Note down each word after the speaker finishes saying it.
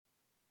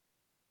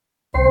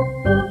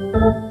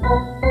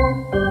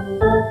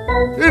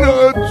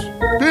Peanuts!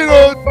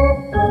 Peanuts!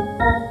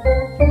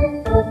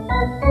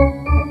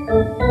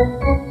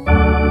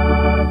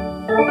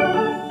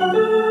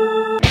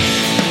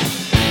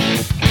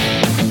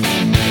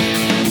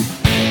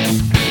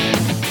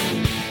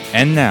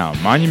 And now,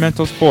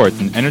 Monumental Sports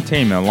and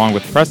Entertainment along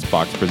with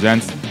Pressbox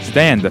presents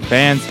Stan the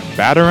Fans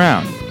Bat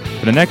Around.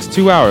 For the next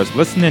 2 hours,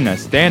 listen in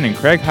as Stan and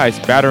Craig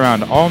Heist bat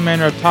around all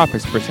manner of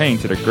topics pertaining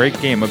to the great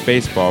game of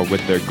baseball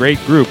with their great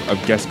group of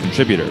guest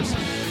contributors.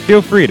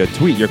 Feel free to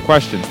tweet your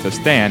questions to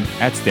Stan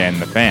at Stan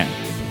the Fan.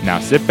 Now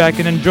sit back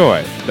and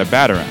enjoy the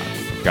bat around.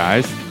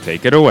 Guys,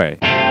 take it away.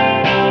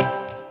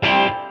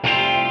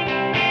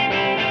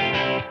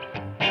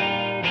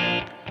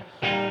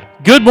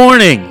 Good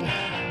morning.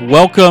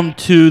 Welcome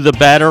to the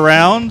Bat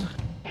Around.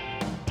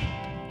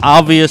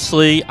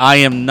 Obviously, I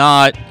am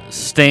not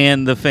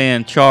Stan the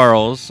Fan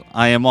Charles.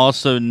 I am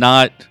also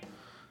not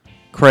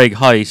Craig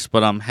Heist,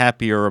 but I'm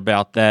happier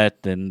about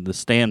that than the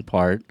Stan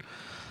part.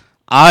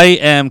 I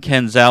am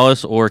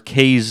Callis, or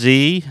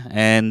KZ,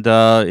 and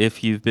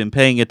if you've been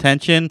paying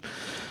attention,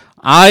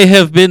 I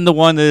have been the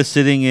one that is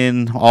sitting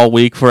in all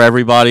week for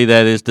everybody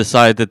that has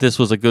decided that this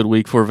was a good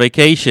week for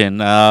vacation.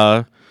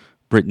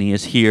 Brittney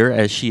is here,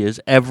 as she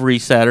is every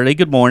Saturday.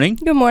 Good morning.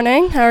 Good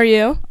morning. How are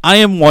you? I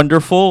am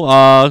wonderful.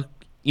 I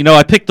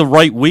picked the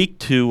right week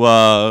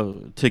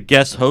to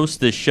guest host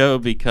this show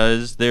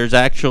because there's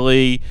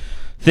actually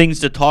things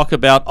to talk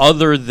about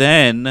other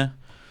than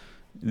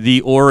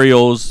the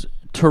Orioles'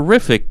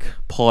 terrific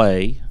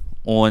play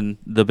on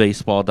the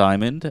baseball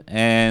diamond.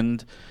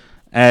 And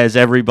as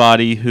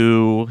everybody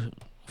who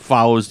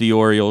follows the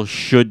Orioles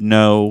should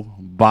know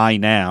by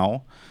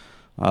now,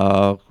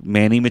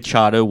 Manny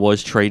Machado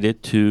was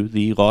traded to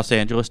the Los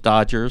Angeles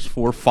Dodgers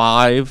for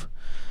 5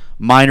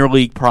 minor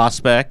league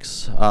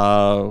prospects,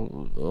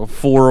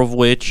 4 of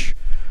which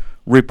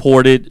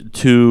reported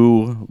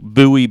to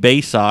Bowie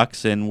Bay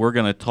Sox, and we're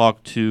going to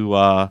talk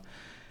to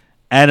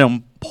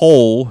Adam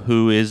Pohl,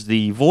 who is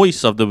the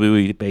voice of the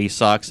Bowie Bay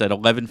Sox, at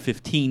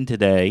 11:15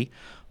 today.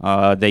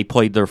 They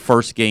played their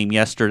first game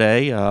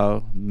yesterday,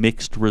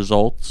 mixed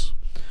results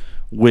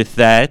with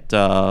that,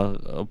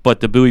 but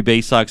the Bowie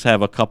Bay Sox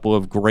have a couple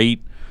of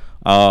great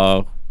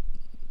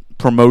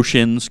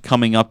promotions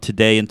coming up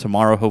today and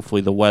tomorrow.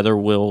 Hopefully the weather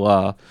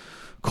will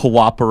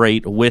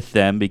cooperate with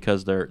them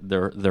because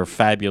they're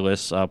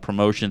fabulous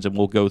promotions, and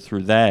we'll go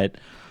through that.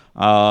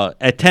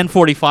 At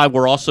 10:45,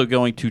 we're also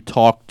going to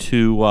talk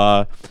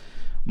to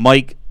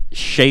Mike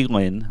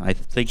Shalin, I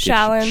think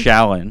Shalin. It's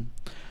Shalin,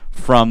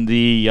 from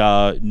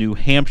the New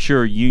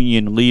Hampshire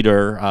Union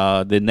Leader.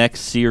 The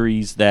next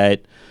series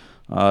that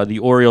the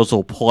Orioles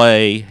will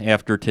play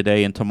after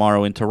today and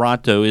tomorrow in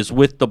Toronto is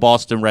with the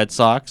Boston Red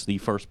Sox, the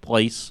first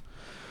place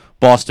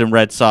Boston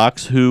Red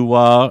Sox, who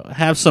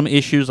have some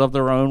issues of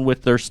their own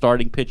with their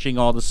starting pitching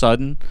all of a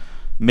sudden.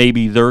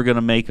 Maybe they're going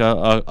to make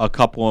a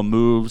couple of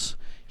moves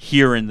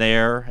here and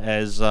there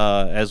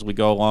as we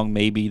go along.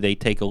 Maybe they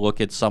take a look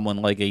at someone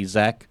like a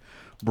Zach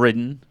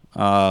Britton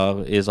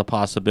is a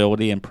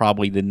possibility, and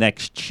probably the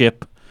next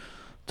chip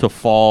to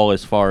fall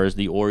as far as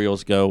the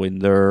Orioles go in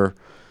their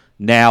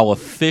now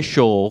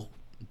official,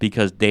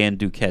 because Dan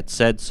Duquette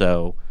said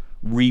so,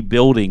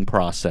 rebuilding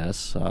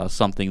process,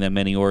 something that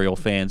many Oriole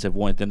fans have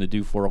wanted them to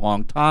do for a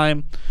long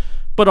time.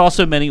 But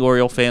also many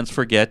Oriole fans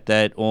forget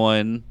that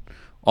on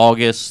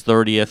August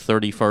 30th,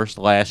 31st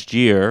last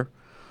year,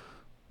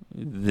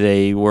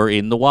 they were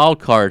in the wild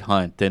card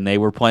hunt, and they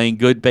were playing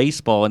good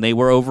baseball, and they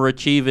were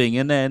overachieving,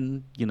 and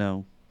then,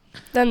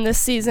 Then this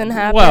season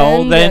happened.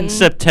 Well, then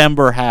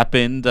September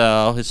happened,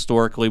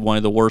 historically one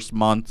of the worst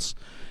months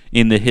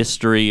in the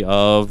history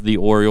of the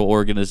Oriole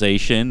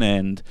organization,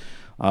 and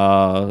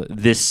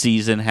this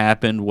season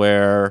happened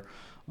where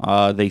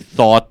they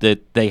thought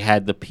that they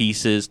had the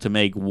pieces to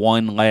make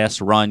one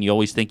last run. You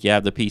always think you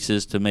have the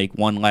pieces to make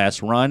one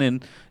last run,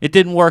 and it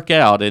didn't work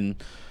out. And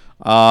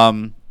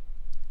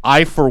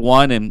I, for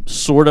one, am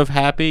sort of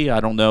happy.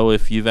 I don't know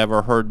if you've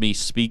ever heard me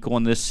speak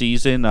on this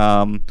season.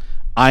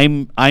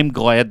 I'm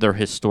glad they're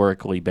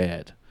historically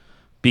bad,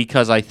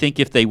 because I think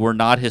if they were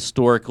not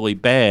historically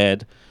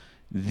bad,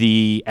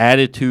 the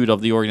attitude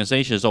of the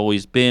organization has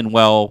always been,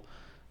 well,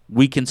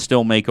 we can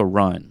still make a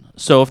run.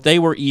 So if they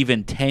were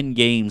even 10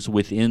 games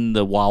within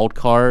the wild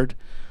card,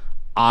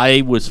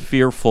 I was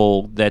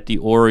fearful that the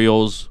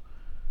Orioles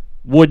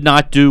would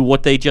not do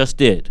what they just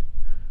did,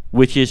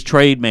 which is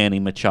trade Manny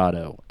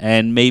Machado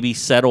and maybe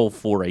settle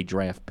for a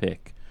draft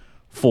pick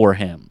for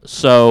him.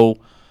 So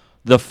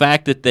the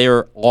fact that they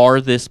are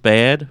this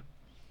bad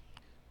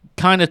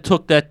kind of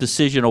took that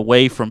decision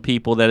away from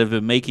people that have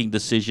been making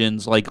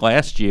decisions like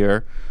last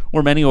year,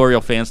 where many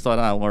Oriole fans thought,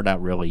 oh, we're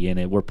not really in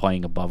it. We're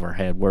playing above our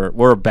head.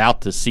 We're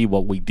about to see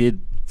what we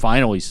did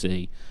finally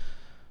see.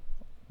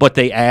 But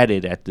they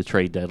added at the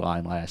trade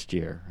deadline last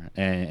year,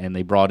 and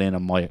they brought in,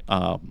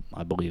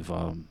 I believe,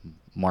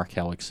 Mark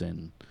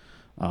Hellickson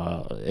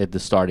at the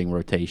starting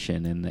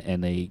rotation,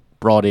 and they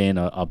brought in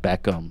a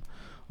Beckham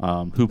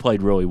who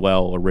played really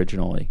well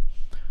originally.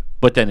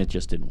 But then it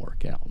just didn't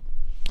work out.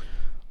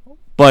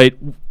 But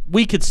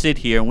we could sit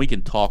here and we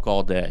can talk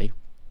all day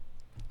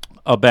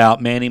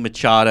about Manny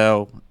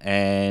Machado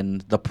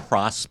and the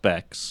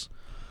prospects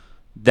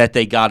that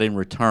they got in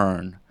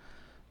return.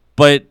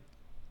 But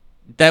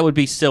that would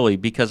be silly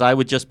because I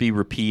would just be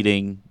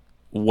repeating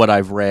what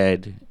I've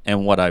read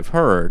and what I've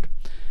heard.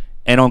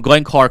 And on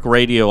Glenn Clark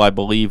Radio, I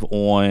believe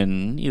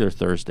on either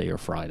Thursday or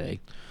Friday,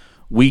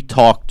 we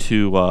talked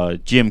to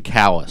Jim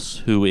Callis,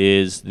 who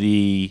is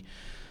the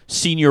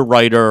senior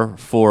writer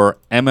for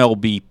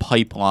MLB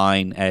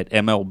Pipeline at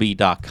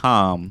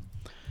MLB.com.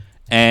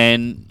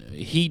 And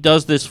he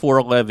does this for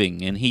a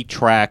living, and he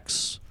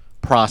tracks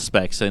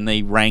prospects, and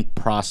they rank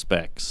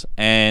prospects.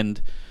 And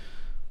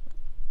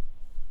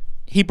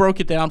he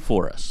broke it down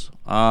for us.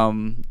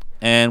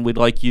 And we'd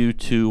like you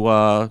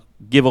to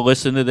give a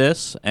listen to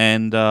this.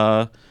 And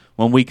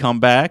when we come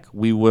back,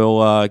 we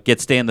will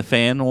get Stan the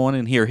Fan on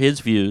and hear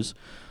his views.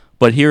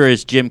 But here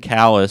is Jim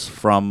Callis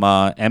from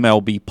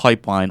MLB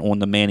Pipeline on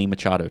the Manny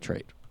Machado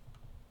trade.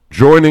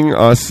 Joining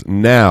us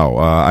now,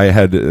 I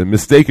had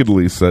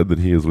mistakenly said that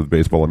he is with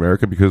Baseball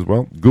America because,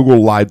 well,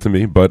 Google lied to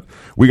me, but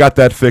we got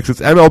that fixed.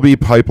 It's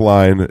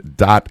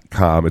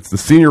MLBpipeline.com. It's the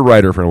senior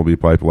writer for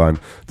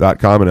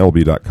MLBpipeline.com and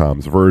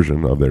LB.com's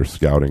version of their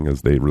scouting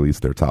as they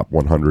release their top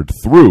 100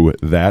 through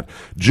that.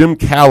 Jim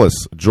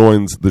Callis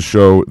joins the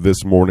show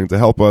this morning to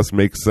help us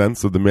make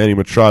sense of the Manny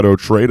Machado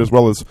trade, as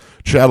well as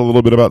chat a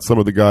little bit about some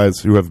of the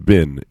guys who have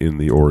been in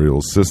the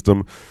Orioles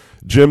system.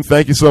 Jim,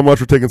 thank you so much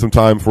for taking some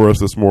time for us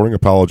this morning.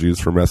 Apologies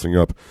for messing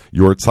up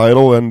your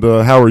title. And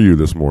how are you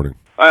this morning?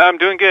 I'm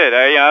doing good.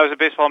 I was at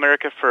Baseball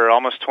America for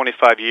almost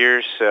 25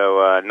 years,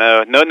 so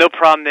no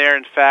problem there.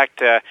 In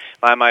fact,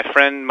 my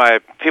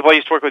people I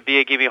used to work with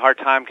BA gave me a hard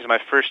time because my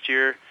first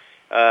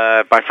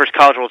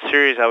College World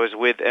Series, I was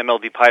with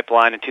MLB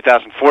Pipeline in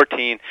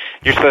 2014.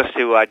 You're supposed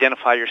to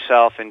identify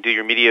yourself and do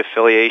your media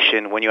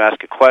affiliation when you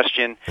ask a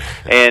question.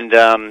 And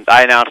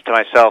I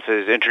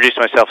introduced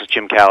myself as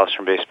Jim Callis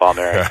from Baseball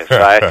America. So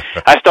I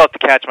still have to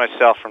catch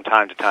myself from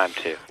time to time,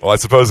 too. Well, I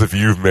suppose if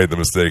you've made the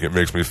mistake, it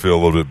makes me feel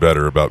a little bit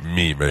better about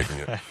me making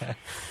it.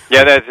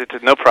 Yeah,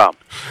 it's no problem.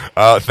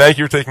 Thank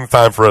you for taking the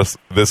time for us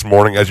this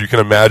morning. As you can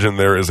imagine,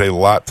 there is a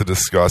lot to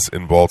discuss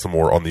in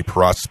Baltimore on the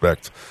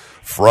prospect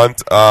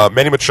front.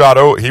 Manny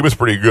Machado, he was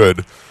pretty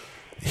good.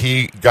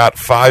 He got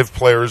 5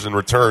 players in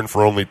return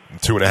for only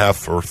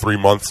 2.5 or 3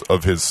 months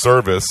of his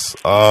service.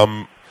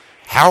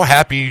 How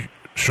happy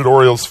should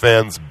Orioles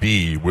fans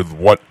be with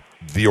what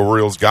the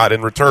Orioles got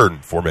in return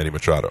for Manny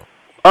Machado?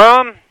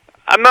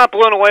 I'm not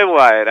blown away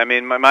by it. I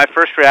mean, my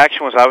first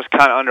reaction was I was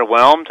kind of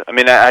underwhelmed. I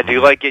mean, I do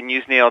like getting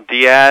Yusniel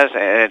Diaz,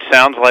 and it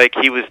sounds like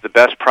he was the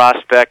best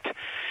prospect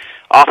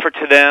offered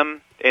to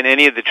them in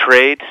any of the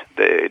trade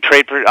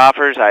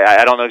offers.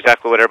 I don't know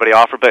exactly what everybody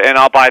offered, and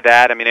I'll buy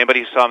that. I mean, anybody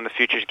who saw him in the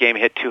Futures game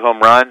hit 2 home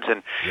runs,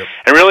 and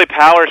really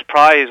power is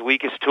probably his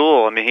weakest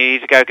tool. I mean,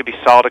 he's a guy who could be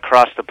solid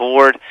across the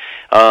board.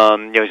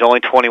 He's only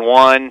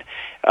 21.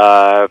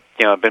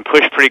 Been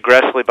pushed pretty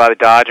aggressively by the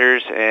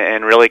Dodgers,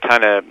 and really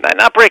kind of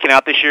not breaking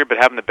out this year, but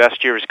having the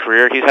best year of his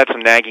career. He's had some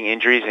nagging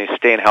injuries, and he's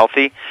staying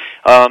healthy.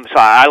 So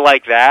I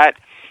like that.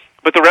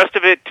 But the rest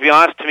of it, to be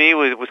honest, to me,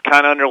 was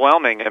kind of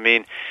underwhelming. I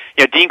mean,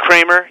 Dean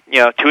Kramer,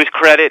 to his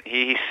credit,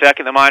 he's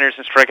second in the minors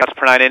in strikeouts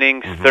per 9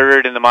 innings,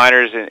 third in the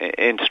minors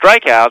in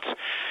strikeouts.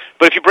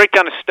 But if you break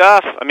down the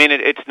stuff, I mean,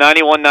 it's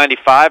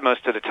 91-95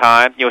 most of the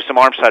time, some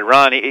arm side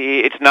run.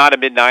 It's not a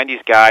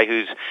mid-90s guy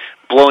who's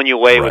blowing you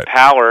away with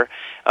power.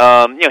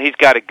 He's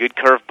got a good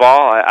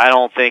curveball. I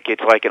don't think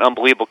it's like an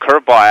unbelievable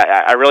curveball.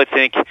 I really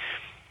think,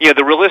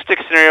 the realistic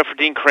scenario for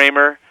Dean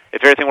Kramer,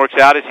 if everything works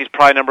out, is he's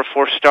probably number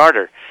 4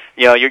 starter.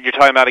 You're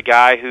talking about a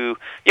guy who,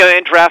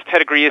 and draft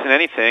pedigree isn't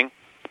anything,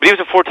 but he was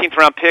a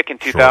 14th-round pick in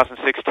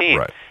 2016.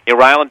 Right.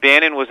 Rylan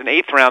Bannon was an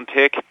 8th-round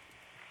pick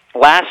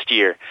last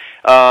year.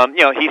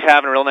 He's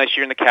having a real nice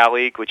year in the Cal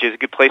League, which is a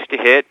good place to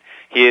hit.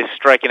 He is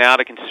striking out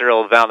a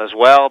considerable amount as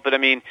well. But, I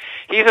mean,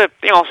 he's a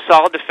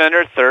solid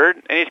defender at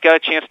third, and he's got a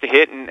chance to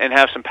hit and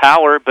have some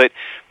power. But,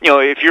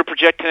 if you're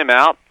projecting him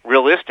out,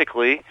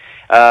 realistically,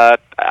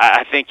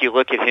 I think you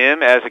look at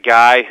him as a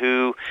guy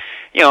who,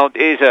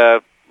 is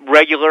a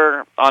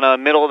regular on a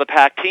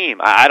middle-of-the-pack team.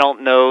 I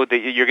don't know that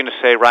you're going to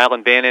say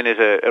Rylan Bannon is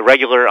a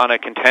regular on a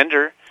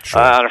contender,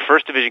 on a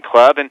first-division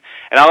club. And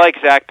I like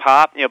Zach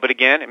Pop, but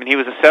again, I mean, he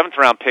was a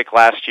 7th-round pick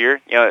last year.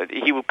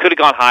 He could have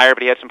gone higher,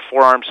 but he had some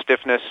forearm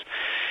stiffness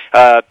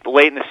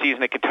late in the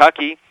season at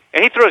Kentucky.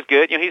 And he throws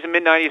good. He's a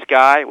mid-90s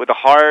guy with a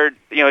hard,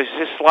 his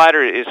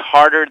slider is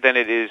harder than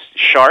it is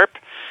sharp,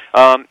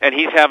 and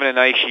he's having a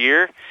nice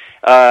year.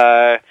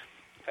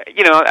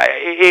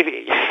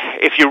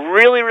 If you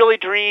really, really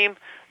dream,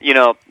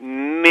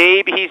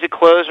 maybe he's a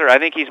closer. I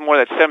think he's more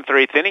that 7th or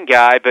 8th inning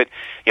guy. But,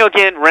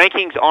 again,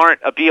 rankings aren't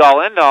a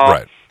be-all, end-all.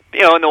 Right.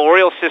 And the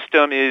Orioles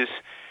system is,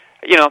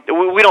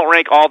 we don't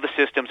rank all the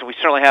systems, and we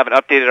certainly haven't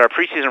updated our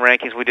preseason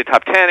rankings. We did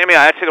top 10. I mean,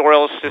 I'd say the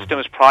Orioles system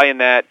is probably in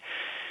that,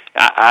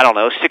 I don't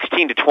know,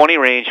 16 to 20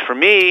 range for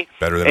me.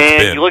 Better than it's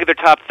been. And you look at their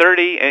top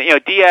 30,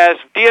 and Diaz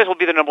will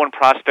be the number 1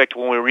 prospect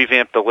when we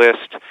revamp the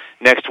list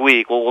next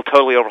week. We'll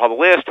totally overhaul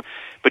the list.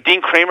 But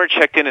Dean Kramer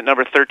checked in at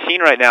number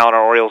 13 right now on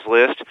our Orioles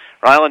list.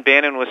 Rylan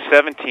Bannon was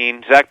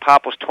 17. Zach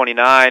Pop was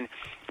 29.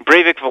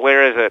 Breivik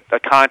Valera is a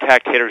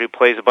contact hitter who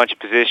plays a bunch of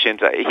positions.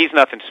 He's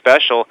nothing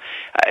special.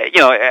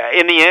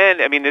 In the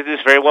end, I mean,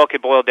 this very well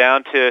could boil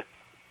down to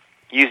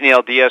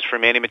Yusniel Diaz for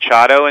Manny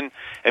Machado, and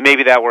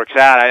maybe that works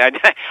out.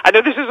 I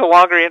know this is a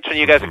longer answer than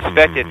you guys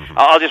expected.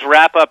 I'll just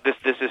wrap up this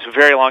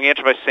very long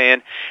answer by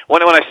saying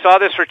when I saw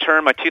this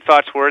return, my two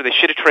thoughts were they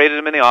should have traded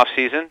him in the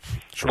offseason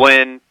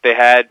when they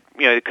had,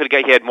 he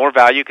had more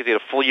value because he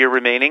had a full year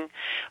remaining,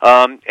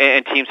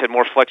 and teams had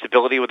more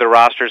flexibility with their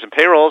rosters and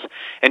payrolls.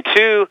 And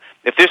two,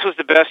 if this was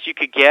the best you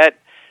could get,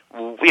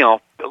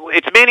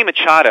 it's Manny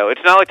Machado.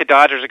 It's not like the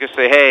Dodgers are going to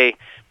say, hey,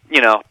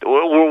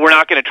 we're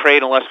not going to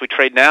trade unless we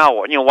trade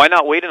now. Why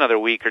not wait another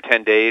week or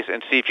 10 days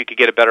and see if you could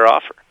get a better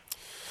offer?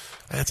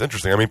 That's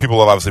interesting. I mean, people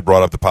have obviously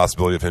brought up the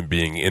possibility of him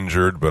being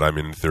injured, but I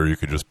mean, in theory, you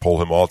could just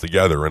pull him all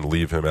together and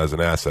leave him as an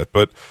asset.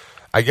 But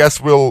I guess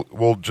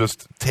we'll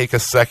just take a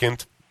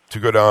second to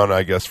go down,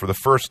 I guess, for the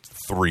first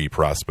three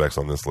prospects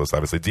on this list.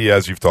 Obviously,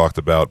 Diaz you've talked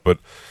about, but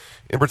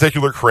in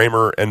particular,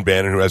 Kramer and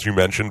Bannon, who, as you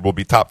mentioned, will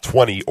be top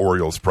 20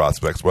 Orioles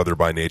prospects, whether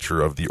by nature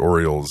of the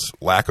Orioles'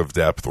 lack of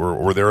depth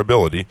or their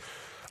ability.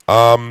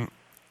 Bannon,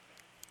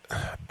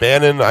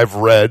 I've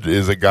read,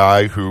 is a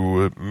guy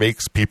who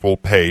makes people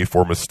pay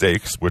for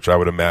mistakes, which I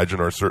would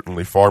imagine are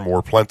certainly far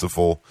more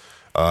plentiful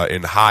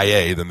in high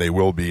A than they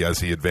will be as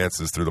he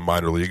advances through the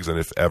minor leagues and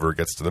if ever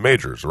gets to the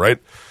majors, right?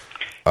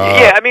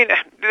 Yeah, I mean,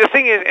 the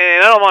thing is,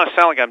 and I don't want to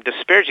sound like I'm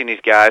disparaging these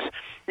guys,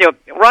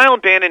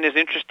 Rylan Bannon is an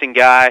interesting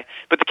guy,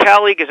 but the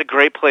Cal League is a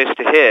great place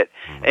to hit,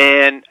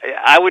 and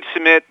I would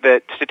submit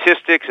that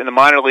statistics in the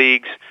minor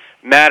leagues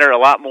matter a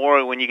lot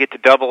more when you get to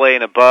Double-A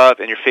and above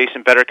and you're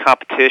facing better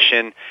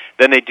competition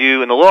than they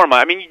do in the lower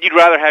minor. I mean, you'd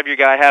rather have your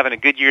guy having a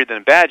good year than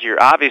a bad year,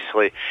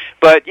 obviously.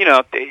 But,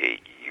 and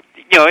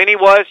he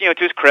was, to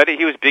his credit,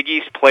 he was Big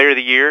East Player of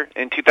the Year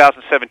in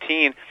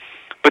 2017.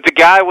 But the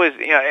guy was,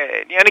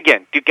 and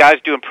again,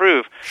 guys do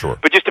improve. Sure.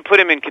 But just to put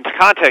him in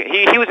context,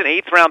 he was an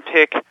 8th-round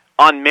pick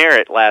on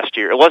merit last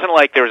year. It wasn't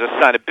like there was a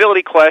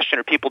signability question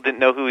or people didn't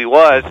know who he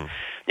was.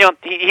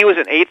 He was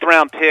an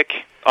 8th-round pick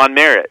on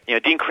merit.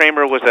 Dean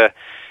Kramer was a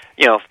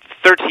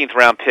 13th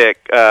round pick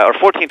or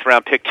 14th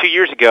round pick 2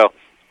 years ago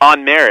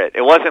on merit.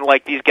 It wasn't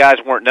like these guys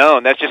weren't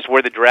known. That's just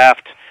where the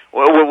draft,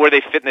 where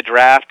they fit in the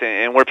draft,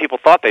 and where people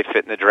thought they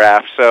fit in the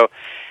draft. So,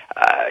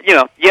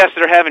 yes,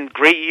 they're having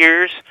great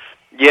years.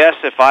 Yes,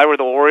 if I were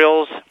the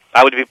Orioles,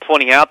 I would be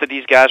pointing out that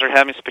these guys are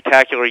having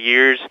spectacular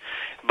years.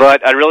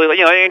 But I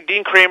really, and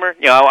Dean Kramer,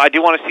 I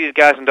do want to see these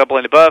guys in Double-A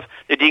and above.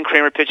 Dean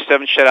Kramer pitched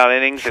 7 shutout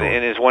innings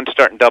in his one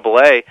start in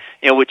Double-A,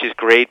 which is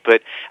great.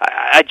 But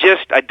I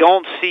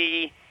don't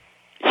see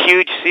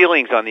huge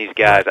ceilings on these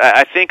guys.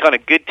 I think on a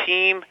good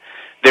team,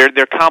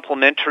 they're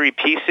complementary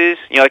pieces.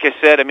 Like I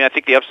said, I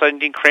think the upside in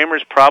Dean Kramer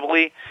is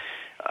probably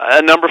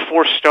a number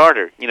 4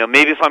 starter.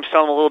 Maybe if I'm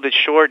selling a little bit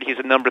short, he's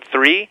a number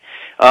 3.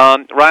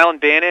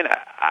 Rylan Bannon,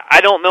 I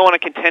don't know on a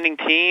contending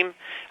team.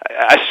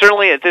 I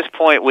certainly at this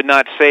point would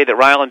not say that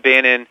Rylan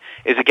Bannon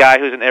is a guy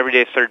who's an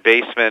everyday third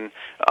baseman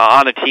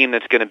on a team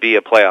that's going to be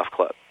a playoff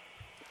club.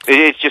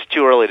 It's just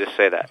too early to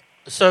say that.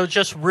 So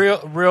just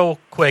real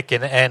quick,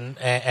 and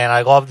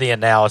I love the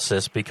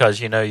analysis because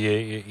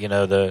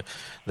the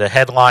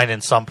headline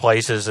in some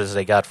places is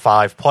they got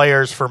 5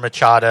 players for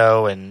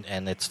Machado,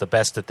 and it's the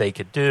best that they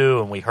could do.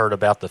 And we heard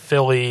about the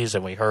Phillies,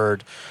 and we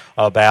heard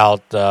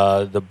about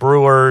the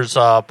Brewers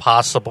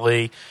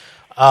possibly.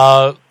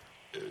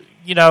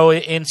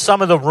 In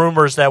some of the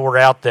rumors that were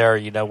out there,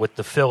 with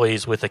the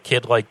Phillies, with a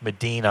kid like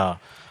Medina,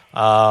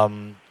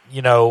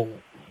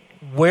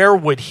 where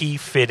would he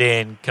fit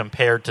in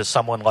compared to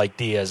someone like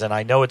Diaz? And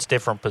I know it's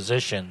different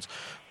positions,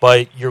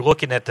 but you're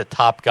looking at the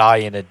top guy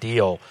in a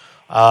deal.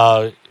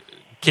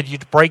 Could you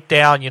break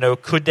down,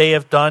 could they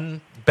have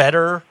done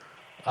better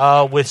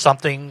with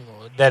something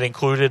that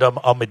included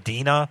a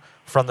Medina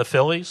from the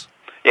Phillies?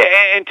 Yeah,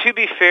 and to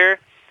be fair,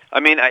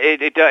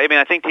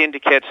 I think the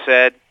Indicates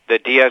said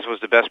that Diaz was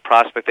the best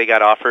prospect they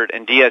got offered,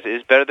 and Diaz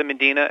is better than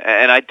Medina,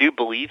 and I do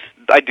believe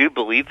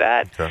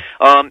that. Okay.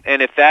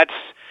 And if that's,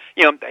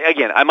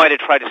 again, I might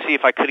have tried to see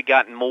if I could have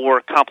gotten more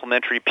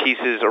complementary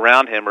pieces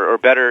around him or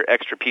better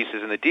extra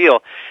pieces in the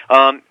deal.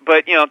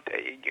 But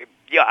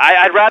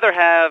I'd rather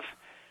have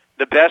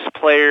the best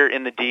player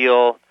in the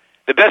deal,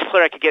 the best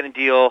player I could get in the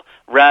deal.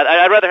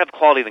 I'd rather have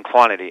quality than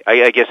quantity,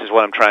 I guess is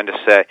what I'm trying to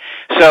say.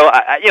 So,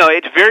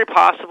 it's very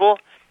possible.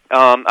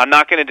 I'm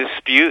not going to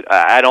dispute.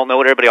 I don't know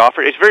what everybody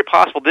offered. It's very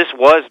possible this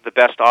was the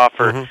best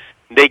offer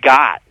they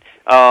got.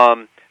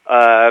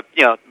 But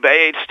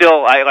it's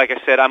still, like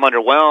I said, I'm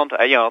underwhelmed.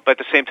 But at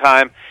the same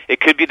time, it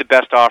could be the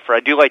best offer.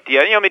 I do like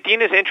Diaz.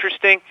 Medina's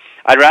interesting.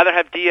 I'd rather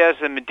have Diaz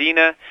than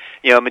Medina.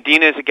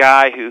 Medina is a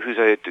guy who's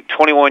a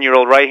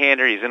 21-year-old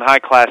right-hander. He's in high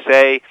Class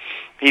A.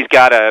 He's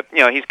got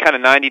he's kind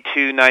of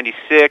 92,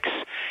 96,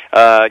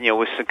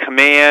 with some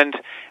command.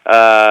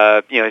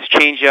 His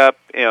changeup,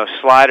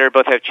 slider,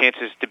 both have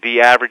chances to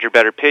be average or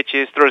better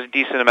pitches. Throws a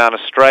decent amount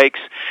of strikes.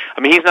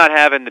 I mean, he's not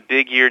having the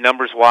big year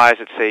numbers-wise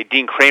that, say,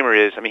 Dean Kramer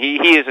is. I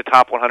mean, he is a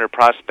top 100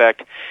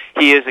 prospect.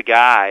 He is a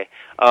guy.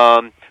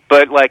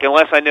 But,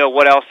 unless I know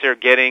what else they're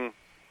getting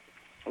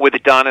with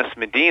Adonis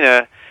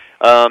Medina,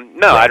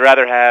 I'd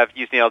rather have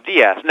Yusniel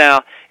Diaz.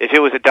 Now, if it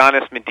was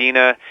Adonis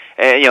Medina,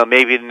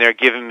 maybe then they're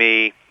giving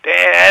me,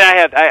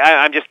 and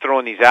I'm just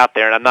throwing these out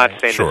there, and I'm not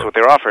saying this is what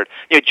they're offered.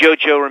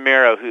 Joe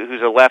Romero,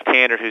 who's a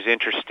left-hander who's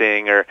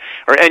interesting, or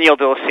Eniel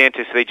De Los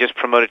Santos, they just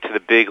promoted to the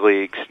big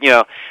leagues.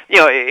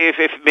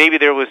 If maybe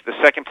there was the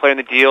second player in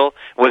the deal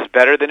was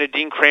better than a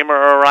Dean Kramer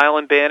or a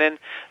Rylan Bannon,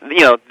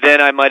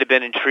 then I might have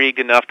been intrigued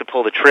enough to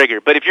pull the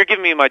trigger. But if you're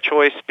giving me my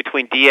choice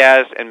between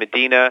Diaz and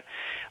Medina,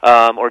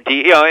 and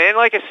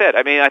like I said,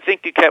 I mean, I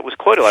think Duquette was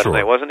quoted last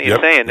night, wasn't he?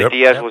 Saying that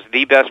Diaz was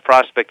the best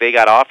prospect they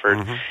got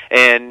offered,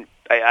 and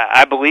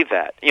I believe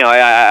that.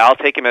 I'll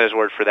take him at his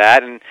word for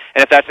that, and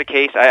if that's the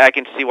case, I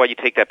can see why you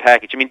take that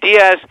package. I mean,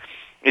 Diaz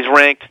is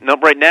ranked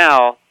right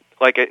now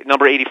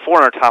number 84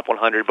 in our top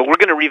 100, but we're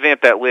going to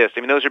revamp that list.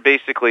 I mean, those are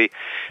basically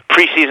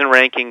preseason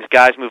rankings.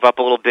 Guys move up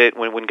a little bit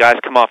when guys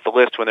come off the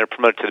list when they're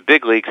promoted to the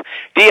big leagues.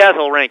 Diaz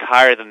will rank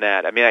higher than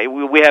that. I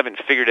mean, we haven't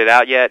figured it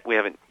out yet. We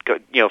haven't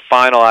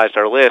finalized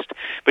our list,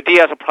 but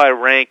Diaz will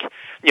probably rank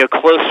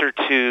closer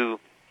to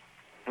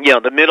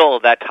the middle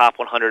of that top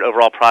 100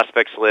 overall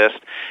prospects list,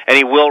 and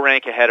he will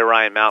rank ahead of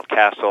Ryan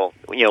Mountcastle,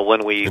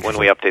 when we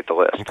update the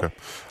list. Okay.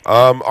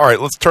 All right,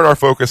 let's turn our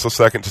focus a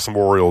second to some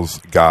Orioles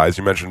guys.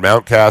 You mentioned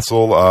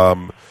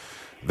Mountcastle.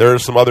 There are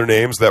some other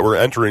names that were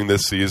entering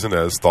this season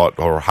as thought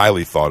or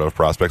highly thought of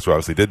prospects who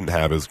obviously didn't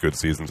have as good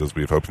seasons as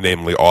we've hoped,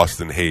 namely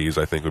Austin Hayes,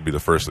 I think would be the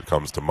first that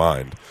comes to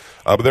mind.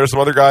 But there are some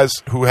other guys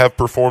who have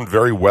performed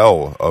very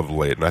well of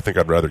late, and I think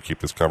I'd rather keep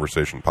this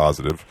conversation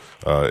positive,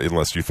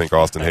 unless you think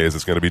Austin Hayes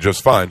is going to be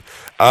just fine.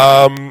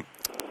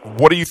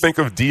 What do you think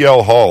of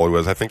D.L. Hall, who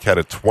has, I think, had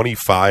a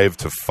 25-5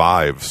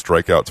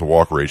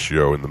 strikeout-to-walk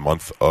ratio in the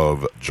month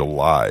of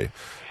July?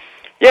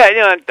 Yeah,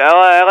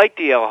 I like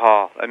D.L.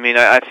 Hall. I mean,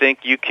 I think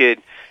you could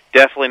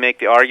definitely make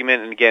the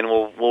argument, and again,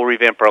 we'll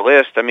revamp our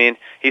list. I mean,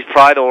 he's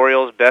probably the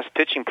Orioles' best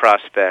pitching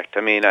prospect.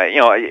 I mean,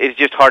 it's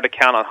just hard to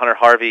count on Hunter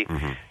Harvey,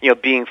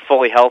 being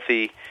fully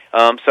healthy.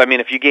 So, I mean,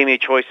 if you gave me a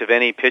choice of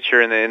any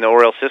pitcher in the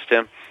Orioles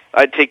system,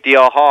 I'd take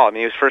D.L. Hall. I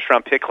mean, he was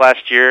first-round pick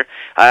last year.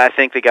 I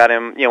think they got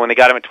him, when they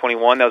got him at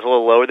 21, that was a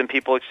little lower than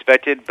people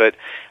expected. But,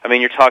 I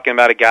mean, you're talking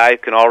about a guy who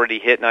can already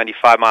hit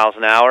 95 miles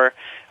an hour.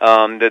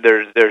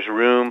 There's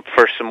room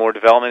for some more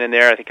development in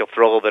there. I think he'll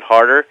throw a little bit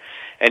harder.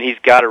 And he's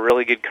got a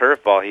really good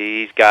curveball.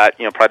 He's got,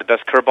 probably the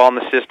best curveball in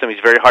the system. He's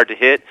very hard to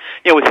hit.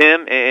 With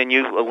him, and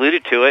you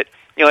alluded to it,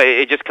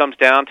 it just comes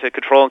down to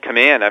control and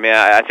command. I mean,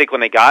 I think when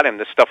they got him,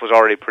 this stuff was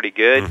already pretty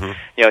good.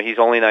 He's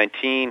only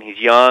 19. He's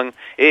young.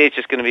 It's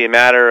just going to be a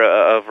matter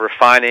of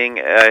refining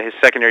his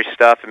secondary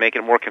stuff and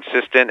making it more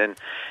consistent and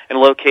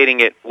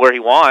locating it where he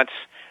wants.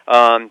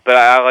 But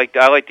I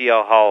like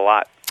D.L. Hall a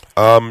lot.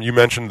 You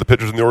mentioned the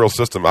pitchers in the Orioles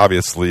system.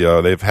 Obviously,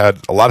 they've had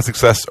a lot of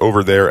success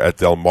over there at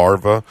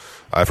Delmarva.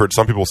 I've heard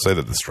some people say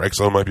that the strike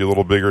zone might be a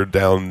little bigger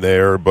down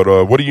there. But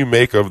what do you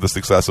make of the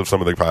success of some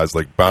of the guys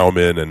like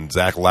Bauman and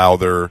Zach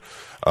Lowther,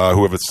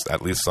 who have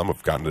at least some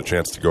have gotten a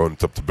chance to go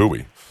into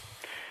Bowie?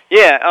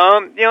 Yeah,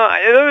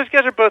 those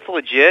guys are both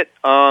legit.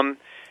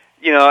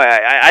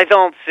 I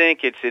don't think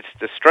it's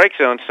the strike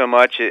zone so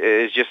much.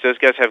 It's just those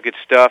guys have good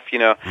stuff.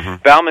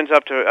 Bauman's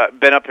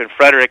been up in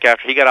Frederick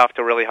after he got off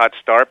to a really hot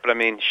start. But I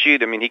mean,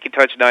 he can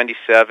touch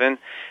 97.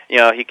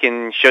 He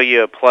can show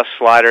you a plus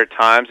slider at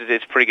times.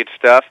 It's pretty good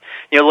stuff.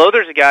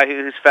 Lowther's a guy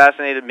who's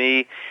fascinated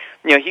me.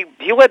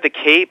 He led the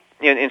Cape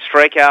in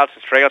strikeouts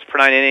per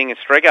 9 inning, and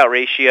strikeout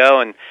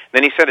ratio, and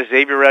then he set a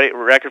Xavier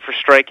record for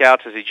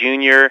strikeouts as a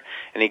junior,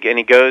 and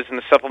he goes in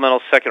the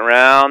supplemental second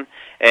round,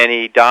 and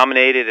he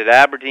dominated at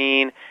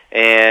Aberdeen,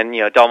 and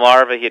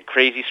Delmarva, he had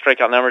crazy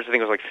strikeout numbers. I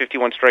think it was like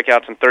 51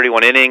 strikeouts in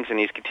 31 innings, and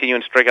he's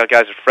continuing to strike out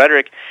guys at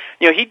Frederick.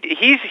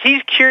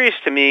 He's curious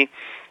to me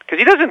because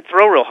he doesn't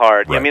throw real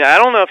hard. Right. I mean, I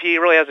don't know if he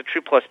really has a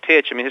true plus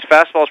pitch. I mean, his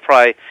fastball is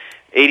probably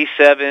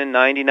 87,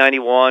 90,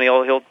 91.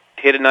 He'll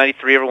hit a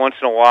 93 every once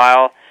in a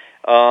while.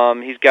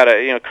 He's got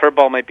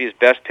curveball might be his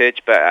best pitch,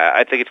 but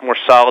I think it's more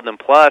solid than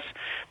plus.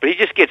 But he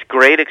just gets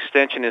great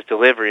extension in his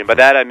delivery, and by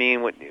that I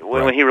mean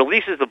when he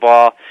releases the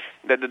ball,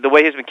 the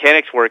way his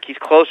mechanics work, he's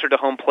closer to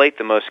home plate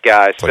than most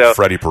guys. It's like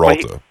Freddie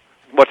Peralta.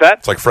 What's that?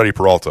 It's like Freddie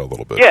Peralta a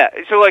little bit. Yeah,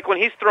 so like when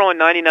he's throwing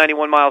 90,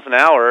 91 miles an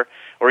hour,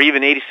 or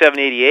even 87,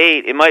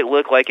 88, it might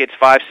look like it's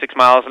 5, 6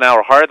 miles an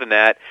hour harder than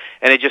that,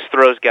 and it just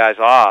throws guys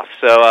off.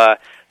 So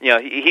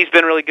he's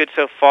been really good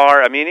so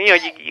far. I mean,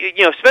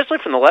 especially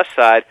from the left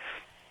side.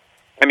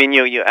 I mean,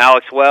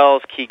 Alex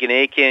Wells, Keegan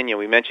Aiken,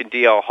 we mentioned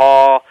D.L.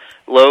 Hall,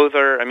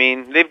 Lowther. I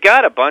mean, they've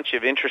got a bunch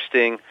of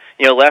interesting,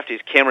 lefties.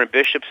 Cameron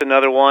Bishop's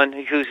another one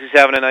who's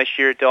having a nice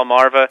year at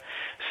Delmarva.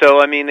 So,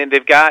 I mean,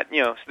 they've got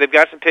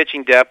some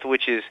pitching depth,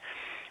 which is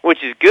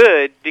which is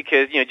good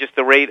because just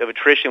the rate of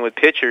attrition with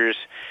pitchers.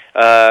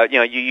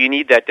 You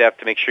need that depth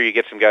to make sure you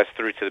get some guys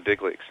through to the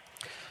big leagues.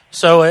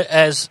 So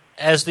as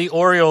the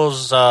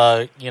Orioles,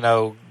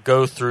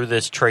 go through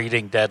this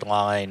trading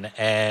deadline,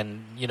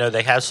 and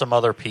they have some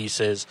other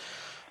pieces.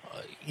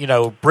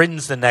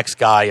 Britton's the next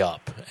guy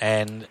up,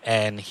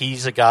 and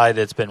he's a guy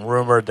that's been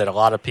rumored that a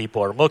lot of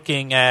people are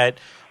looking at.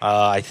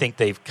 I think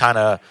they've kind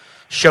of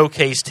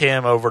showcased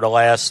him over the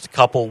last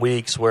couple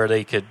weeks where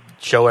they could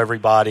show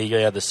everybody,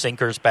 the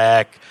sinker's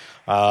back.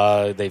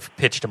 They've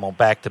pitched him on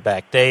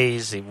back-to-back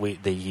days.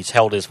 He's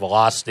held his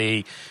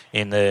velocity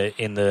in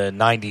the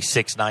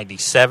 96,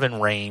 97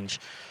 range.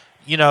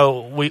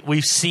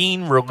 We've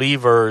seen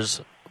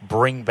relievers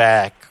bring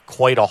back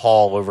quite a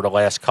haul over the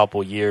last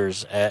couple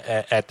years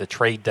at the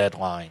trade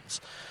deadlines.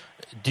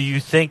 Do you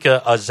think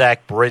a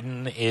Zach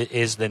Britton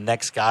is the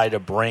next guy to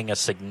bring a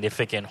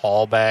significant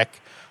haul back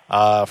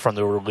from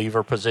the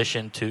reliever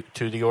position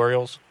to the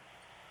Orioles?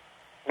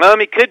 Well,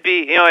 it could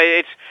be.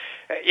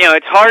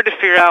 It's hard to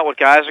figure out what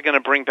guys are going to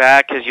bring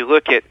back because you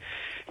look at,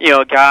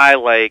 a guy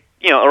like,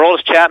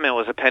 Aroldis Chapman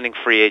was a pending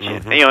free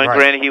agent. Mm-hmm. And Right.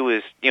 granted he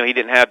was, he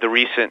didn't have the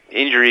recent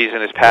injuries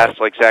in his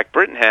past like Zach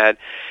Britton had.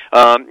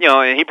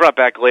 And he brought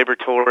back Gleyber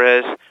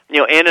Torres,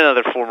 and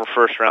another former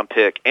first-round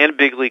pick and a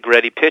big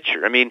league-ready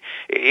pitcher. I mean,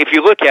 if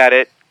you look at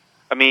it,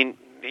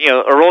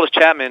 Aroldis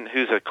Chapman,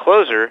 who's a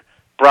closer,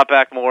 brought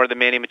back more than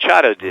Manny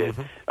Machado did.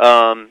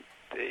 Mm-hmm.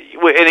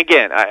 And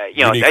again, I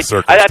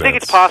think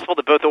it's possible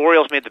that both the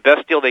Orioles made the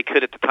best deal they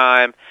could at the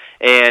time,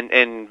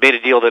 and made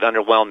a deal that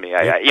underwhelmed me.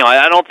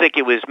 I don't think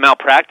it was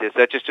malpractice.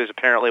 That just is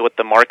apparently what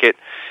the market,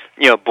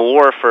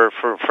 bore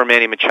for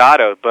Manny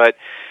Machado. But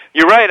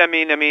you're right. I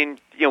mean,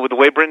 with the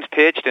way Britton's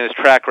pitched and his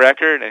track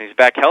record, and he's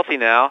back healthy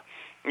now,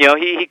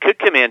 he could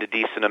command a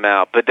decent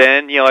amount. But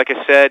then, like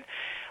I said,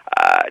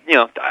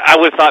 I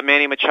would have thought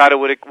Manny Machado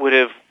would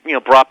have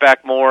brought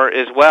back more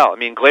as well. I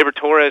mean, Gleyber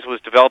Torres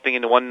was developing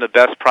into one of the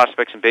best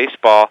prospects in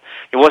baseball.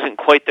 It wasn't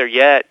quite there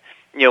yet,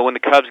 when the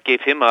Cubs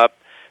gave him up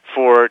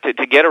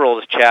to get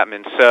Aroldis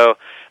Chapman. So,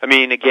 I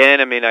think, Dan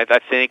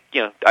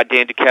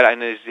Duquette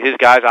and his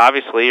guys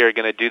obviously are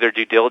going to do their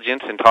due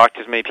diligence and talk to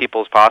as many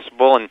people as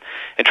possible and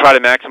try to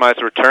maximize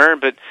the return.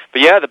 But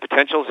yeah, the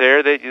potential's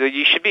there that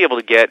you should be able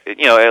to get,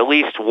 at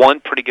least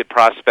one pretty good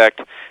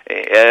prospect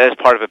as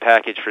part of a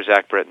package for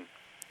Zach Britton.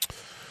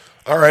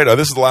 All right,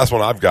 this is the last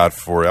one I've got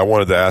for you. I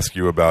wanted to ask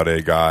you about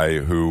a guy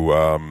who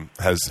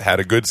has had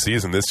a good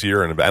season this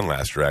year and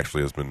last year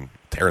actually has been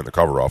tearing the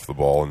cover off the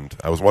ball, and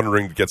I was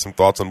wondering to get some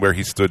thoughts on where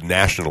he stood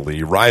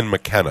nationally. Ryan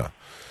McKenna,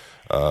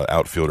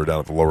 outfielder down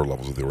at the lower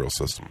levels of the Orioles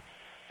system.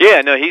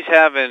 Yeah, no, he's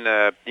having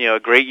a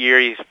great year.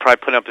 He's probably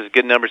putting up as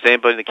good numbers as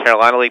anybody in the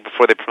Carolina League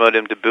before they promoted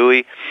him to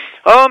Bowie.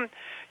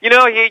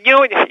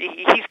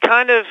 He's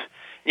kind of.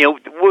 He'll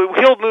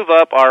move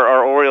up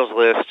our Orioles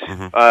list.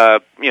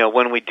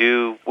 When we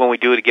do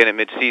it again at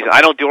midseason.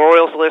 I don't do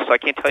Orioles lists, so I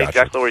can't tell you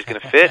exactly where he's going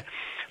to fit.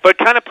 But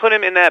kind of put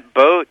him in that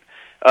boat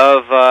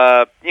of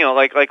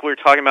like we were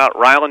talking about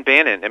Rylan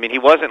Bannon. I mean, he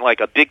wasn't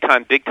like a big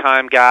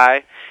time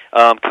guy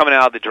coming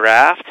out of the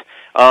draft,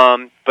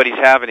 but he's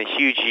having a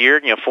huge year.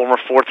 Former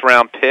 4th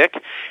round pick.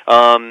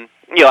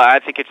 I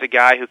think it's a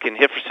guy who can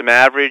hit for some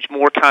average,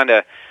 more kind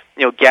of.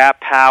 Gap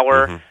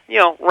power,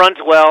 runs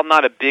well,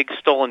 not a big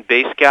stolen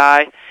base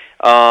guy.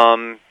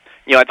 I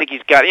think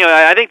he's got,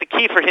 I think the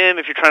key for him,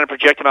 if you're trying to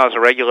project him out as a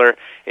regular,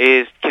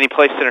 is can he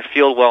play center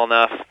field well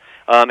enough?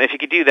 If he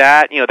could do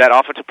that, that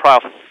offensive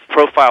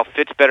profile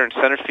fits better in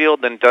center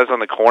field than it does on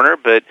the corner.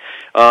 But,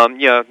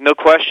 no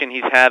question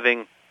he's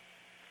having,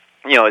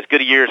 as good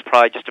a year as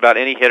probably just about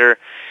any hitter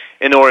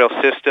in the Orioles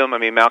system. I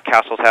mean,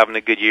 Mountcastle's having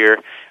a good year,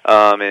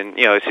 and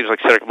it seems like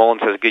Cedric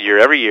Mullins has a good year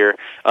every year.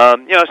 So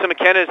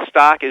McKenna's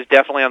stock is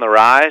definitely on the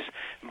rise,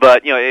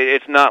 but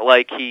it's not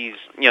like he's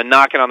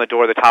knocking on the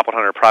door of the top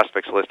 100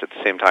 prospects list at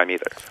the same time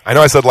either. I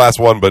know I said last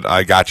one, but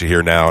I got you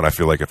here now, and I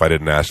feel like if I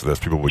didn't ask this,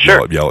 people would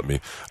yell at me.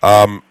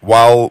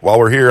 While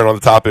we're here and on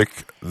the topic,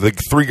 the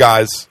 3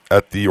 guys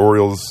at the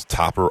Orioles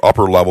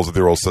upper levels of the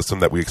Orioles system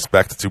that we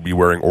expect to be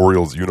wearing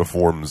Orioles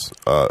uniforms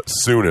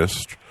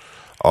soonest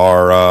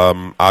are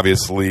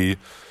obviously,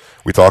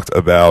 we talked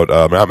about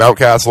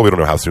Mountcastle. We don't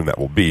know how soon that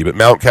will be, but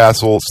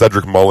Mountcastle,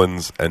 Cedric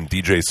Mullins, and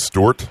DJ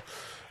Stewart.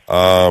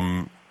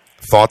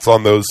 Thoughts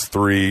on those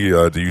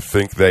 3? Do you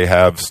think they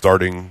have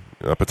starting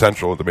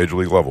potential at the major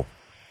league level?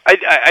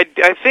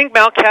 I think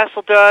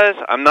Mountcastle does.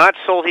 I'm not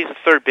sold he's a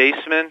third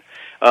baseman.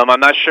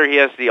 I'm not sure he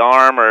has the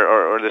arm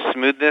or the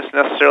smoothness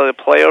necessarily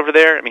to play over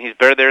there. I mean, he's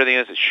better there than he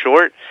is at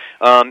short.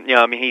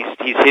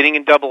 He's hitting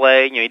in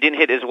Double-A. He didn't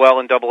hit as well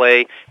in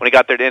Double-A when he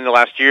got there at the end of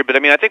last year. But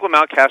I think with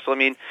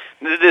Mountcastle,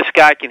 this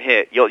guy can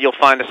hit. You'll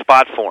find a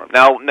spot for him.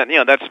 Now,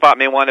 that spot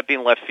may wind up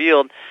being left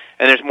field,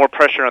 and there's more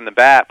pressure on the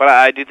bat. But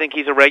I do think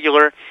he's a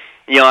regular.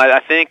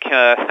 I think,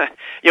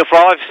 for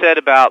all I've said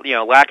about,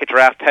 lack of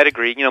draft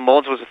pedigree,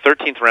 Mullins was a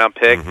 13th round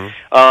pick.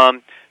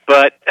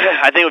 But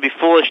I think it would be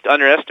foolish to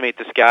underestimate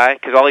this guy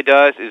because all he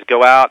does is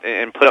go out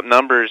and put up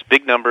numbers,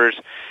 big numbers,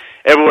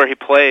 everywhere he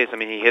plays. I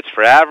mean, he hits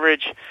for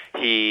average.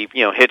 He,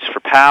 hits for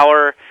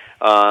power.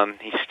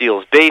 He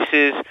steals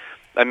bases.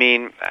 I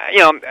mean,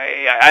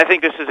 I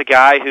think this is a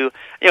guy who,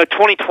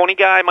 2020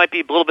 guy might be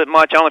a little bit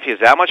much. I don't know if he has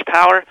that much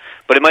power,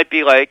 but it might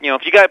be like,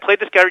 if you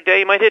played this guy every day,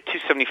 he might hit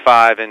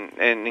 275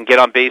 and get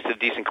on base at a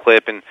decent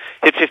clip and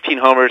hit 15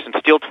 homers and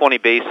steal 20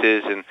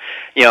 bases. And,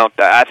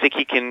 I think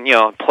he can,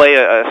 play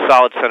a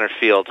solid center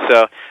field.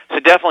 So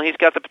definitely he's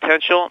got the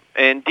potential.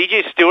 And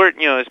DJ Stewart,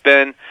 has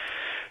been,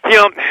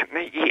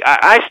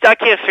 I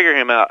can't figure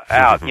him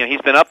out.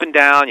 He's been up and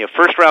down,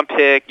 first-round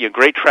pick,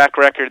 great track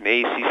record in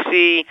the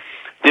ACC.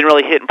 Didn't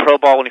really hit in pro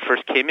ball when he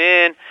first came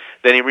in.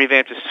 Then he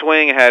revamped his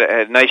swing. Had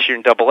a nice year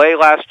in Double-A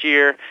last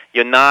year.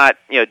 You're not,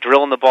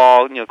 drilling the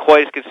ball,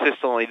 quite as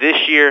consistently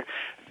this year.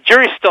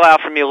 Jury's still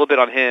out for me a little bit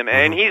on him,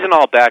 and he's an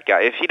all-bat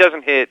guy. If he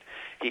doesn't hit,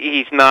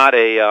 he's not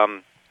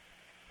a.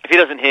 If he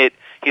doesn't hit,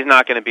 he's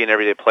not going to be an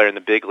everyday player in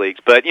the big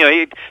leagues. But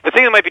the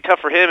thing that might be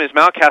tough for him is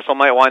Mountcastle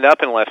might wind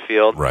up in left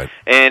field. Right.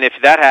 And if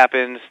that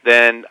happens,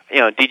 then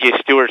DJ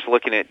Stewart's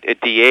looking at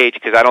DH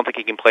because I don't think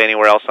he can play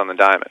anywhere else on the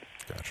diamond.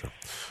 Gotcha.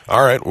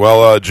 All right.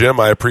 Well, Jim,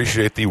 I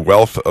appreciate the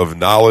wealth of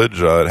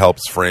knowledge. It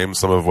helps frame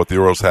some of what the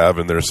Orioles have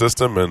in their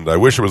system, and I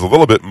wish it was a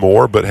little bit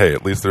more, but hey,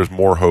 at least there's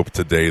more hope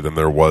today than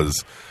there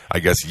was, I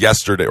guess,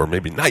 yesterday, or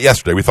maybe not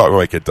yesterday. We thought we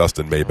might get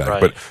Dustin May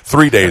back, but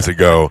 3 days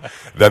ago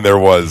than there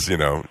was,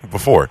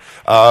 before.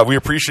 We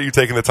appreciate you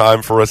taking the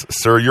time for us,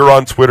 sir. You're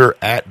on Twitter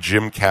at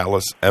Jim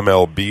Callis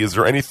MLB. Is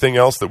there anything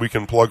else that we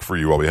can plug for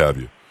you while we have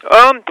you?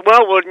 Well,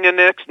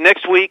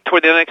 next week,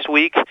 toward the next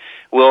week,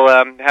 we'll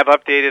have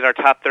updated our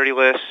top 30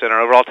 lists and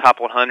our overall top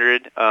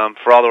 100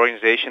 for all the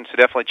organizations. So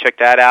definitely check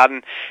that out.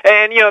 And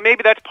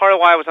maybe that's part of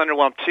why I was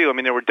underwhelmed too. I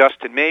mean, there were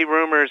Dustin May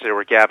rumors, there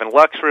were Gavin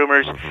Lux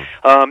rumors. All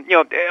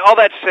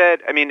that said,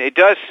 I mean, it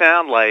does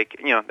sound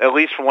like, at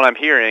least from what I'm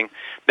hearing,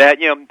 that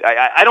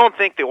I don't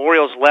think the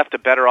Orioles left a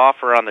better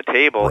offer on the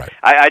table. Right.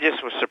 I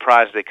just was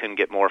surprised they couldn't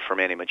get more from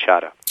Manny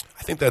Machado.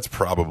 I think that's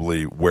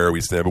probably where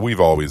we stand, but we've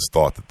always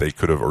thought that they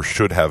could have or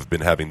should have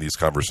been having these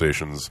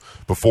conversations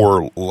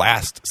before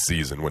last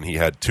season when he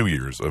had 2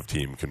 years of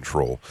team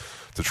control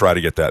to try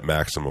to get that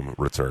maximum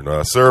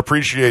return. Sir,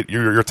 appreciate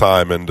your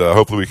time, and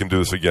hopefully we can do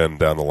this again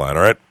down the line,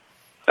 all right?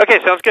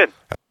 Okay, sounds good.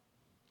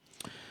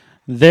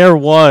 There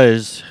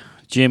was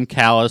Jim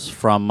Callis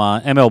from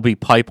MLB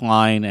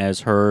Pipeline, as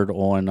heard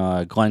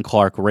on Glenn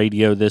Clark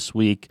Radio this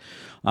week.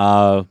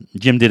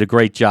 Jim did a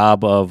great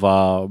job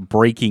of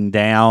breaking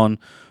down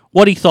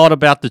what he thought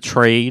about the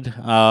trade,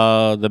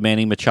 the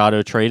Manny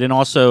Machado trade, and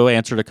also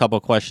answered a couple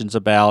of questions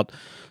about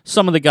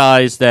some of the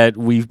guys that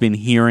we've been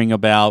hearing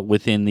about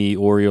within the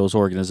Orioles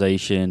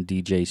organization,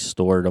 DJ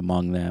Stewart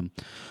among them.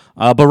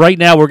 But right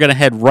now we're going to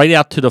head right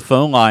out to the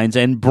phone lines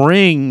and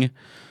bring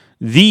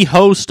the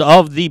host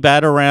of the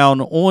Bat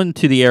Around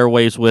onto the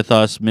airwaves with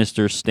us,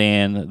 Mr.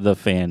 Stan the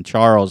Fan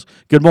Charles.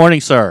 Good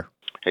morning, sir.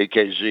 Hey,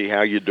 KZ,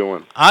 how you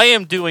doing? I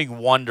am doing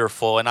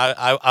wonderful, and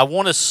I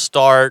want to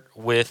start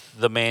with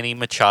the Manny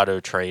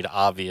Machado trade,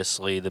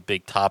 obviously, the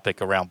big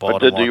topic around Baltimore.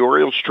 But did the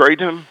Orioles trade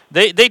him?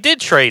 They did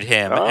trade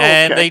him,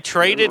 and okay. they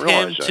traded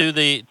him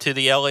that. to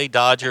the LA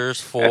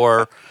Dodgers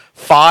for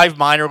 5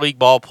 minor league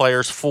ball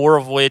players, 4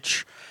 of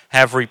which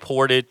have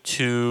reported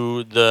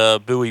to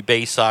the Bowie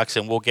Bay Sox,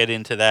 and we'll get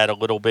into that a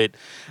little bit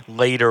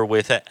later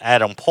with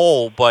Adam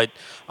Pohl, but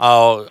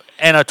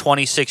and a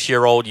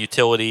 26-year-old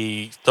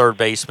utility third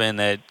baseman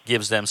that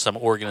gives them some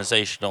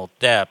organizational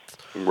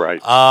depth.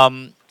 Right.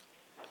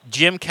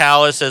 Jim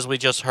Callis, as we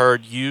just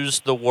heard,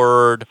 used the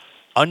word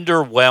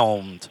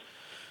underwhelmed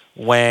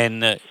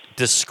when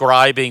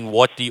describing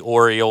what the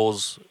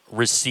Orioles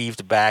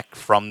received back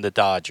from the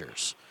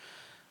Dodgers.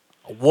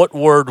 What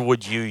word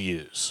would you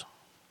use?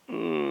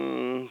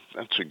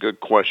 That's a good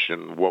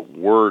question. What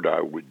word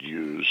I would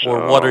use?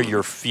 Or what are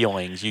your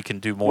feelings? You can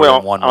do more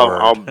than one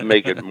word. I'll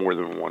make it more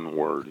than one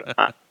word.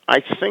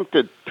 I think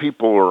that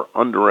people are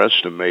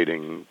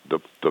underestimating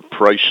the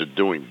price of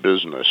doing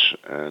business,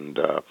 and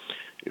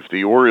if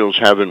the Orioles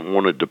haven't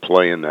wanted to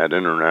play in that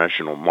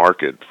international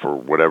market for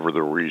whatever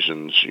the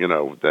reasons,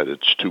 that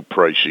it's too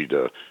pricey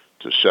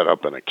to set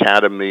up an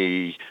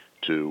academy,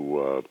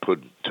 to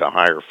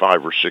hire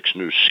 5 or 6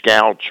 new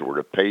scouts, or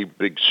to pay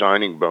big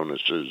signing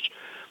bonuses,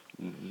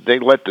 they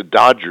let the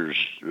Dodgers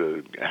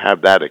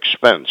have that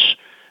expense,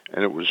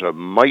 and it was a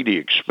mighty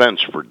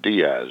expense for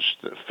Diaz,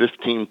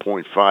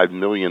 $15.5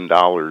 million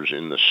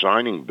in the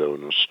signing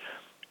bonus,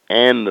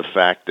 and the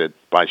fact that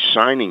by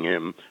signing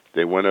him,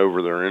 they went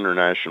over their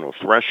international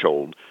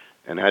threshold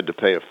and had to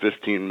pay a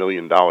 $15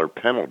 million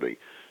penalty.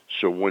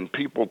 So when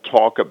people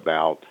talk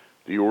about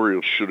the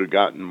Orioles should have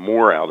gotten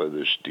more out of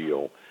this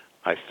deal,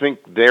 I think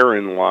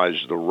therein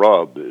lies the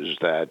rub, is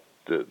that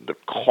the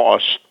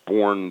cost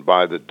borne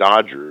by the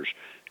Dodgers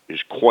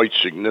is quite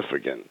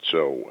significant.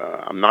 So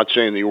I'm not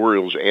saying the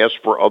Orioles asked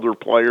for other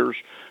players,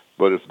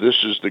 but if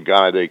this is the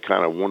guy they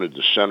kind of wanted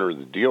to center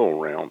the deal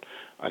around,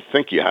 I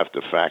think you have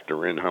to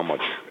factor in how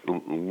much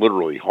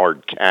literally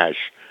hard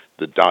cash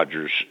the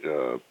Dodgers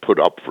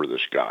put up for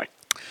this guy.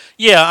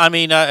 Yeah, I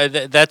mean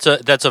that's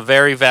a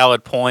very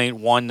valid point.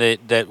 One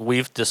that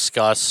we've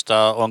discussed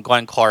on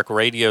Glenn Clark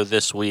Radio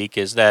this week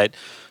is that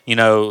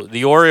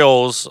the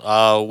Orioles,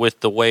 with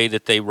the way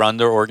that they run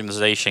their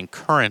organization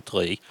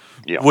currently,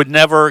 would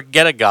never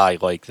get a guy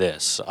like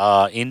this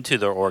into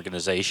their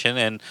organization,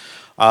 and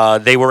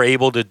they were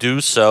able to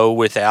do so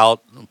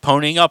without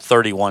ponying up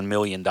 $31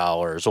 million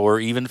or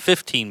even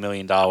 $15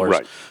 million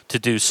to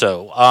do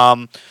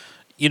so.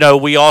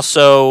 We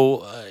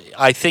also,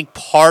 I think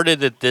part of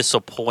the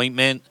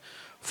disappointment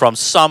from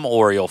some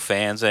Oriole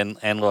fans,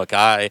 and look,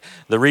 the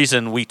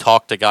reason we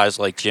talk to guys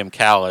like Jim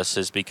Callis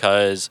is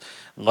because,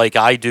 like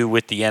I do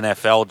with the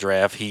NFL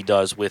draft, he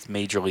does with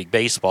Major League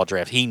Baseball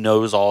draft. He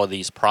knows all of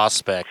these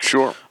prospects,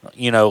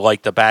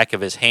 like the back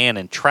of his hand,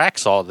 and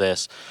tracks all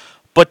this.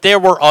 But there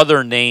were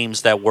other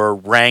names that were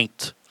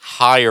ranked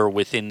higher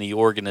within the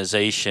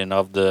organization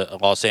of the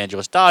Los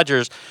Angeles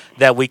Dodgers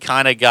that we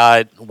kind of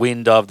got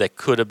wind of that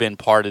could have been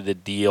part of the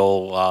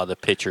deal. The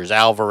pitchers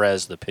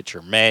Alvarez, the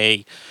pitcher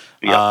May.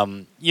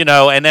 And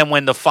then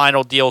when the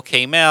final deal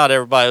came out,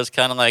 everybody was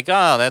kind of like,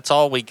 "Oh, that's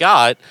all we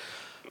got."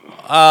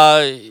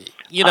 I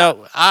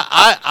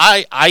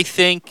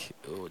think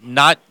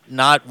not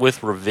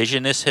with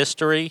revisionist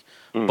history,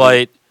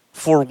 but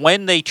for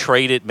when they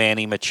traded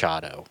Manny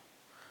Machado,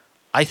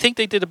 I think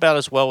they did about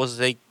as well as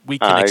we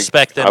can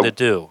expect them to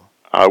do.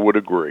 I would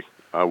agree,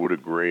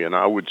 and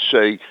I would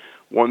say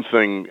one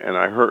thing, and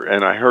I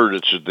heard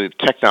it's the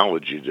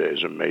technology today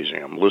is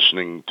amazing. I'm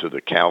listening to the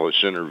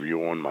Callis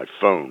interview on my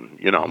phone.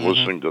 I'm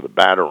listening to the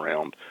bat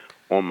around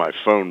on my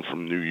phone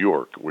from New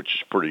York, which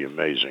is pretty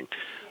amazing.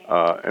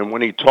 And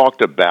when he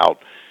talked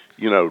about,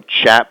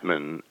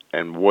 Chapman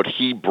and what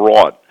he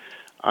brought,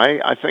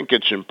 I think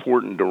it's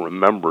important to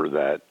remember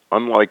that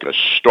unlike a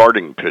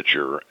starting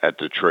pitcher at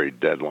the trade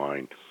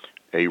deadline,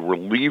 a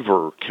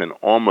reliever can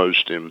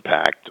almost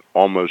impact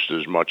almost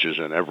as much as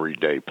an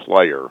everyday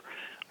player,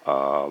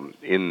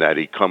 in that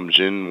he comes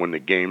in when the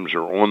games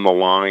are on the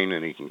line,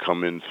 and he can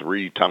come in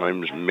 3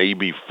 times,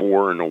 maybe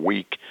 4 in a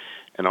week.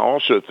 And I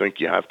also think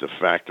you have to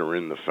factor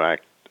in the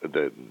fact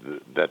that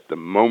the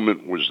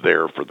moment was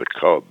there for the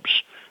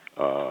Cubs.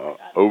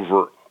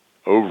 Over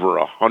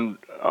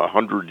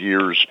 100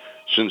 years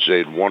since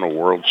they'd won a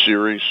World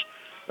Series,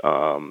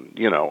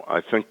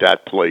 I think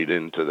that played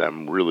into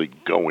them really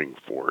going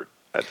for it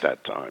at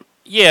that time.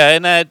 Yeah,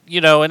 and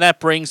that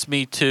brings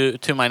me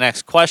to my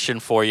next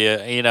question for you.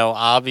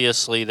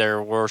 Obviously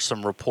there were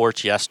some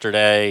reports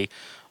yesterday,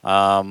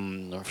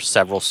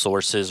 several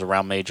sources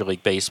around Major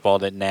League Baseball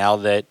that now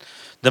that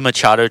the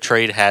Machado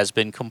trade has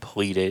been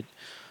completed,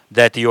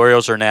 that the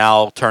Orioles are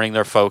now turning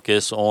their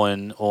focus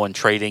on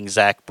trading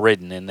Zach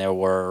Britton, and there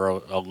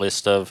were a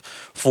list of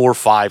 4 or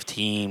 5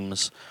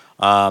 teams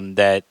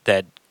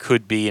that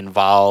could be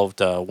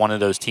involved. One of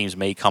those teams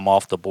may come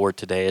off the board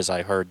today, as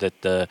I heard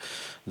that the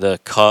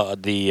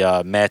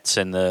Mets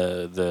and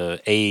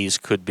the A's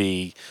could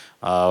be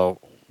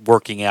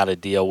working out a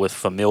deal with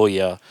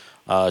Familia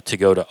to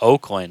go to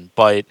Oakland.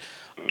 But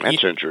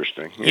that's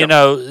interesting.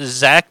 Yep.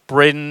 Zach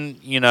Britton,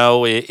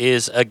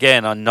 is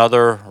again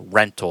another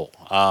rental,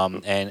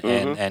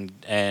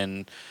 and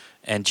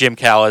Jim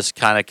Callis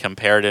kind of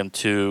compared him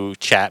to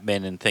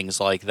Chapman and things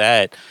like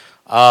that.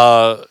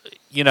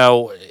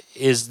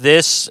 Is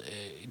this?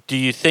 Do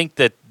you think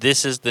that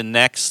this is the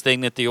next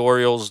thing that the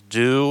Orioles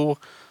do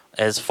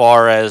as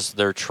far as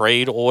their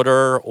trade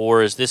order,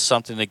 or is this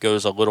something that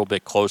goes a little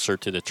bit closer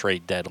to the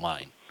trade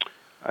deadline?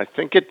 I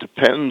think it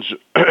depends.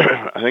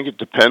 I think it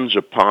depends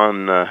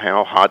upon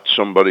how hot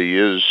somebody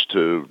is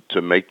to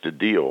make the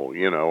deal.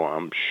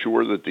 I'm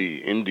sure that the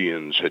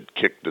Indians had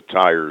kicked the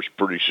tires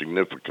pretty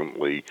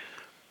significantly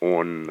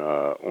on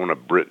a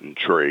Britton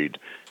trade,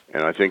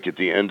 and I think at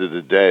the end of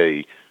the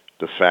day,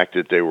 the fact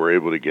that they were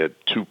able to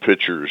get 2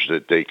 pitchers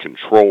that they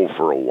control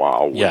for a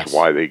while was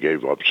why they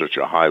gave up such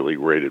a highly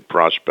rated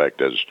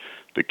prospect as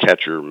the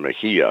catcher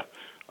Mejia.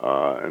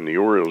 And the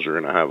Orioles are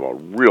going to have a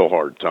real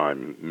hard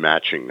time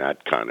matching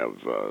that kind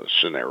of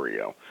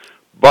scenario.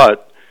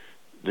 But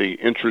the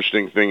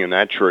interesting thing in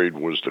that trade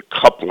was the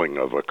coupling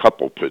of a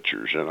couple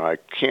pitchers, and I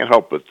can't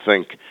help but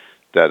think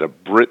that a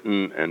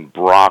Britton and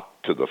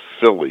Brock to the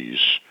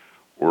Phillies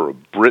or a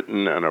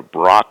Britton and a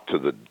Brock to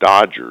the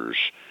Dodgers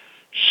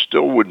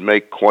still would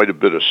make quite a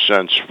bit of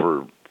sense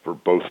for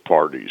both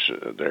parties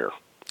there.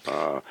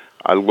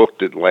 I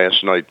looked at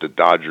last night. The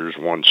Dodgers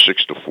won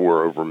 6-4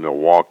 over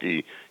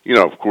Milwaukee.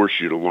 Of course,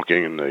 you're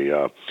looking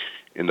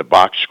in the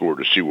box score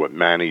to see what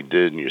Manny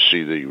did, and you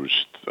see that he was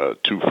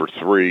 2 for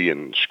 3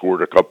 and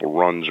scored a couple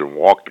runs and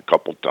walked a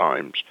couple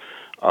times.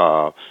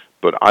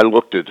 But I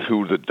looked at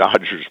who the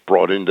Dodgers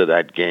brought into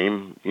that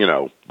game,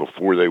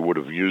 before they would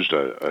have used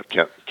a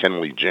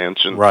Kenley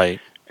Jansen. Right.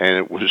 And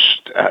it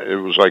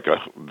was like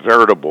a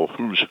veritable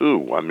who's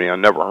who. I mean, I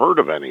never heard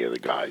of any of the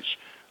guys.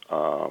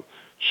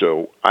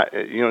 So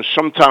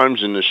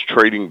sometimes in this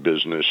trading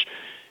business,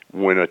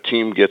 when a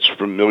team gets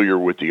familiar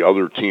with the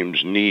other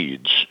team's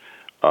needs,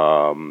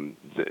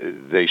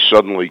 they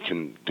suddenly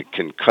can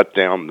cut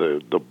down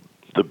the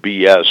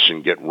BS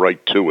and get right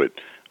to it.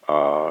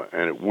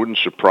 and it wouldn't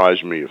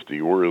surprise me if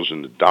the Orioles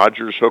and the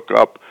Dodgers hook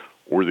up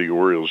or the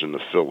Orioles and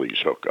the Phillies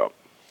hook up.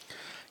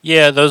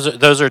 Yeah,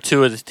 those are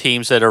two of the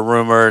teams that are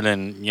rumored,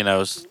 and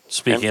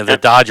speaking of the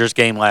Dodgers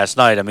game last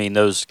night, I mean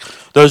those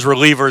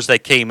relievers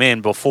that came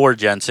in before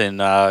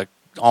Jensen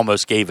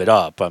almost gave it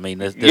up. I mean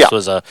this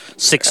was a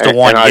 6-1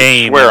 game.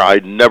 I swear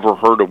I'd never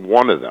heard of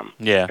one of them.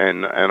 Yeah,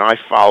 and I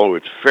follow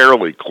it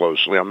fairly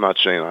closely. I'm not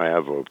saying I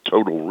have a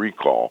total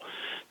recall.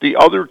 The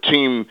other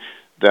team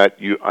that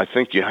I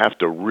think you have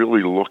to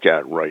really look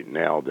at right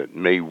now that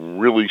may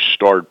really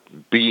start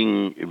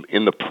being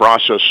in the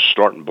process,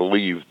 starting to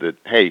believe that,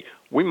 hey,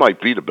 we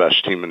might be the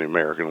best team in the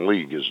American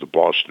League is the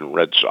Boston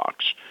Red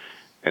Sox.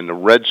 And the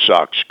Red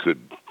Sox could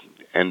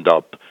end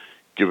up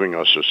giving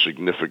us a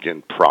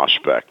significant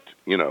prospect,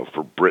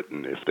 for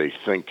Britain if they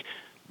think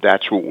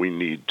that's what we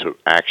need to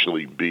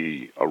actually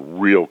be a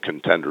real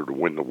contender to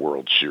win the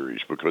World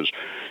Series. Because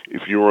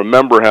if you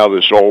remember how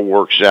this all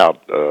works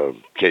out,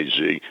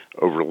 KZ,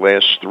 over the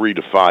last 3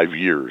 to 5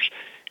 years,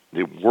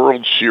 the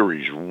World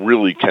Series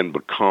really can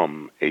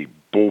become a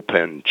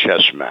bullpen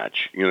chess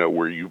match,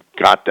 where you've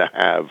got to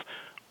have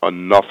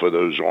enough of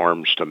those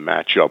arms to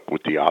match up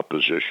with the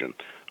opposition.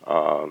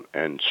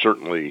 And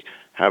certainly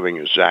having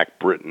a Zach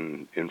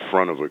Britton in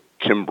front of a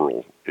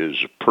Kimbrel is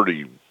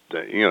pretty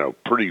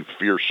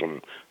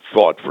fearsome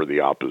thought for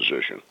the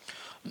opposition.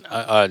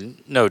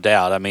 No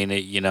doubt. I mean,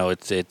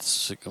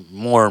 it's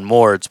more and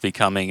more it's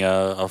becoming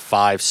a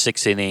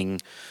 5-6 inning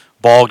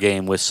ball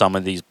game with some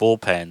of these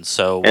bullpens.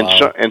 So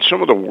and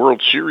some of the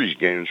World Series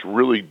games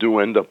really do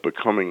end up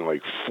becoming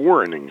like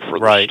 4 innings for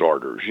the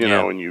starters,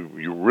 and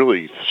you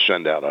really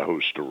send out a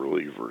host of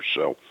relievers.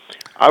 So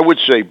I would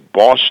say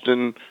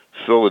Boston,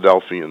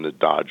 Philadelphia, and the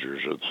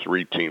Dodgers are the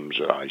 3 teams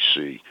that I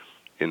see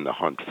in the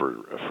hunt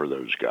for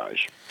those guys.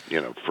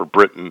 For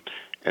Britain,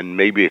 and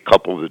maybe a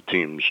couple of the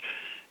teams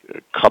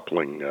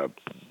coupling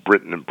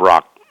Britain and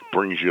Brock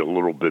brings you a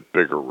little bit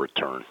bigger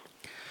return.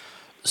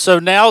 So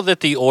now that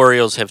the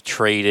Orioles have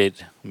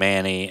traded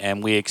Manny,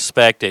 and we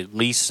expect at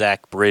least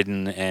Zach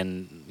Britton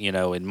and,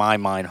 in my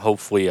mind,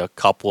 hopefully a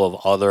couple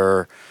of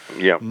other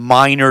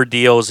minor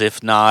deals,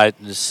 if not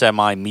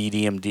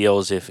semi-medium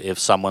deals, if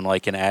someone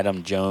like an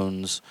Adam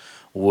Jones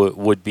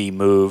would be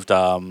moved.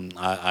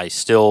 I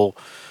still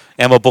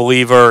am a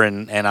believer,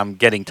 and I'm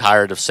getting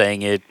tired of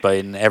saying it,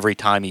 but every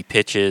time he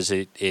pitches,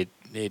 it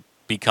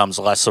becomes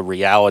less a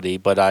reality.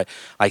 But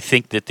I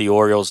think that the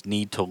Orioles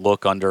need to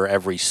look under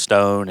every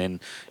stone, and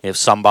if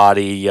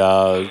somebody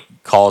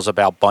calls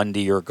about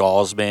Bundy or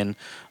Gausman,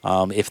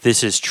 if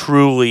this is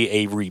truly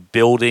a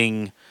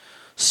rebuilding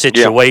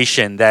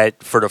situation,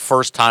 that for the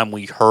first time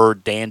we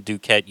heard Dan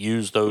Duquette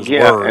use those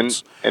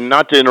words. And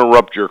not to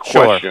interrupt your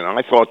question,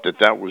 I thought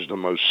that was the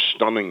most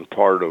stunning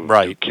part of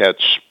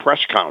Duquette's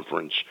press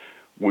conference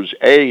was,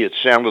 it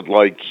sounded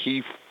like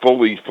he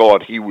fully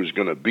thought he was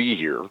going to be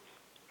here.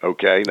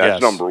 Okay,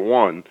 that's number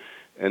one.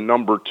 And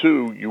number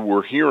two, you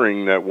were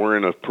hearing that we're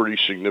in a pretty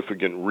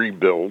significant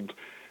rebuild,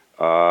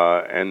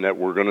 and that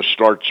we're going to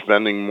start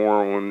spending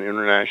more on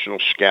international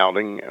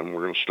scouting, and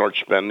we're going to start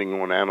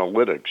spending on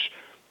analytics.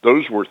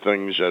 Those were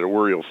things that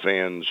Oriole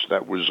fans,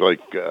 that was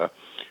like, a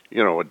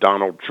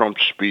Donald Trump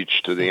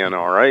speech to the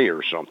NRA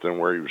or something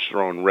where he was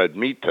throwing red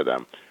meat to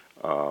them.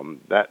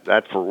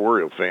 That for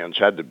Oriole fans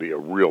had to be a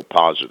real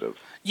positive.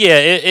 Yeah,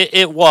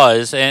 it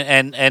was,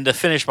 and to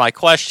finish my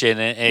question,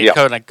 and it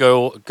kind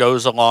of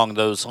goes along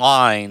those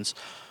lines.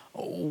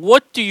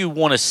 What do you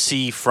want to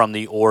see from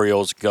the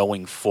Orioles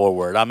going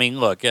forward? I mean,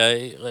 look,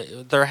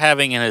 they're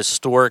having an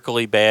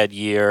historically bad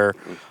year.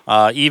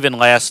 Even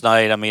last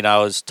night, I mean, I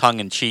was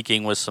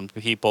tongue-in-cheeking with some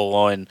people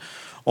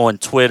on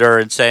Twitter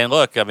and saying,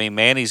 look, I mean,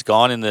 Manny's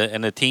gone,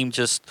 and the team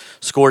just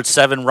scored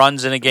 7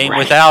 runs in a game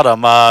without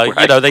him.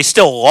 They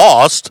still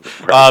lost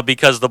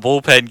because the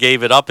bullpen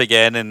gave it up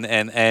again,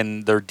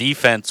 and their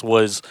defense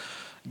was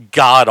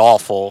god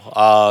awful,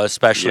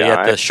 especially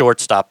at the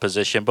shortstop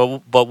position.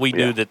 But we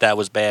knew that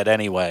was bad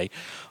anyway.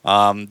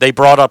 They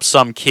brought up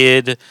some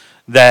kid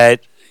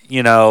that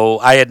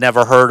I had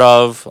never heard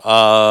of,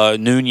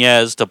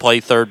 Nunez, to play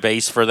third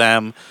base for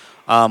them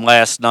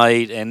last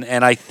night,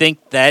 and I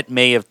think that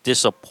may have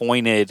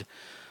disappointed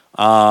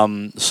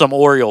some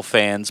Oriole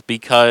fans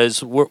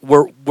because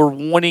we're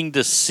wanting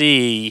to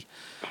see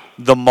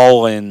the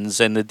Mullins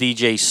and the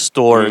DJ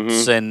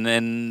Storts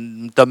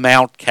and the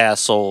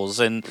Mountcastles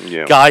and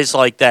guys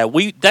like that.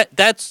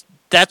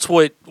 That's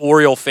what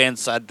Oriole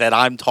fans that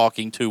I'm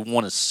talking to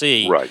want to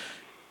see. Right.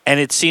 And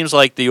it seems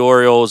like the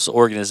Orioles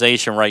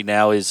organization right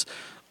now is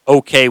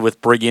okay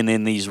with bringing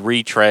in these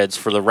retreads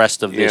for the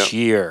rest of this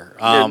year.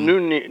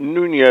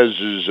 Nunez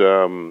is,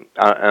 and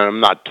I'm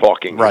not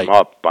talking him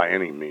up by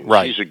any means.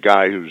 Right. He's a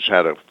guy who's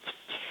had a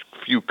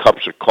few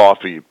cups of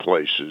coffee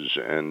places,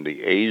 and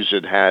the A's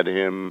had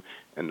him,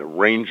 and the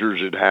Rangers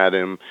had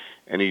him,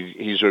 and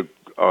he's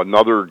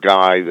another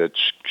guy that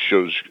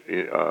shows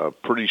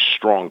pretty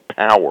strong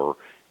power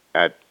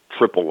at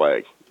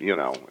AAA.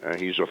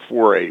 He's a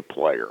 4A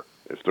player.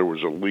 If there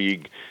was a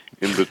league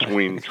in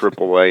between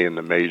AAA and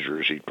the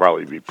majors, he'd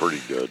probably be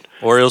pretty good.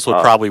 Orioles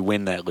would probably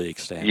win that league,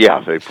 Stan.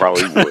 Yeah, they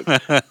probably would.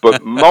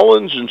 But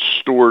Mullins and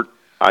Stewart,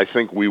 I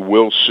think we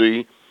will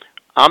see.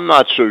 I'm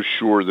not so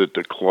sure that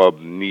the club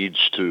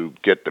needs to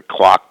get the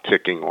clock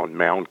ticking on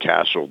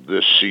Mountcastle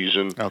this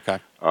season. Okay.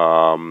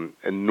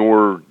 And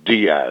nor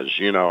Diaz.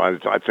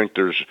 I think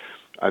there's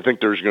going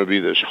to be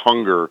this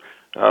hunger.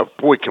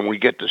 Boy, can we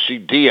get to see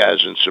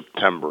Diaz in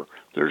September?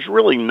 There's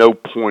really no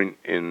point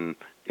in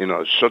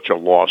such a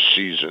lost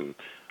season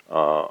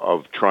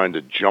of trying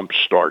to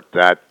jumpstart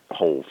that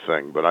whole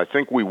thing. But I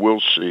think we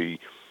will see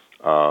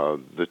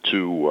the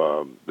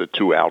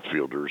two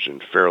outfielders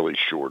in fairly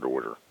short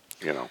order.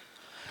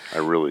 I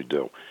really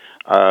do.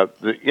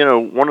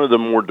 One of the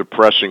more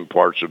depressing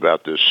parts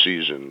about this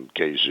season,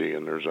 KZ,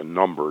 and there's a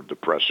number of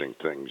depressing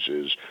things,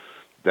 is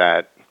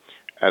that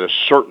at a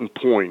certain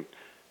point,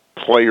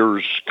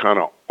 players kind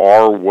of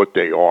are what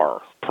they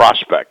are.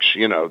 Prospects,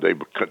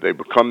 they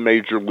become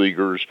major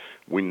leaguers.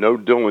 We know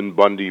Dylan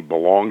Bundy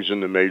belongs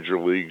in the major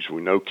leagues.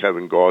 We know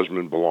Kevin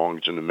Gausman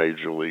belongs in the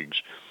major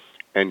leagues.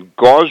 And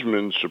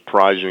Gausman,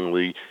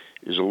 surprisingly,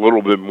 is a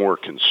little bit more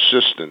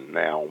consistent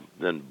now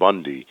than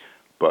Bundy,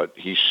 but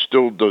he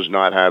still does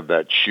not have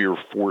that sheer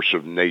force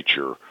of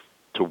nature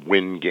to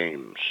win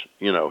games,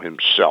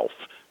 himself.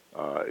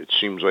 It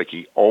seems like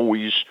he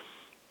always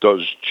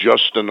does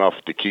just enough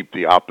to keep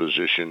the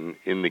opposition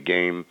in the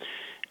game.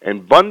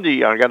 And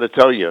Bundy, I got to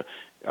tell you,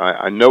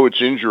 I know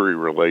it's injury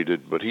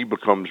related, but he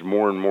becomes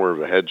more and more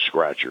of a head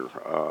scratcher.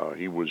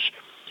 He was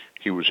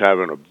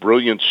having a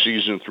brilliant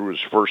season through his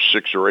first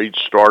 6 or 8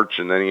 starts,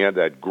 and then he had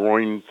that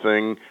groin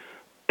thing.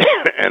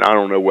 And I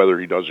don't know whether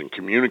he doesn't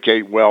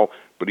communicate well,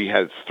 but he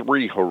had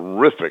 3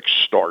 horrific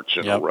starts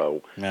in a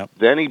row. Yep.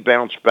 Then he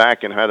bounced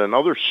back and had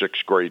another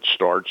 6 great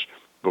starts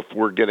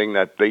before getting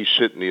that base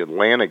hit in the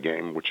Atlanta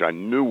game, which I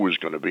knew was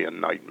going to be a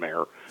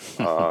nightmare.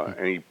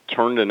 And he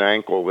turned an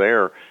ankle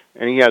there,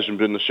 and he hasn't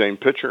been the same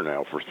pitcher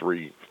now for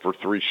three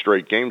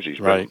straight games. He's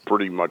been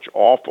pretty much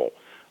awful.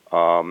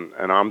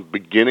 And I'm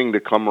beginning to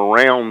come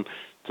around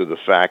to the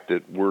fact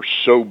that we're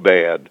so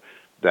bad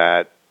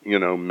that,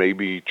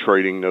 maybe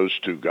trading those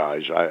 2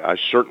 guys. I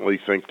certainly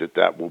think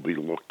that will be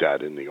looked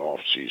at in the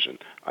off season.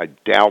 I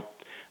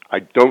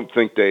don't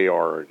think they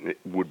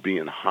would be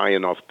in high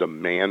enough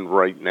demand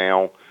right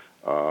now.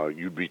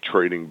 You'd be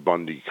trading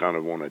Bundy kind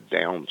of on a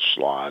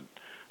downslide,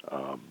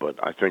 but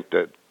I think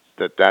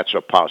that's a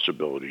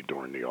possibility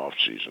during the off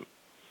season.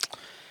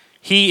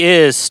 He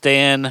is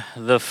Stan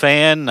the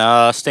Fan.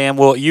 Stan,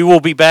 you will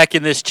be back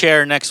in this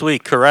chair next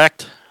week,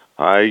 correct?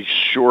 I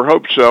sure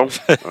hope so.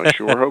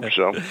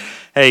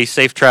 Hey,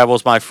 safe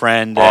travels, my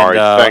friend. All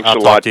right, thanks I'll a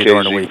lot, to you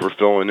during the Casey, week. for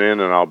filling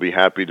in, and I'll be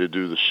happy to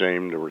do the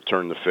same to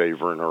return the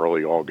favor in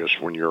early August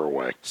when you're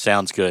away.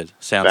 Sounds good.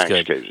 Thanks,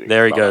 good. Casey.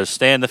 There he Bye. goes,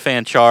 Stan the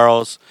Fan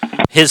Charles.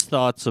 His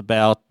thoughts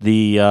about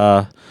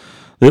the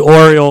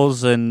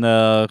Orioles and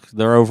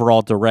their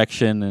overall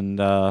direction,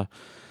 and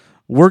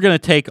we're going to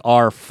take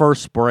our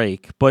first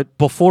break. But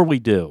before we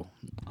do,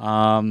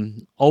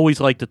 always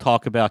like to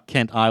talk about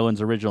Kent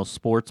Island's original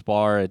sports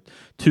bar at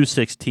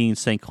 216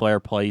 St. Clair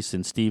Place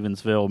in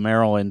Stevensville,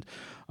 Maryland.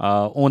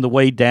 On the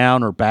way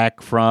down or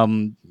back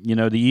from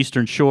the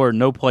Eastern Shore,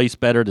 no place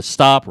better to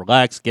stop,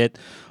 relax, get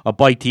a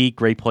bite to eat.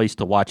 Great place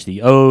to watch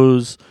the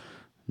O's,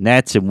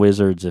 Nats, and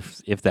Wizards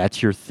if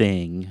that's your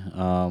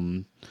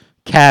thing.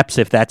 Caps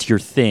if that's your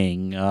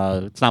thing.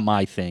 It's not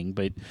my thing,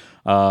 but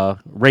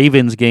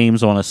Ravens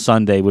games on a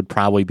Sunday would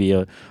probably be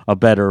a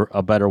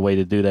better way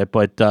to do that.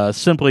 But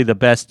simply the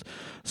best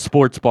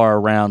sports bar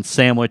around.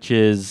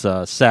 Sandwiches,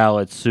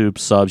 salads,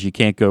 soups, subs. You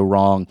can't go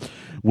wrong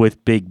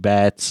with Big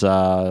Bats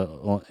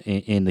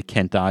in the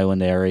Kent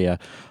Island area.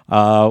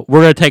 We're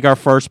going to take our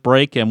first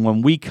break, and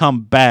when we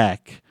come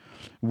back,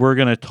 we're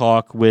going to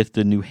talk with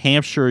the New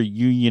Hampshire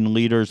Union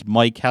leaders,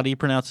 Mike. How do you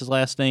pronounce his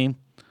last name?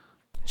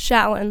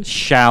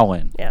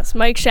 Shalin. Yes,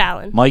 Mike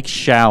Shalin. Mike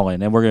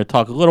Shalin. And we're going to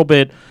talk a little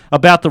bit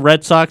about the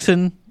Red Sox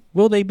and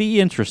will they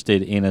be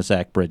interested in a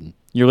Zach Britton.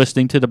 You're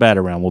listening to The Bat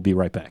Around. We'll be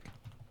right back.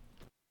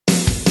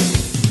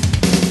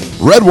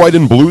 Red, white,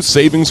 and blue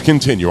savings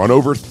continue on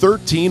over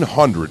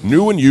 1,300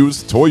 new and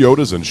used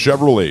Toyotas and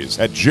Chevrolets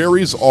at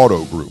Jerry's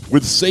Auto Group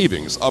with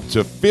savings up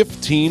to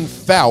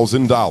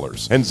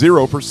 $15,000. And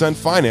 0%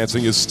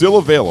 financing is still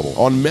available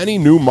on many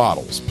new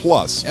models.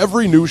 Plus,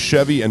 every new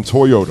Chevy and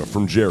Toyota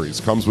from Jerry's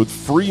comes with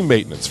free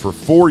maintenance for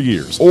 4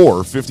 years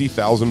or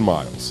 50,000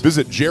 miles.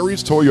 Visit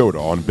Jerry's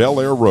Toyota on Bel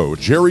Air Road,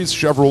 Jerry's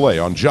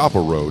Chevrolet on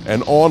Joppa Road,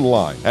 and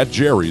online at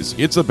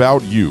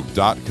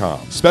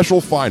jerry'sit'saboutyou.com.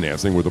 Special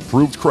financing with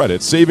approved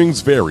credit. Savings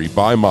vary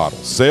by model.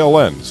 Sale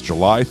ends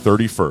July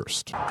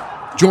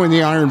 31st. Join the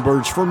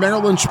Ironbirds for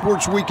Maryland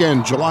Sports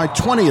Weekend, July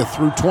 20th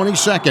through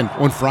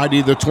 22nd. On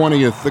Friday the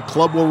 20th, the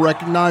club will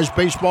recognize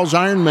baseball's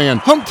Iron Man,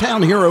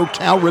 hometown hero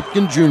Cal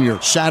Ripken Jr.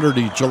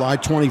 Saturday, July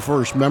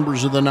 21st,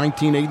 members of the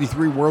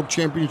 1983 World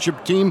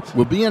Championship team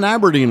will be in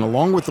Aberdeen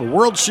along with the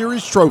World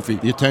Series trophy.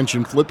 The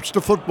attention flips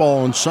to football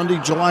on Sunday,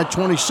 July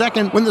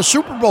 22nd, when the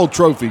Super Bowl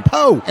trophy,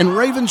 Poe, and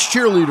Ravens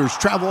cheerleaders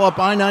travel up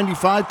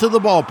I-95 to the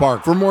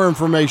ballpark. For more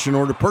information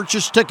or to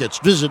purchase tickets,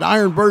 visit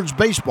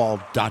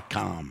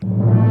ironbirdsbaseball.com.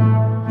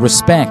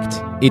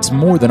 Respect. It's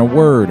more than a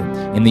word.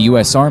 In the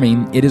U.S.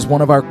 Army, it is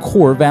one of our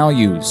core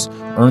values,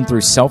 earned through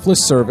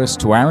selfless service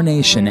to our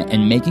nation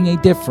and making a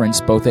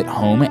difference both at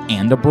home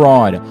and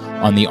abroad.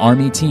 On the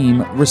Army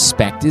team,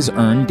 respect is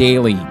earned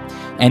daily.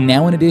 And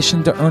now, in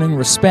addition to earning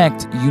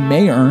respect, you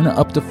may earn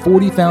up to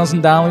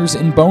 $40,000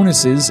 in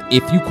bonuses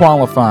if you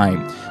qualify.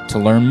 To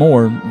learn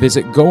more,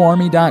 visit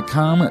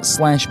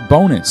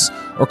goarmy.com/bonus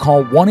or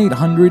call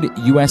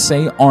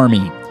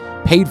 1-800-USA-ARMY.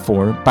 Paid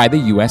for by the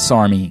U.S.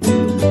 Army.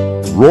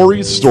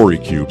 Rory's Story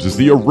Cubes is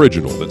the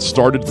original that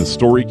started the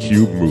Story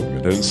Cube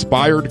movement and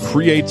inspired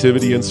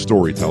creativity and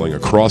storytelling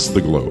across the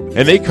globe.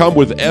 And they come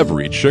with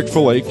every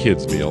Chick-fil-A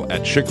Kids meal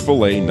at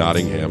Chick-fil-A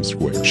Nottingham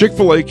Square.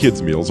 Chick-fil-A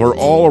Kids meals are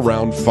all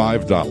around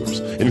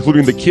 $5,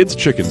 including the Kids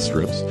Chicken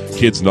Strips,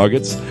 Kids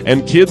Nuggets,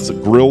 and Kids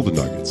Grilled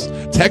Nuggets.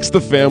 Text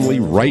the family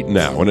right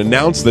now and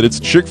announce that it's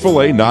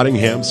Chick-fil-A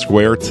Nottingham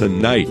Square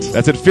tonight.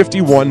 That's at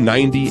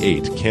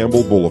 5198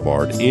 Campbell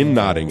Boulevard in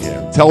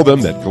Nottingham. Tell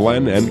them that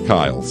Glenn and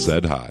Kyle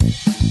said hi.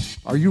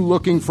 Are you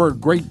looking for a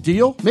great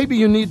deal? Maybe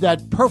you need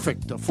that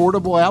perfect,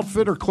 affordable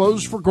outfit or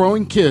clothes for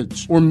growing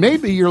kids. Or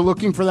maybe you're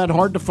looking for that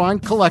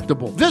hard-to-find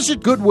collectible.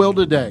 Visit Goodwill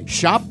today.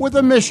 Shop with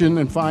a mission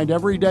and find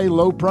everyday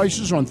low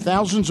prices on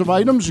thousands of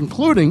items,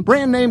 including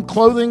brand-name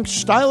clothing,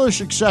 stylish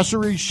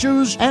accessories,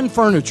 shoes, and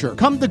furniture.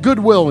 Come to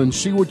Goodwill and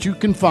see what you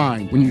can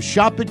find. When you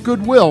shop at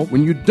Goodwill,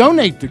 when you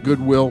donate to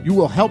Goodwill, you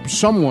will help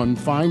someone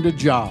find a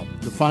job.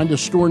 To find a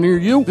store near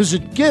you,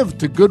 visit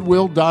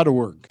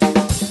givetogoodwill.org.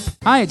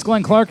 Hi, it's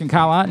Glenn Clark and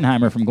Kyle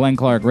Ottenheimer from Glenn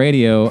Clark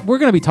Radio. We're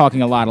going to be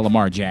talking a lot of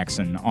Lamar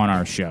Jackson on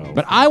our show,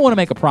 but I want to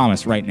make a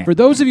promise right now. For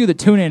those of you that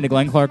tune in to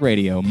Glenn Clark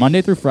Radio,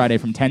 Monday through Friday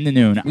from 10 to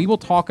noon, we will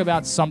talk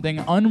about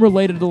something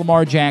unrelated to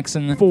Lamar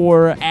Jackson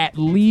for at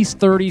least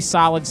 30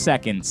 solid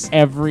seconds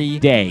every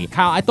day.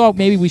 Kyle, I thought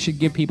maybe we should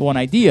give people an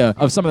idea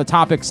of some of the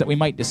topics that we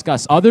might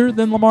discuss other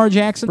than Lamar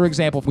Jackson. For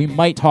example, we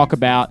might talk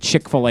about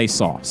Chick-fil-A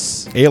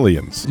sauce,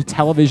 Aliens, the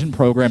television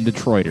program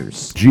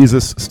Detroiters,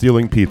 Jesus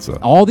stealing pizza.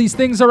 All these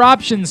things are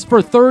options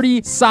for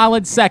 30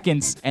 solid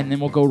seconds, and then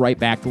we'll go right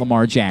back to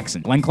Lamar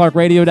Jackson.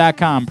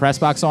 GlennClarkRadio.com,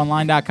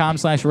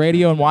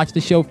 PressBoxOnline.com/radio, and watch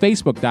the show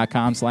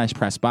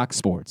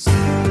Facebook.com/PressBoxSports.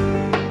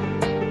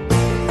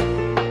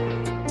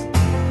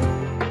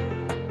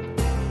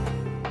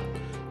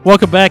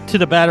 Welcome back to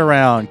the Bat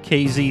Around.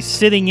 KZ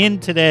sitting in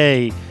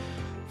today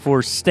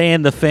for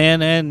Stan the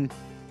Fan, and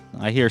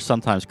I hear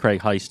sometimes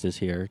Craig Heist is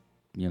here,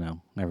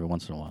 every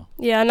once in a while.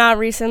 Yeah, not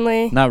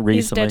recently. Not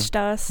recently. He's ditched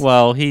us.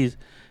 Well, he's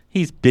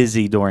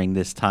busy during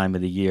this time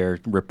of the year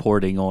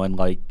reporting on,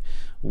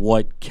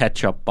 what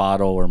ketchup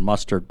bottle or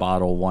mustard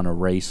bottle won a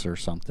race or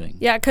something.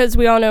 Yeah, because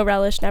we all know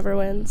relish never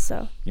wins,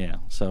 so. Yeah,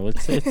 so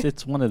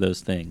it's one of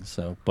those things.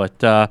 So, but,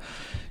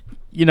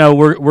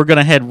 we're going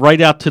to head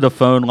right out to the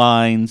phone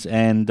lines,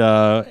 and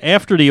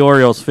after the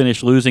Orioles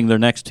finish losing their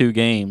next two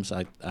games,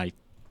 I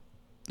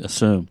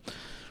assume.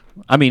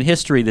 I mean,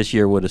 history this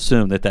year would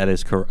assume that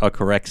is a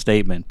correct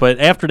statement. But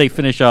after they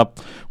finish up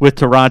with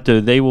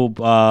Toronto, they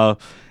will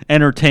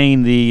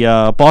entertain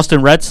the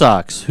Boston Red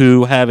Sox,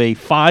 who have a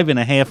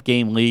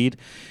 5.5-game lead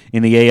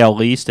in the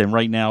AL East. And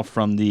right now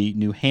from the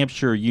New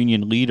Hampshire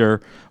Union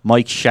leader,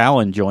 Mike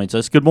Shalin, joins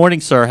us. Good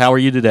morning, sir. How are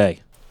you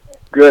today?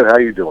 Good. How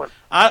you doing?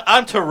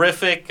 I'm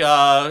terrific.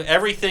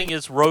 Everything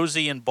is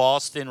rosy in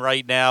Boston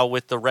right now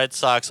with the Red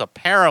Sox,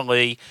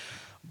 apparently.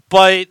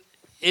 But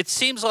it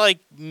seems like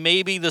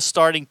maybe the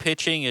starting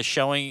pitching is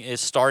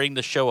starting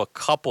to show a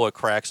couple of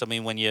cracks. I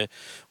mean, when you've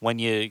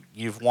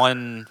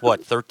won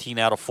 13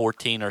 out of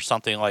 14 or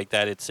something like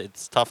that,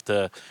 it's tough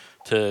to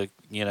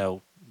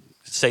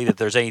say that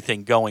there's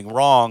anything going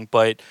wrong.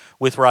 But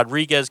with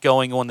Rodriguez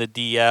going on the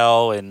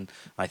DL, and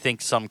I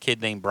think some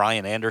kid named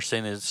Brian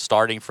Anderson is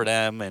starting for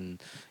them,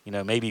 and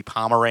maybe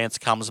Pomerantz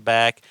comes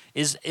back.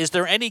 Is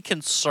there any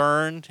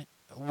concern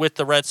with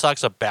the Red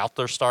Sox about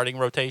their starting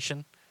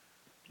rotation?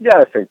 Yeah,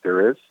 I think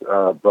there is,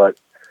 but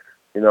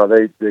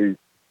they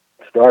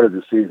started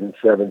the season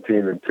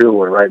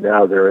 17-2, and right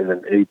now they're in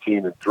an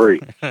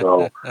 18-3.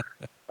 So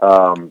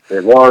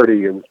they've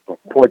already, it was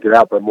pointed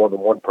out by more than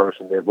one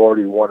person, they've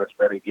already won as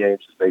many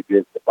games as they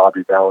did the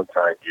Bobby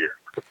Valentine year.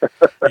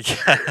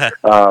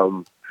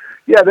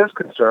 Yeah, there's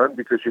concern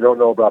because you don't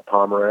know about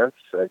Pomerantz,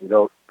 and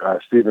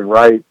Stephen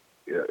Wright,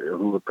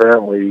 who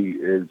apparently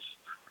is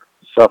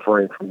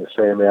suffering from the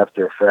same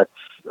after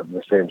effects of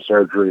the same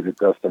surgery that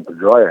Dustin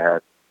Pedroia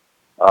had.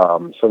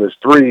 So there's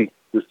three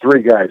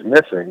guys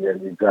missing,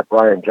 and you've got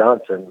Brian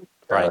Johnson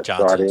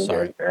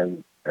starting,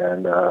 and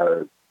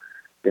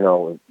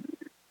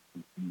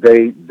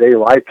they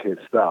like his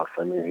stuff.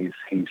 I mean,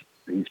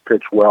 he's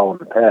pitched well in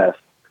the past.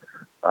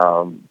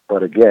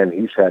 But again,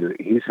 he's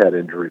had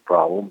injury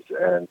problems,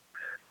 and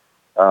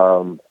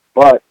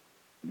but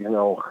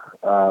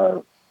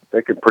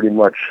they could pretty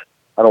much,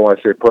 I don't want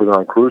to say put it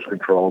on cruise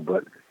control,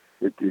 but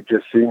it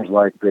just seems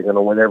like they're going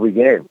to win every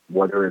game,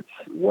 whether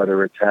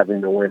it's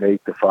having to win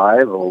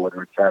 8-5 or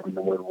whether it's having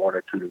to win 1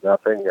 or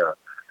 2-0.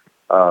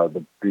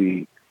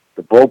 The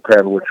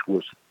bullpen, which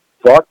was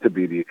thought to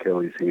be the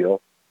Achilles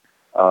heel,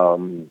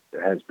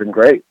 has been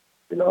great.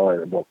 And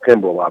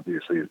Kimbrel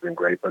obviously has been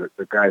great, but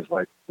the guys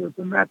like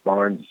the Matt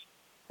Barnes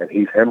and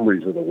Heath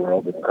Hembrys of the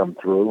world have come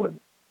through, and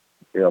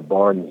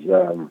Barnes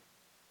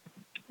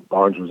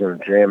was in a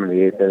jam in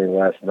the 8th inning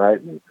last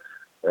night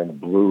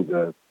and blew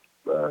the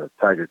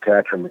Tiger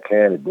catcher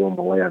McCann. He blew him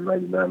away on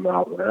 99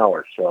 miles an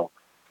hour. So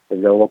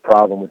they've got a little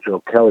problem with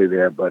Joe Kelly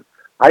there, but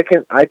I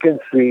can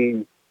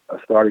see a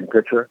starting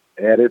pitcher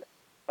added.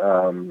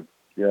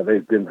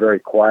 They've been very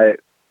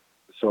quiet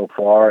so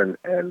far,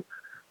 and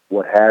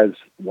what has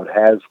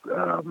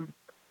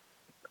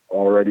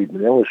already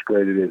been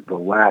illustrated is the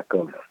lack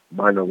of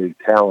minor league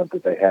talent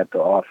that they had to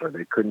offer.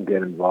 They couldn't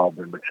get involved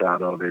in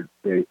Machado.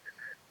 They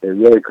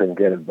really couldn't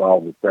get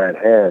involved with Brad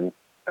Hand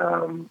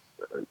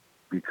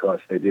because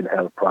they didn't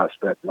have a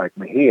prospect like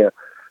Mejia.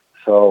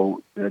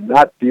 So they're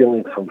not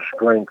dealing from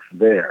strength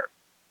there.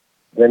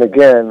 Then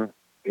again,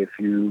 if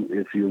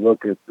you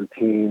look at the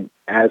team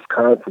as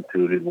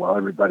constituted, while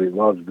everybody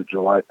loves the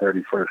July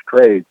 31st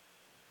trade,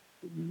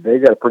 they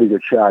got a pretty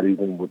good shot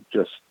even with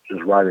just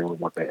riding with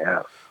what they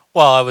have.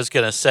 Well, I was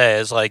going to say,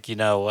 it's like,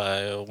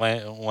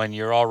 when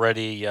you're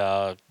already,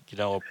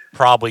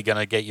 probably going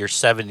to get your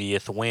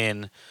 70th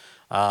win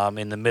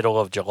in the middle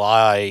of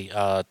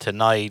July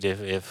tonight,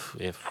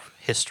 if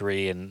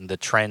history and the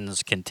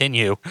trends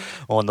continue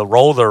on the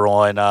roll they're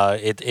on,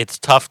 it's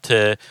tough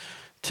to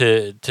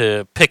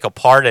pick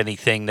apart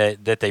anything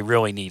that they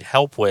really need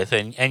help with.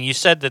 And you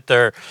said that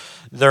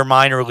their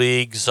minor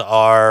leagues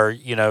are,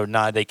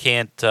 not, they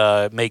can't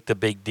make the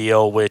big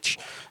deal, which,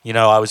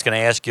 I was going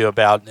to ask you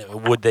about,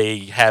 would they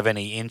have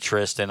any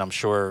interest, and I'm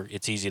sure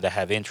it's easy to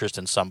have interest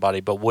in somebody,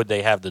 but would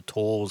they have the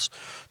tools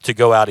to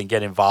go out and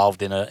get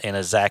involved in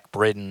a Zach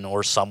Britton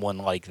or someone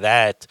like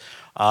that?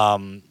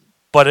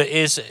 But it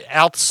is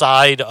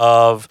outside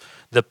of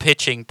the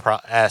pitching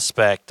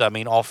aspect. I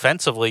mean,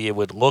 offensively, it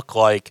would look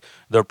like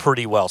they're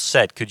pretty well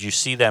set. Could you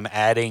see them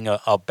adding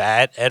a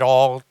bat at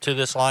all to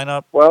this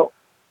lineup? Well,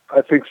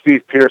 I think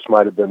Steve Pearce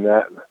might have been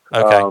that.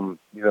 Okay.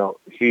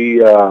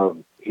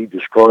 He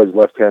destroys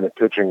left-handed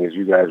pitching, as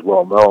you guys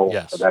well know.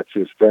 Yes. That's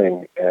his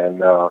thing. And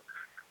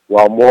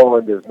while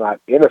Moreland is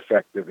not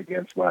ineffective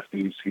against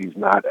lefties, he's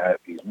not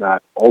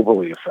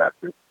overly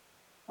effective.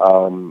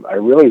 I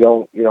really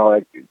don't,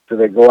 do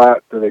they go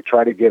out, do they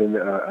try to get an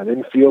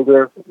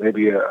infielder,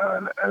 maybe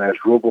an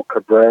Asdrubal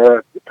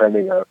Cabrera,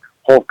 depending on,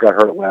 Holt got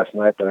hurt last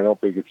night, but I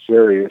don't think it's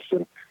serious.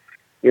 And,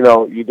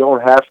 you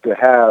don't have to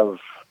have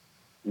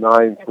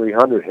 9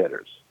 300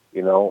 hitters,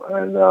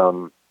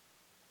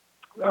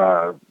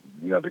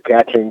 the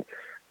catching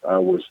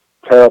was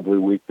terribly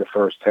weak the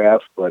first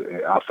half, but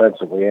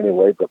offensively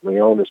anyway, but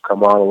Leon has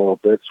come on a little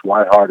bit,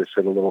 Swihart has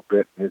hit a little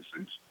bit in his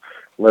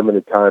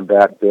limited time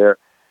back there.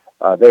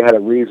 They had a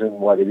reason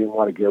why they didn't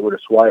want to get rid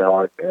of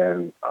Swihart,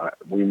 and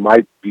we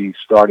might be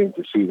starting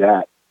to see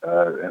that,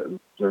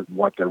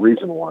 what the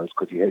reason was,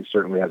 because he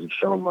certainly hasn't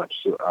shown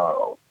much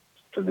to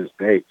this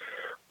date.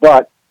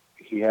 But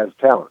he has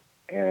talent,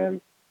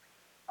 and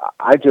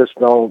I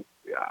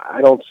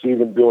don't see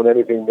them doing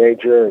anything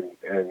major,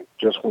 and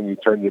just when you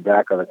turn your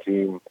back on a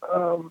team,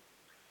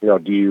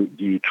 do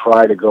you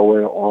try to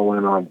go all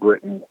in on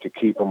Britton to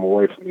keep him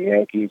away from the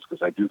Yankees?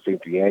 Because I do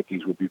think the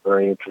Yankees would be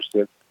very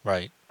interested.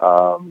 Right.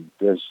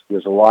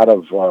 There's a lot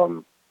of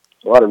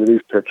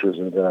relief pitchers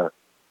that are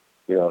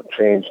gonna,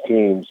 change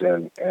teams,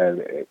 and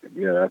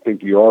I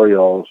think the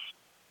Orioles,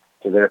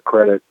 to their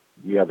credit,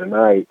 the other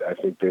night, I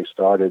think they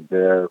started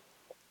the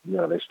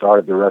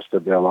rest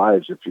of their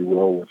lives, if you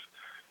will, with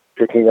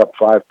picking up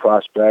 5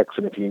 prospects,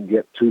 and if you can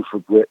get 2 for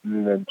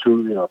Britton and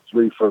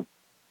 3 for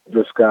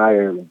this guy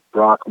and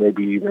Brock,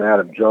 maybe even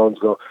Adam Jones,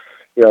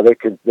 they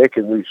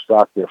can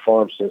restock their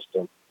farm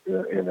system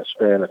in a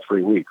span of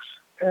 3 weeks.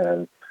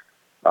 And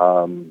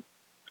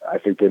I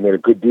think they made a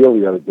good deal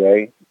the other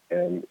day,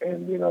 and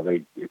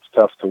it's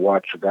tough to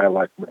watch a guy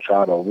like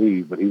Machado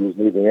leave, but he was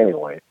leaving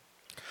anyway,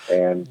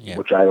 and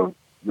which I don't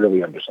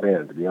really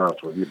understand, to be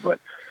honest with you. But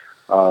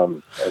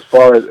as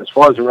far as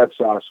the Red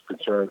Sox are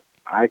concerned,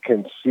 I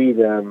can see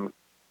them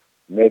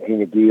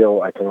making a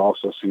deal. I can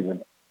also see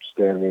them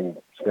standing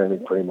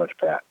pretty much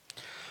pat.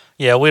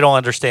 Yeah, we don't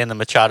understand the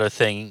Machado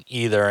thing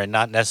either, and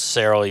not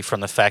necessarily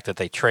from the fact that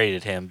they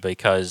traded him,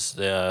 because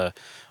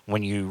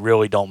when you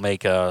really don't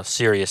make a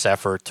serious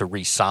effort to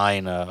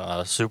re-sign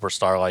a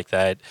superstar like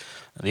that,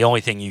 the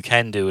only thing you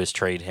can do is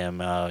trade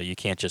him. You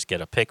can't just get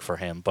a pick for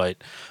him. But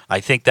I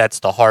think that's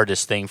the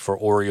hardest thing for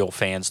Oriole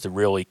fans to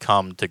really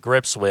come to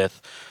grips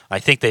with. I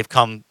think they've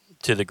come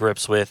to the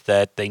grips with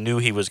that they knew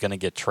he was going to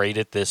get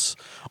traded this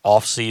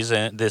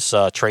offseason, this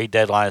trade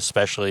deadline,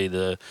 especially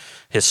the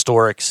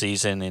historic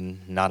season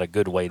in not a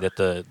good way that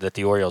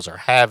the Orioles are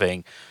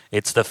having.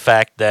 It's the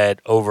fact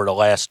that over the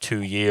last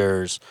 2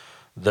 years,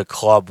 the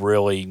club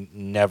really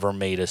never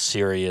made a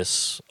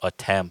serious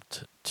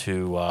attempt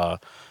to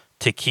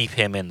keep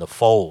him in the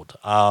fold.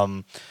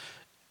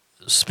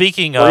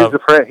 Speaking of,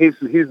 he's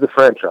the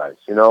franchise,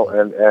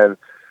 and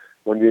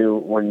when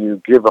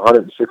you give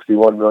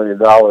 $161 million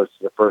to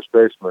the first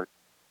baseman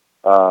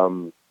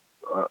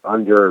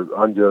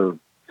under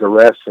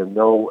duress and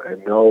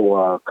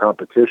no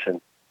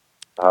competition,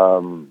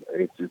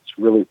 it's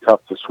really tough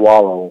to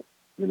swallow.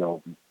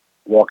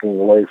 Walking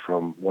away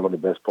from one of the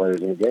best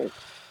players in the game.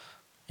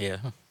 Yeah,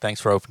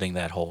 thanks for opening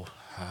that hole.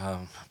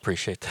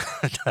 Appreciate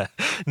that.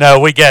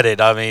 No, we get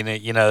it. I mean,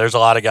 there's a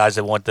lot of guys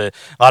that a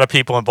lot of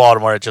people in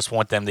Baltimore that just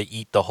want them to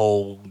eat the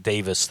whole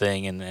Davis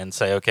thing and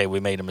say, okay, we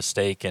made a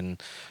mistake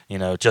and,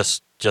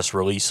 just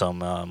release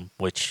them,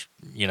 which,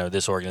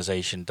 this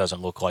organization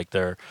doesn't look like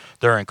they're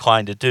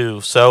inclined to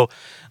do. So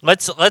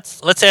let's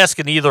ask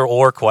an either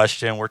or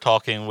question. We're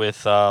talking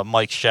with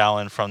Mike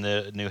Shalin from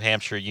the New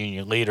Hampshire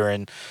Union Leader,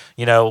 and,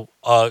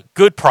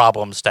 good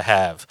problems to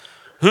have.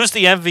 Who's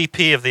the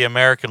MVP of the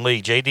American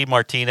League, J.D.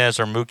 Martinez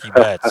or Mookie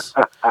Betts?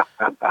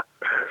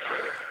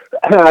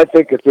 I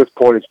think at this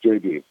point it's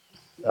J.D.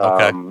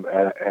 Okay.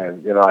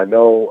 And I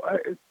know.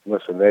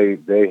 Listen, they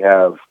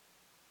have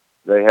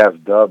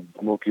dubbed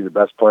Mookie the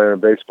best player in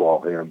baseball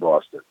here in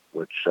Boston,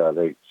 which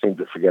they seem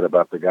to forget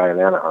about the guy in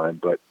Anaheim.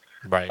 But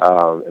right.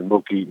 And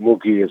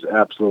Mookie is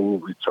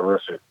absolutely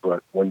terrific.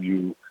 But when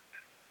you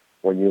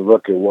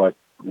look at what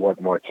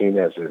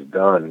Martinez has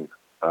done,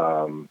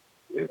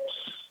 it's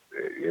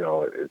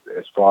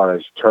as far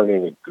as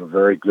turning a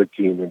very good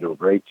team into a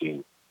great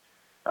team.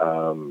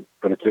 But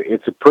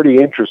it's a pretty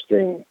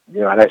interesting,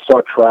 and I saw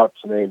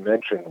Trout's name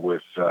mentioned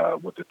with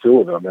the two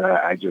of them, and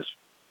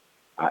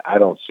I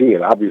don't see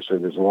it. Obviously,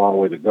 there's a long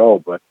way to go,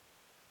 but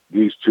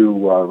these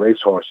two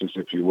racehorses,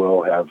 if you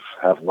will,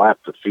 have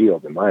lapped the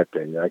field, in my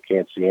opinion. I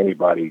can't see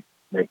anybody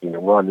making a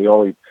run. The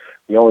only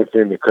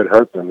thing that could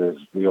hurt them is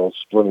the old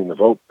splitting the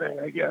vote thing,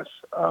 I guess,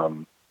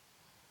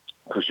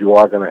 because you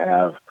are going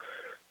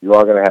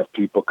to have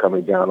people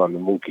coming down on the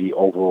Mookie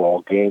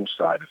overall game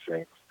side of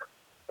things.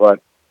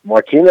 But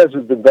Martinez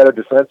has been better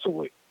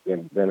defensively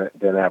than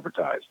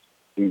advertised.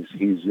 He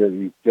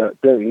had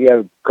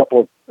a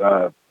couple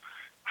of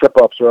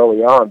trip-ups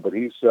early on, but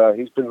he's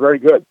been very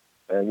good.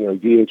 And, he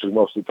DHs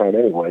most of the time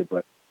anyway,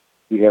 but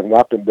he has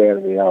not been bad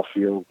in the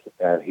outfield,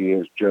 and he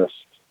is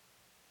just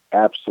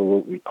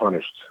absolutely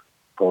punished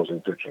opposing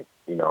pitching,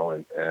 and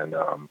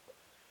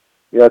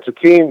it's a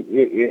team.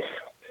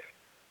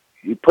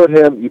 You put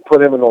him in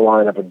the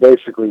lineup, and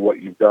basically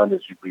what you've done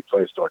is you've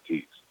replaced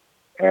Ortiz.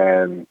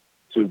 And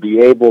to be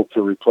able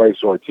to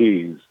replace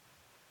Ortiz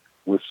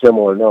with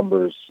similar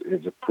numbers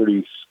is a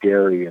pretty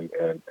scary and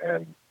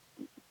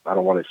I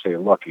don't want to say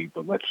lucky,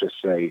 but let's just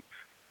say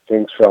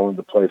things fell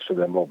into place for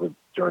them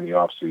during the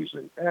off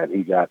season. And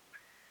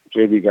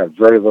JD got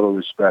very little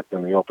respect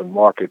in the open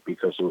market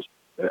because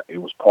it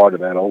was part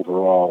of that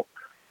overall.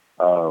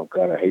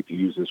 God, I hate to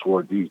use this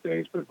word these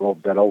days, but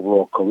that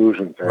overall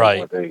collusion thing, right.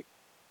 Where they.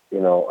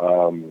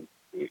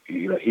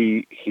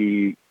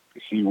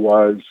 He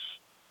was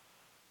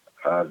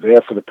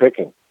there for the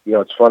picking.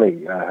 It's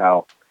funny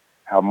how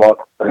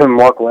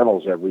Mark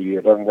Reynolds every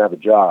year doesn't have a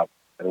job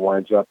and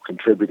winds up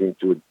contributing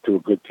to a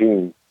good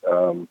team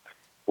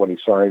when he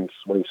signs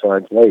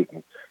late.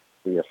 And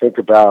think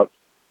about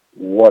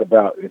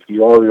if the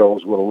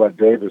Orioles would have let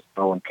Davis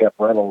go and kept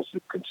Reynolds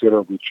at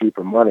considerably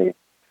cheaper money,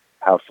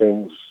 how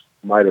things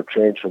might have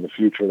changed for the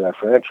future of that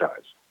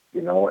franchise.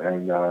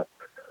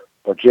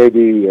 But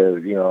JD,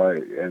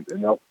 and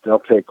they'll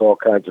take all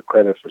kinds of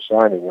credit for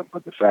signing him.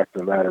 But the fact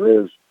of the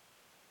matter is,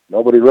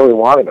 nobody really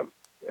wanted him.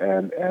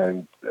 And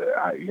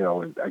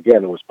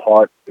again, it was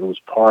part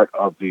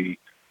of the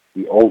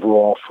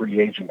overall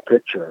free agent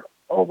picture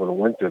over the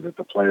winter that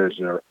the players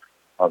are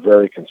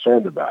very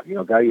concerned about. They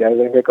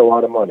make a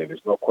lot of money.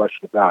 There's no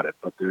question about it.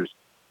 But there's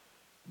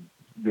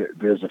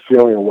a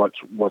feeling of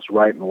what's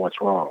right and what's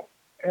wrong.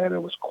 And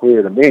it was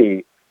clear to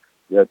me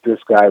that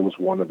this guy was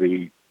one of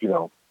the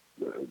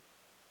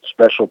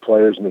special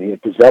players, and he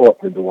had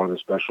developed into one of the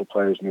special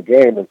players in the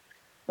game. And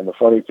the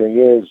funny thing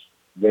is,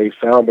 they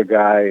found a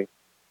guy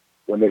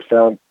when they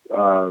found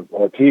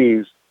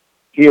Ortiz.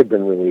 He had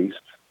been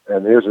released,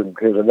 and here's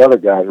another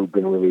guy who'd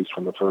been released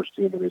from the first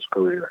team in his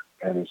career,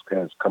 and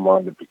has come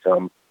on to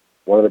become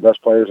one of the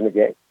best players in the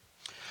game.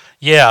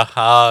 Yeah,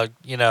 I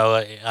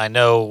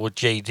know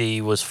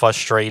JD was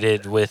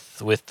frustrated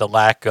with the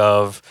lack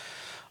of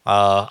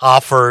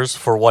offers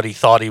for what he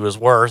thought he was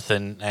worth,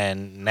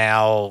 and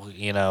now,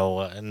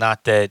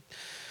 not that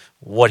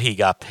what he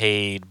got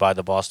paid by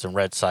the Boston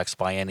Red Sox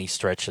by any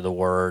stretch of the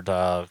word,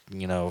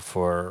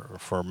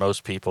 for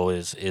most people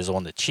is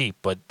on the cheap,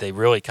 but they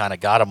really kind of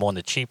got him on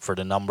the cheap for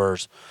the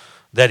numbers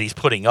that he's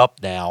putting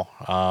up now,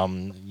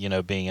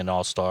 being an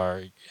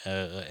all-star.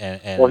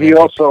 Well, he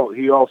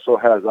also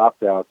has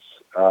opt-outs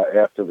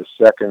after the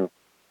second,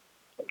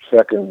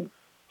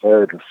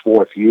 third, and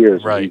fourth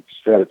years. Right. He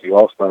said at the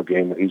All-Star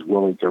game that he's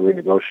willing to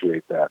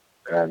renegotiate that,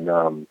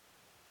 and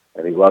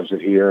he loves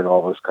it here and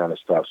all this kind of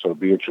stuff. So it'd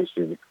be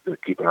interesting to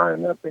keep an eye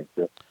on that thing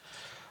too.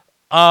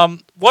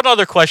 One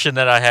other question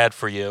that I had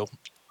for you,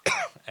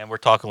 and we're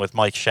talking with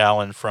Mike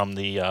Shalin from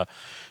the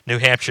New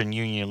Hampshire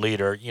Union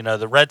Leader. You know,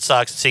 the Red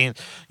Sox seem,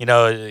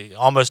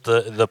 almost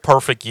the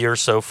perfect year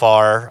so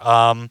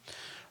far.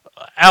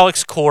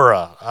 Alex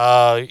Cora,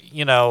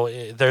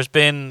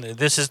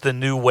 this is the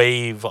new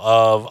wave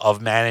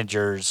of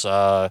managers.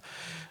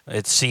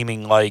 It's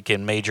seeming like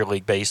in Major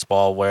League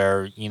Baseball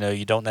where,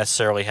 you don't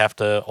necessarily have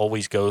to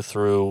always go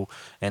through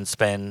and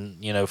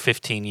spend,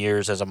 15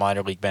 years as a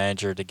minor league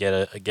manager to get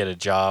a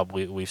job.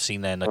 We've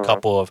seen that in a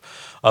couple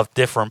of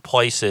different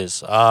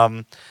places.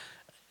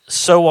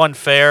 So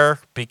unfair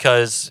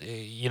because,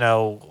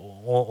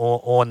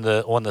 on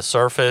the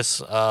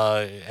surface,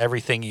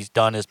 everything he's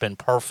done has been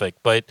perfect.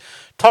 But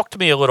talk to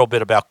me a little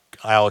bit about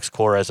Alex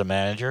Cora as a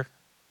manager.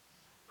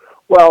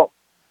 Well,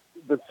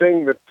 the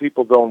thing that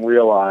people don't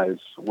realize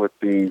with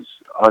these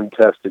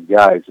untested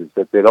guys is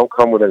that they don't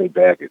come with any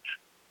baggage.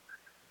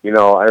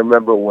 I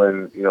remember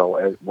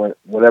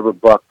whenever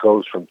Buck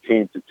goes from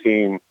team to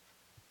team,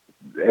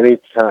 any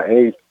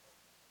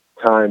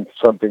time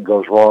something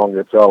goes wrong,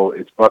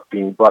 it's Buck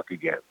being Buck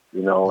again.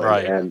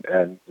 Right. And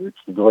it's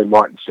the Billy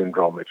Martin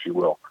syndrome, if you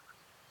will.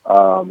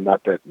 I'm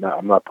not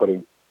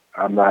putting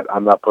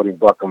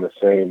Buck on the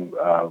same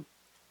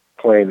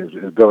plane as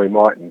Billy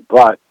Martin,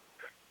 but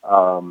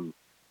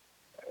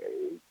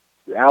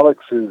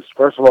Alex is,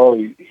 first of all,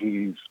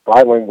 he's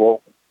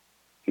bilingual.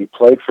 He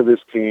played for this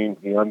team.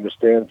 He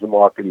understands the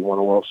market. He won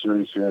a World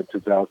Series here in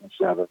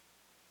 2007.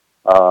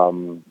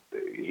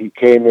 He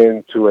came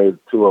into a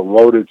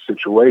loaded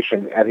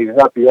situation, and he's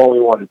not the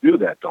only one to do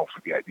that. Don't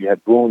forget, you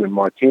had Boone and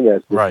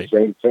Martinez did the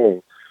same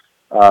thing,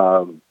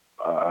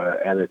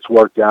 and it's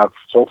worked out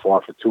so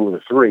far for 2 of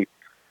the 3.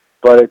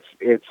 But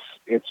it's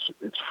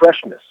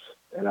freshness,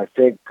 and I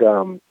think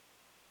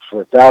for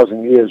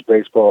 1,000 years,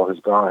 baseball has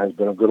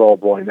been a good old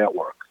boy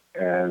network,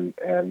 and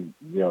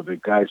the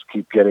guys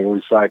keep getting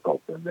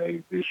recycled, and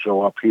they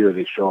show up here,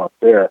 they show up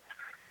there.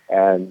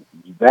 And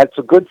that's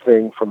a good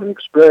thing from an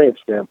experience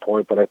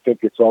standpoint, but I think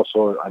it's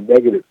also a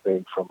negative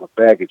thing from a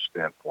baggage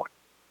standpoint,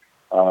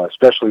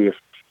 especially if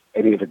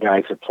any of the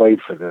guys have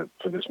played for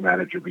this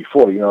manager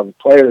before. The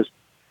players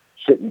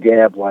sit and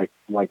gab like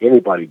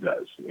anybody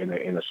does in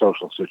a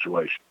social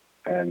situation.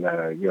 And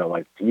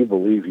can you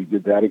believe he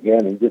did that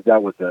again? He did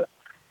that with the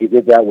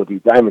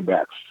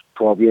Diamondbacks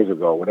 12 years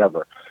ago,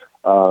 whatever.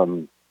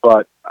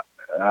 But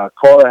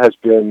Cora has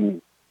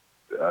been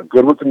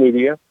good with the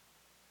media.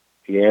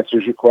 He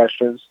answers your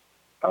questions.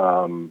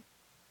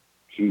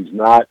 He's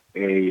not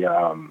he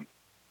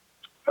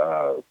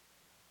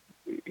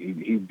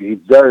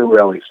very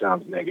rarely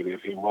sounds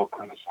negative. He will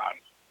criticize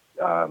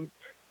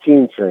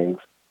team things,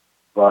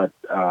 but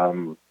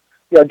John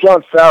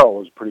Farrell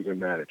was a pretty good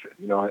manager,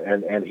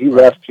 and he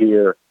left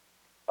here.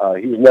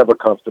 He was never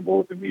comfortable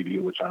with the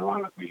media, which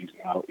ironically he's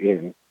now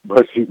in,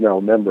 but he's now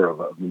a member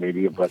of the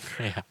media. But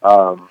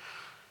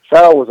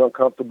Farrell was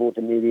uncomfortable with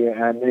the media,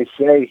 and they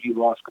say he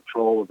lost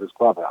control of his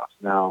clubhouse.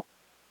 Now,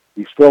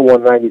 he still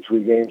won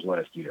 93 games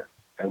last year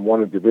and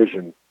won a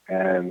division.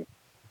 And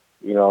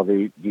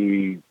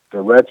the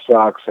Red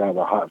Sox have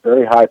a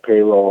very high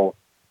payroll,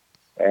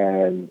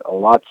 and a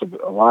lot of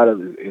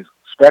it is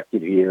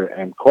expected here.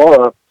 And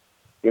Cora,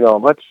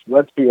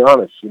 let's be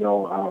honest.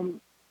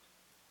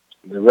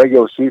 The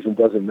regular season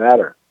doesn't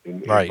matter in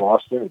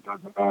Boston. It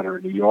doesn't matter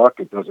in New York.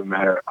 It doesn't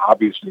matter,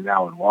 obviously,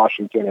 now in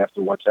Washington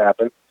after what's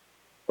happened.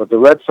 But the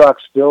Red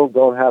Sox still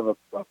don't have a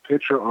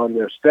pitcher on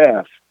their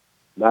staff,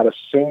 not a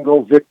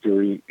single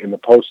victory in the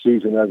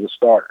postseason as a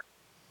starter.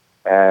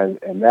 And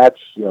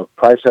that's,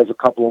 Price has a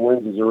couple of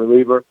wins as a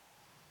reliever,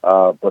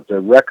 but the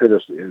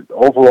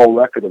overall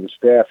record of the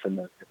staff in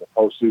the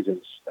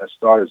postseason as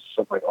starters is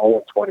something like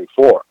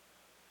 0-24.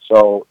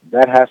 So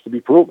that has to be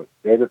proven.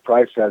 David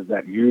Price has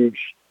that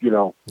huge,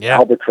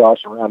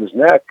 albatross around his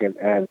neck,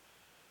 and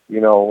they're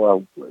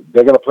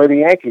going to play the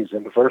Yankees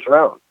in the first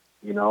round.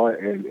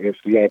 And if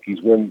the Yankees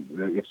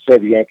say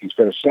the Yankees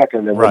finish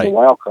second and win the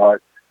wild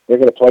card, they're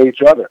going to play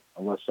each other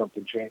unless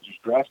something changes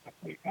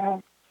drastically.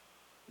 And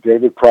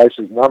David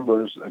Price's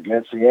numbers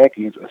against the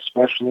Yankees,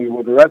 especially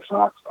with the Red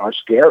Sox, are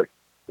scary.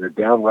 They're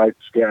downright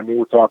scary. I mean,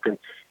 we're talking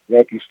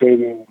Yankee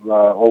Stadium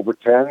over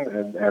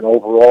 10, and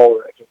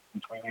overall I think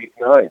between 8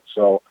 and 9.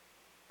 So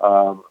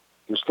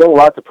there's still a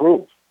lot to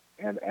prove,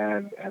 and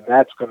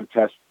that's going to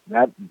test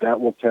that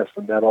will test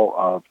the mettle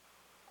of.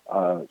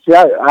 I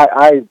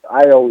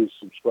always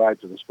subscribe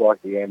to the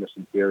Sparky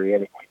Anderson theory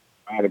anyway.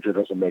 Manager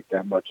doesn't make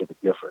that much of a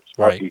difference.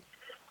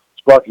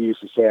 Sparky used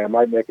to say, I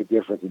might make a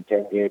difference in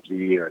 10 games a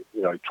year.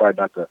 He tried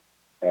not to,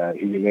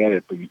 he didn't add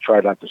it, but you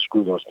try not to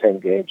screw those 10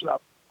 games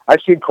up.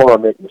 I've seen Cora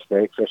make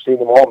mistakes. I've seen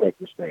them all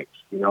make mistakes.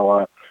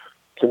 To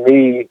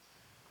me,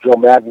 Joe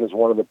Madden is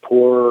one of the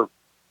poorer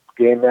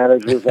game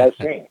managers I've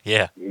seen.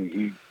 Yeah.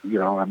 I'm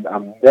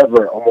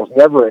almost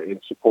never in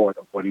support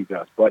of what he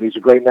does, but he's a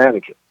great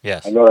manager.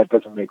 Yes. I know that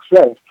doesn't make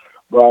sense,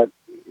 but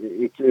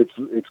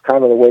it's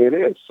kind of the way it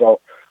is.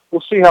 So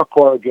we'll see how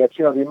Cora gets.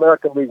 The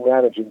American League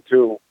managing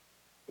too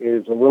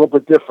is a little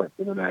bit different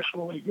than the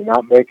National League. You're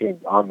not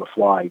making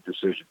on-the-fly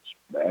decisions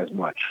as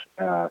much,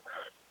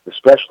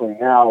 especially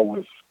now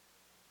with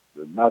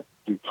not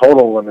the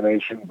total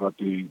elimination, but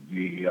the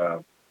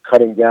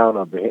cutting down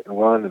of the hit and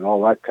run and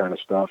all that kind of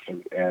stuff,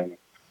 and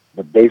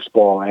the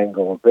baseball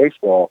angle of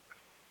baseball.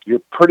 You're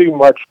pretty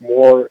much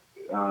more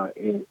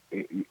running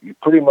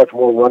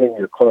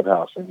your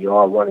clubhouse than you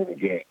are running the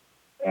game,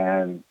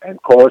 and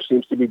Cora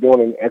seems to be doing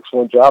an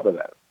excellent job of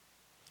that.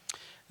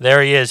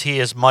 There he is. He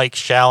is Mike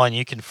Shalin.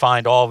 You can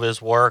find all of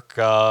his work,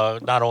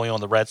 not only on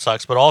the Red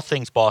Sox, but all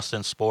things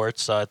Boston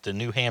sports at the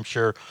New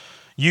Hampshire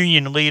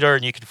Union Leader,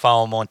 and you can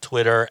follow him on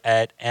Twitter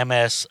at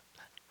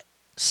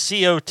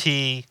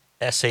MSCOTSHAY.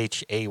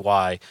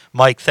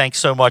 Mike, thanks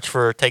so much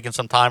for taking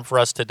some time for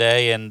us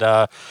today, and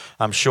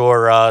I'm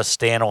sure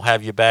Stan will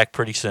have you back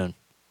pretty soon.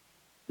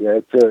 Yeah,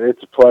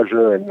 it's a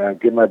pleasure, and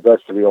give my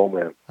best to the old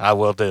man. I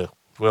will do.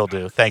 Will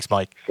do. Thanks,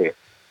 Mike. Okay.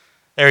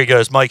 There he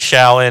goes, Mike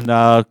Shalin.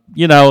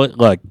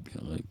 Look,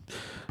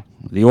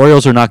 the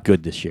Orioles are not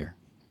good this year.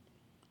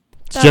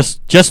 It's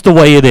just the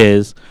way it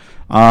is.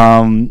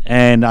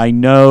 And I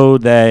know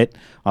that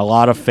a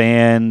lot of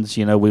fans,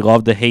 we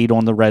love to hate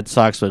on the Red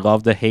Sox. We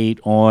love to hate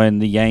on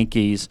the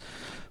Yankees.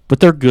 But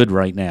they're good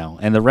right now.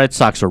 And the Red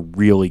Sox are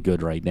really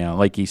good right now.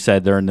 Like he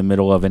said, they're in the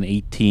middle of an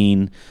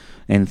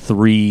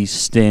 18-3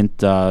 stint.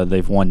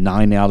 They've won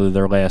 9 out of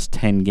their last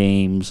 10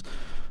 games.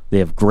 They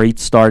have great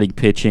starting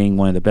pitching,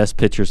 one of the best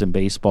pitchers in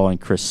baseball in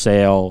Chris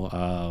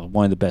Sale,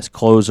 one of the best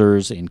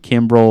closers in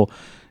Kimbrel,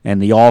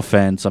 and the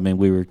offense. I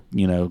mean,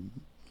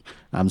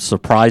 I'm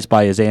surprised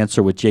by his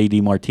answer with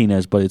J.D.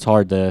 Martinez, but it's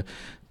hard to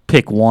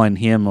pick one,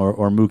 him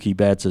or Mookie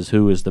Betts, as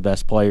who is the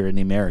best player in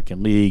the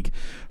American League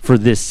for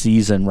this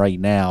season right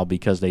now,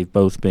 because they've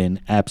both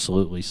been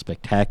absolutely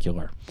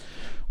spectacular.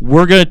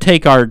 We're going to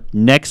take our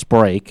next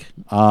break,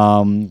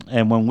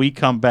 and when we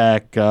come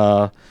back,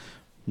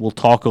 we'll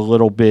talk a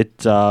little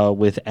bit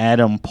with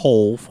Adam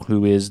Pohl,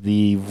 who is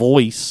the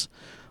voice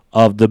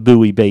of the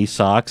Bowie Bay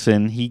Sox,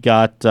 and he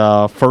got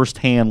a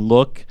first-hand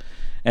look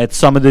at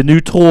some of the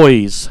new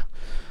toys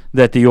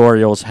that the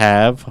Orioles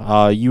have.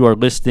 You are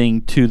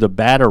listening to the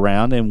Bat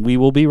Around, and we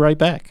will be right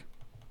back.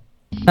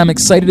 I'm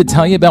excited to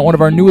tell you about one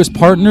of our newest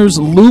partners,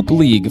 Loop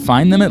League.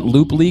 Find them at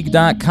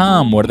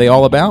loopleague.com. What are they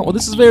all about? Well,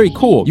 this is very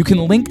cool. You can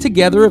link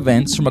together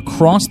events from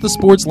across the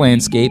sports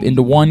landscape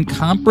into one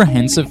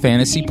comprehensive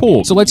fantasy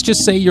pool. So let's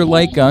just say you're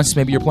like us.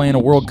 Maybe you're playing a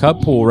World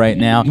Cup pool right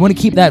now. You want to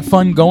keep that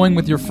fun going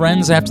with your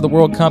friends after the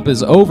World Cup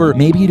is over.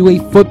 Maybe you do a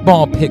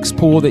football picks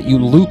pool that you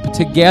loop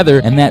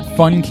together, and that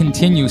fun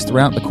continues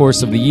throughout the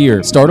course of the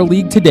year. Start a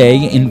league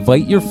today.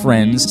 Invite your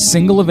friends.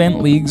 Single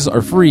event leagues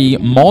are free.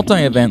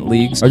 Multi-event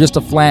leagues are just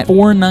a flat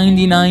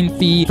 $4.99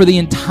 fee for the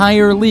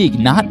entire league,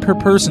 not per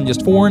person,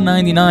 just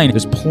 $4.99.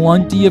 There's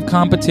plenty of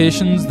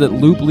competitions that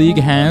Loop League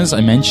has.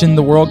 I mentioned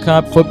the World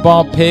Cup,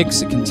 football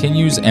picks. It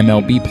continues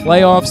MLB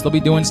playoffs. They'll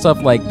be doing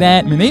stuff like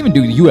that. I mean, they even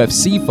do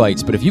UFC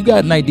fights, but if you've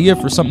got an idea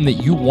for something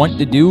that you want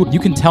to do, you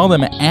can tell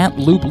them at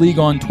Loop League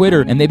on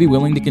Twitter, and they'd be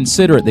willing to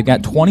consider it. They've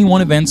got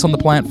 21 events on the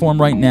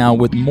platform right now,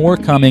 with more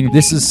coming.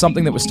 This is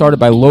something that was started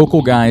by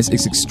local guys.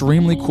 It's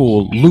extremely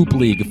cool. Loop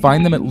League.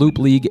 Find them at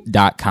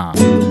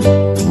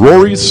loopleague.com.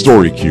 Rory's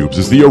Story Cubes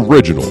is the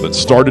original that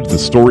started the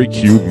Story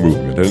Cube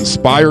movement and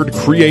inspired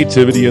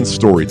creativity and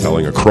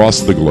storytelling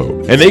across the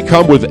globe. And they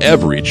come with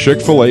every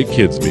Chick-fil-A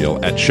Kids meal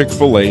at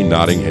Chick-fil-A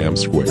Nottingham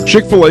Square.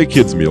 Chick-fil-A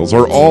Kids meals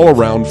are all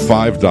around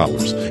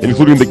 $5,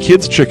 including the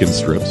Kids Chicken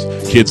Strips,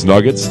 Kids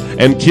Nuggets,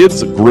 and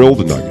Kids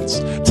Grilled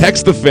Nuggets.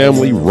 Text the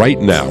family right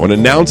now and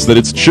announce that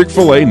it's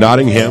Chick-fil-A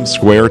Nottingham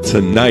Square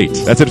tonight.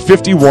 That's at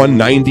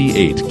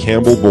 5198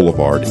 Campbell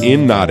Boulevard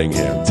in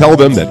Nottingham. Tell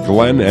them that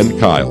Glenn and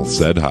Kyle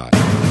said hi.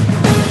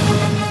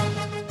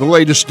 The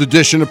latest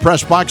edition of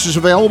Press Box is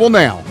available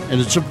now,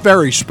 and it's a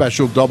very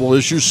special double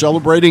issue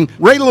celebrating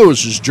Ray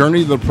Lewis's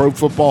journey to the Pro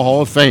Football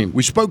Hall of Fame.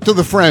 We spoke to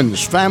the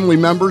friends, family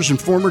members,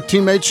 and former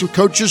teammates and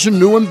coaches who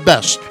knew him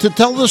best to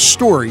tell the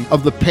story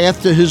of the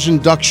path to his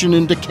induction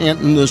into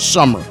Canton this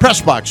summer. Press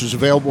Box is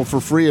available for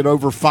free at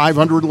over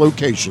 500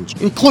 locations,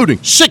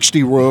 including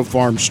 60 Royal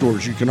Farm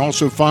stores. You can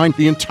also find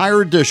the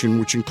entire edition,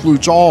 which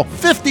includes all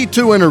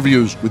 52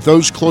 interviews with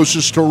those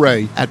closest to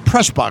Ray, at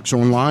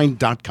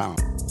PressBoxOnline.com.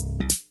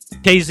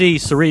 KZ,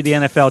 Sari, the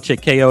NFL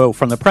chick, KO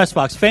from the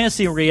PressBox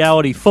Fantasy and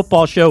Reality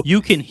Football Show. You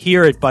can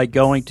hear it by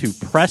going to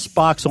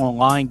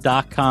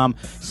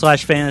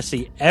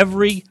PressBoxOnline.com/fantasy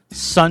every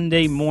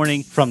Sunday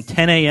morning from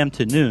 10 a.m.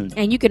 to noon.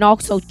 And you can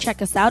also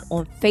check us out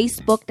on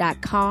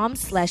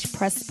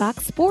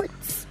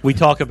Facebook.com/PressBoxSports. We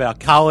talk about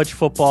college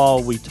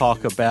football. We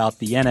talk about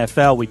the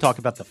NFL. We talk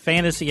about the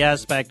fantasy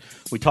aspect.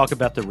 We talk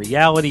about the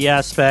reality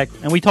aspect.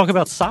 And we talk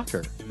about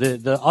soccer,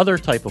 the other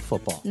type of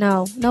football.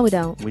 No, we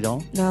don't. We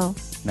don't? No.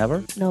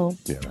 Never? No.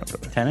 Yeah, not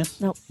really. Tennis?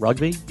 Nope.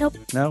 Rugby? Nope.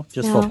 No,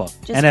 just No, football.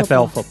 just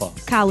NFL football.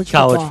 College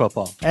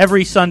football.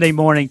 Every Sunday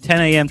morning, 10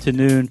 a.m. to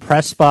noon,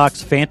 Press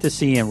Box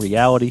Fantasy and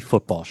Reality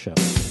Football Show.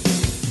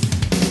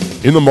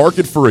 In the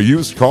market for a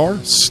used car?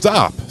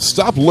 Stop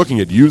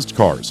looking at used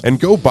cars and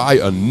go buy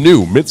a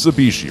new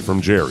Mitsubishi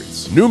from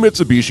Jerry's. New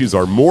Mitsubishis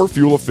are more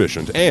fuel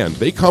efficient and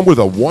they come with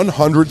a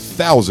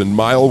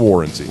 100,000-mile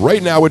warranty.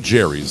 Right now at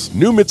Jerry's,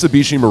 new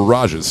Mitsubishi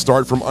Mirages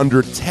start from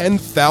under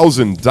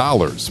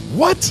 $10,000.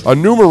 What? A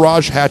new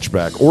Mirage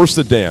hatchback or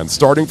sedan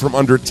starting from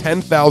under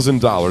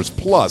 $10,000,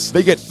 plus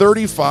they get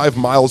 35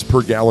 miles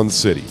per gallon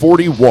city,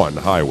 41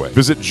 highway.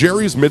 Visit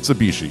Jerry's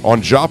Mitsubishi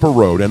on Joppa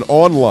Road and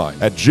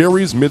online at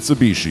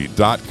jerrysmitsubishi.com.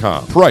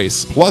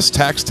 Price plus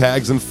tax,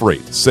 tags, and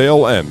freight.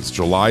 Sale ends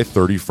July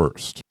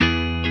 31st.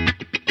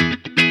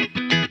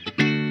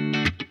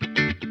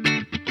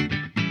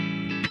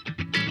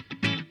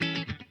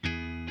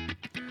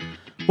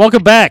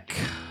 Welcome back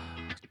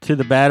to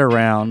the Bat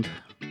Around.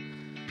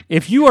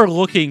 If you are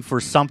looking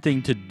for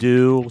something to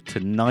do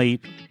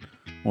tonight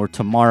or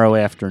tomorrow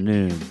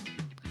afternoon,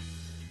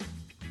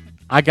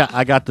 I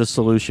got the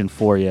solution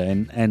for you,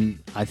 and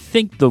I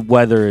think the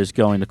weather is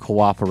going to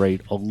cooperate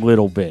a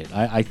little bit.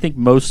 I think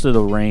most of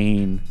the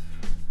rain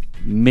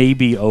may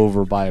be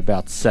over by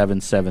about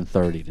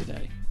 7:30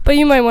 today. But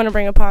you might want to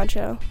bring a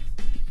poncho.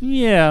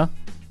 Yeah,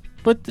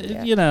 but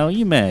you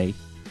may.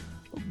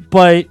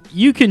 But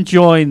you can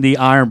join the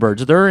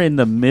Ironbirds. They're in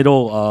the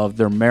middle of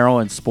their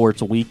Maryland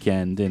sports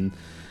weekend, and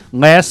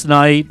last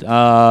night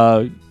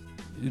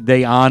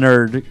they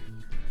honored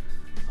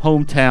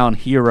hometown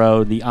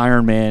hero, the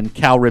Ironman,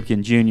 Cal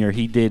Ripken Jr.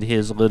 He did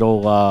his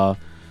little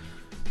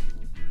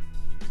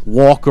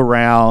walk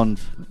around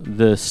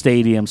the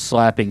stadium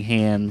slapping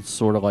hands,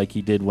 sort of like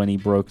he did when he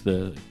broke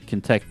the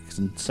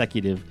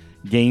consecutive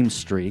game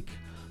streak.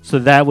 So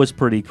that was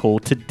pretty cool.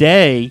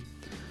 Today,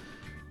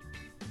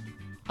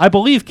 I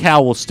believe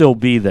Cal will still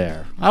be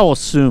there. I will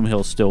assume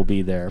he'll still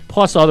be there,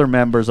 plus other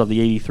members of the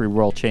 83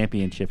 World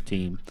Championship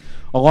team,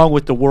 along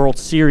with the World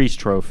Series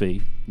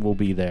trophy will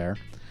be there.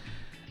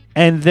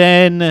 And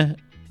then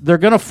they're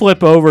going to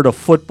flip over to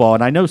football,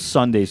 and I know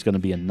Sunday's going to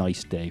be a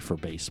nice day for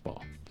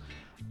baseball.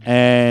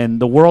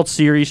 And the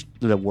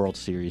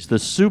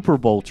Super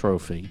Bowl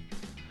trophy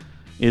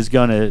is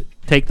going to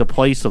take the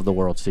place of the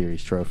World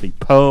Series trophy.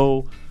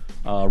 Poe,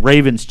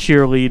 Ravens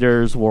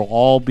cheerleaders will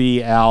all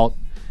be out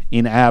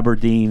in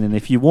Aberdeen. And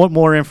if you want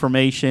more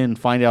information,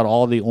 find out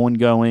all the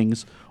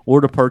ongoings,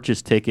 or to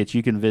purchase tickets,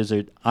 you can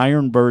visit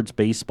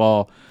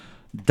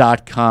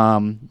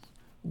ironbirdsbaseball.com.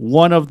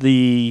 One of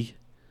the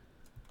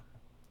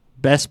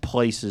best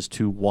places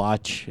to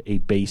watch a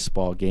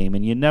baseball game,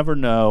 and you never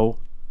know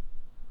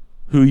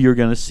who you're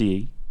going to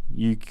see.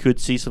 You could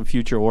see some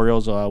future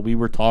Orioles. We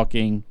were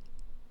talking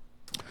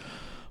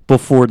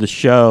before the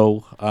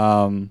show.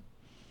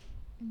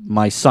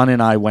 My son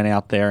and I went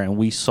out there, and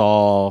we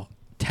saw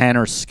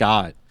Tanner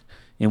Scott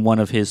in one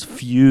of his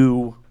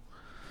few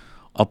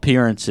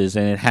appearances,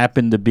 and it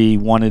happened to be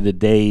one of the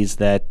days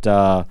that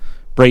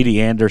Brady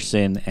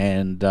Anderson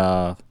and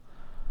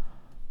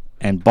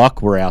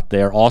Buck were out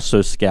there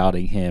also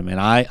scouting him. And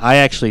I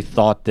actually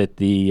thought that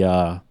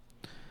the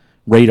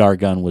radar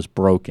gun was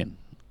broken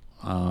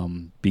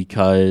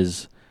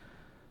because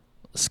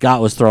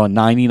Scott was throwing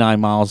 99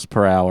 miles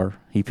per hour.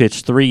 He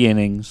pitched 3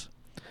 innings.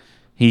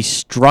 He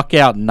struck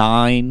out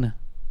 9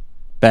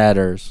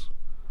 batters.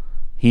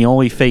 He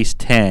only faced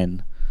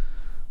 10.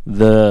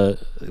 The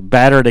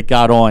batter that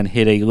got on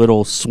hit a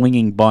little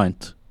swinging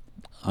bunt,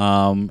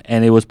 and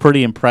it was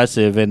pretty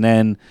impressive. And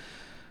then,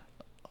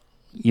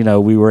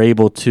 we were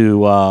able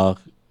to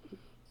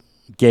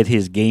get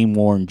his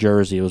game-worn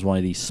jersey. It was one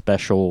of these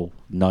special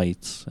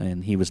nights,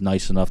 and he was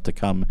nice enough to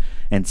come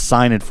and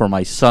sign it for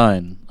my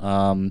son.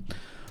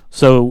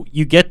 So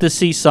you get to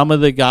see some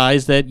of the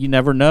guys that you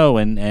never know,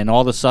 and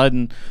all of a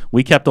sudden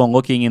we kept on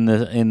looking in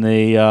the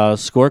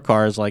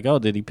scorecards like, oh,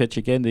 did he pitch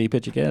again?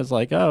 It's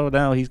like, oh,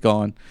 no, he's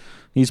gone.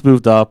 He's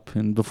moved up,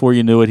 and before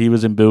you knew it, he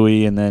was in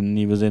Bowie, and then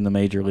he was in the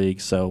major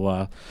league.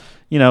 So,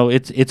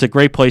 it's a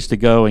great place to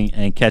go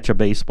and catch a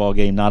baseball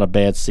game. Not a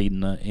bad seat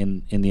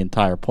in the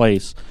entire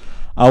place.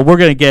 We're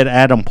going to get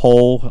Adam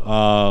Pohl,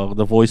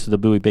 the voice of the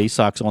Bowie Bay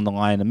Sox, on the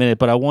line in a minute,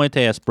 but I wanted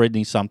to ask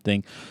Brittney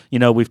something.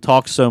 We've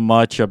talked so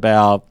much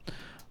about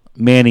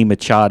Manny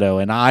Machado,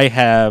 and I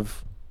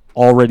have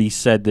already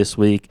said this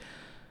week,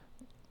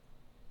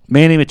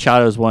 Manny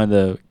Machado is one of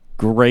the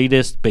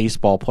greatest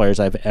baseball players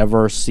I've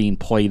ever seen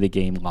play the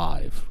game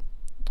live.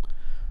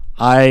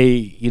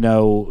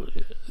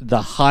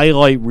 The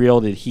highlight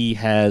reel that he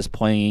has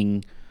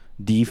playing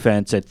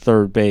defense at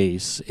third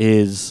base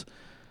is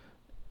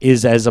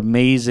as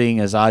amazing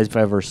as I've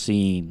ever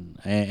seen.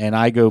 And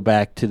I go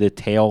back to the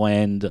tail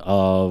end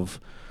of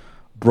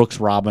Brooks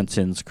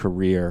Robinson's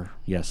career.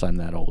 Yes, I'm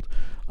that old.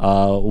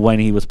 When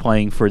he was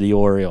playing for the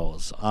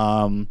Orioles.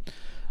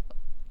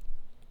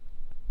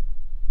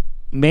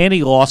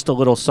 Manny lost a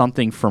little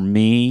something for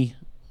me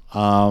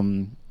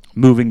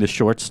moving to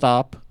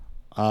shortstop.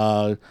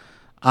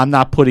 I'm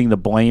not putting the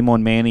blame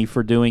on Manny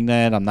for doing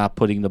that. I'm not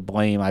putting the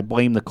blame. I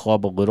blame the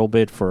club a little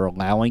bit for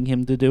allowing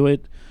him to do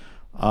it.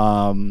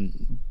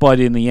 But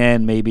in the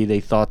end, maybe they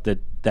thought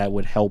that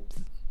would help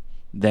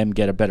them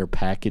get a better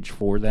package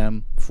for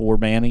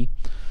Manny.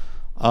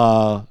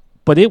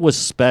 But it was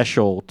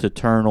special to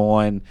turn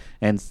on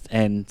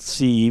and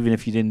see, even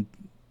if you didn't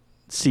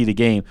see the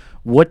game,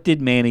 what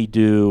did Manny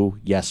do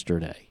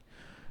yesterday?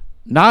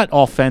 Not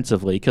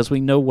offensively, because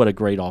we know what a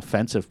great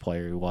offensive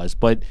player he was,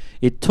 but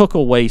it took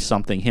away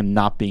something, him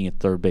not being at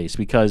third base,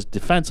 because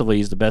defensively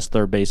he's the best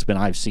third baseman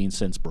I've seen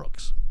since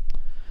Brooks.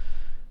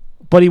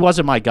 But he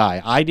wasn't my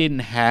guy. I didn't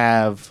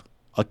have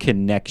a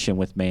connection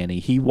with Manny.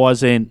 He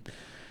wasn't.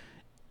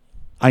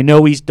 I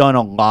know he's done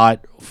a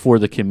lot for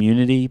the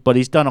community, but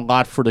he's done a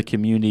lot for the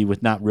community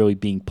with not really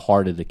being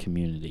part of the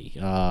community.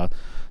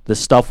 The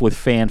stuff with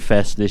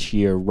FanFest this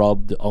year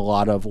rubbed a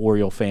lot of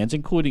Oriole fans,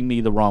 including me,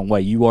 the wrong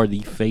way. You are the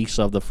face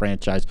of the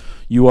franchise.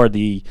 You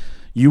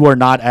are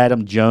not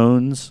Adam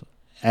Jones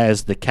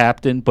as the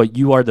captain, but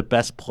you are the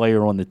best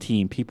player on the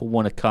team. People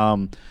want to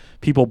come.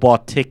 People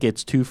bought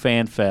tickets to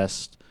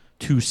FanFest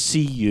to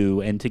see you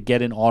and to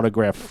get an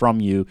autograph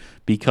from you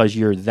because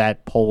you're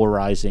that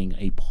polarizing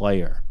a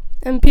player.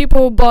 And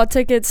people bought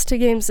tickets to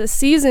games this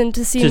season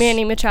to see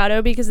Manny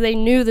Machado because they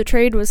knew the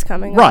trade was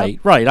coming up.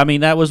 Right. I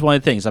mean, that was one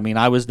of the things. I mean,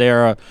 I was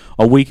there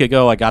a week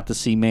ago. I got to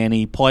see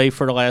Manny play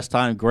for the last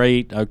time.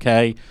 Great,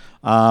 okay.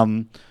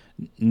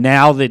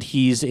 Now that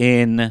he's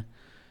in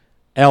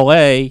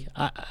L.A.,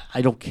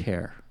 I don't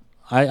care.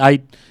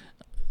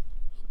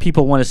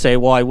 People want to say,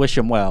 well, I wish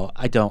him well.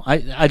 I don't.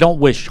 I don't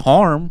wish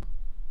harm,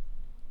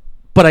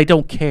 but I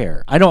don't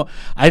care. I don't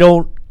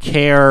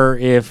care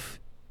if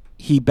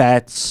he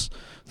bats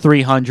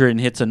 300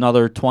 and hits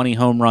another 20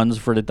 home runs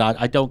for the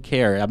Dodgers. I don't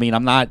care. I mean,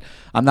 I'm not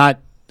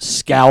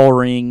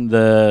scouring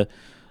the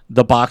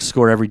box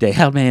score every day.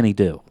 How'd Manny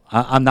do?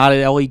 I'm not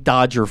an LA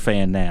Dodger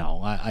fan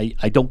now.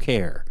 I don't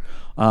care.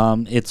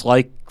 It's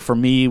like for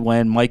me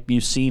when Mike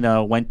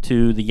Mussina went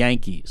to the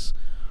Yankees.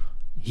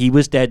 He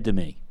was dead to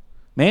me.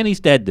 Manny's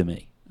dead to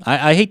me.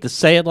 I hate to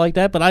say it like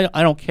that, but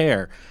I don't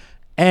care.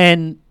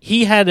 And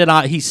he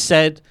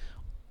said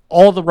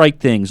all the right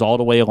things all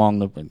the way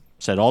along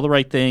said all the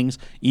right things.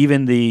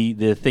 Even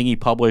the thing he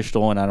published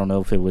on, I don't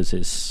know if it was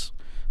his,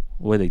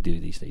 what do they do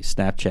these days?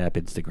 Snapchat,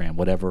 Instagram,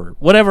 whatever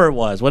it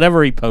was,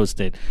 whatever he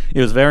posted.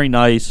 It was very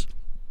nice.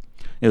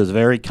 It was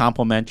very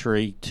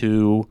complimentary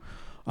to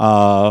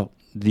the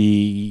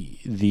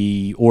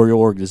Oriole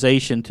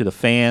organization, to the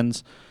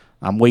fans.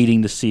 I'm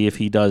waiting to see if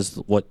he does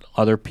what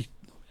other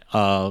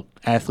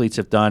athletes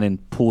have done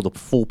and pull the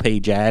full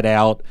page ad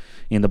out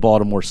in the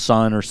Baltimore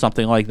Sun or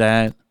something like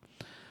that.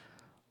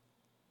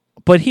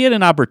 But he had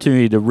an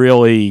opportunity to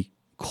really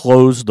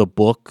close the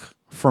book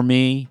for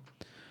me,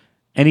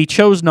 and he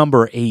chose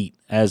number 8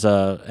 as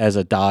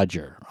a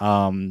Dodger.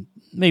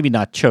 Maybe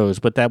not chose,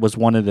 but that was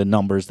one of the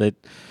numbers that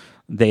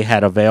they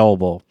had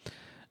available.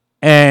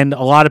 And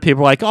a lot of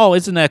people are like, oh,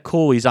 isn't that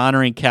cool? He's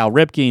honoring Cal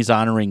Ripken. He's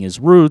honoring his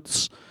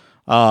roots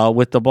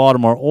with the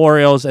Baltimore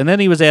Orioles. And then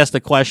he was asked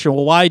the question,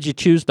 well, why did you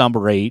choose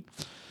number 8?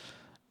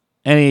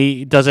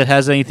 And does it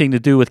has anything to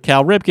do with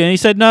Cal Ripken? And he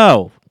said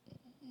no.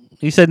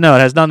 He said, no, it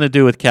has nothing to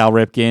do with Cal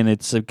Ripken.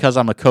 It's because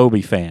I'm a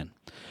Kobe fan.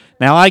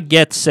 Now, I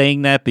get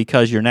saying that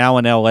because you're now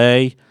in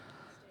L.A.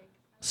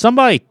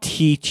 Somebody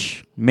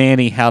teach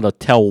Manny how to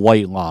tell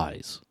white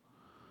lies,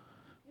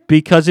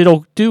 because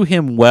it'll do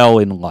him well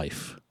in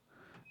life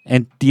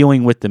and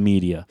dealing with the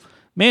media.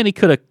 Manny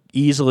could have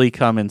easily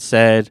come and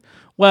said,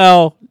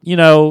 well,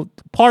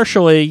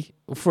 partially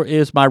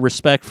is my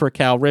respect for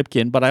Cal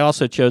Ripken, but I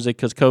also chose it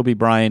because Kobe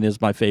Bryant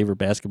is my favorite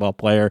basketball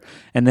player,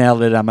 and now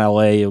that I'm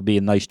LA, it would be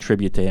a nice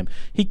tribute to him.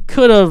 He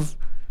could have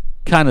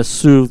kind of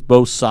soothed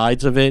both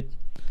sides of it.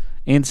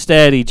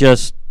 Instead, he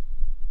just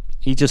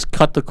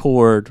cut the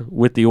cord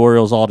with the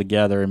Orioles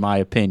altogether, in my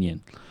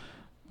opinion.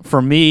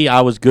 For me, I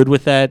was good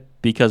with that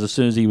because as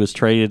soon as he was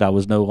traded, I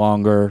was no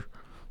longer,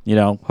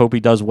 hope he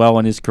does well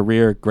in his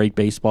career, great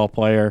baseball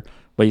player,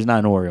 but he's not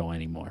an Oriole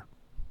anymore.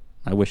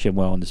 I wish him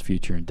well in his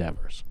future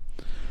endeavors.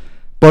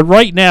 But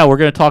right now, we're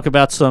going to talk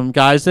about some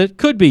guys that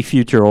could be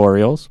future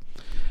Orioles.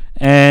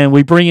 And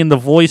we bring in the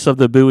voice of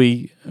the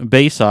Bowie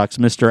Bay Sox,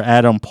 Mr.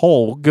 Adam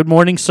Pohl. Good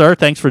morning, sir.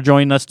 Thanks for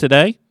joining us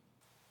today.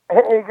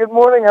 Hey, good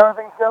morning. How are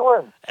things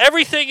going?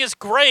 Everything is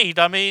great.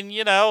 I mean,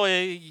 you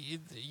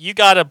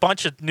got a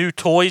bunch of new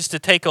toys to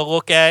take a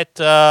look at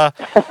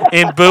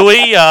in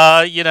Bowie.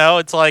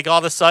 It's like all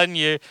of a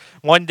sudden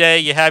one day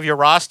you have your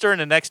roster,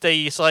 and the next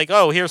day it's like,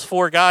 oh, here's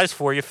 4 guys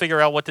for you.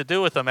 Figure out what to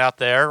do with them out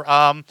there.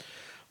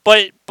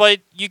 But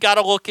you got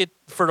to look at,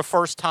 for the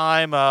first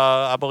time,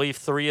 I believe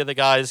 3 of the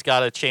guys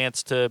got a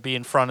chance to be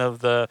in front of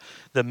the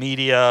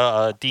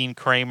media, Dean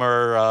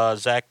Kramer,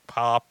 Zach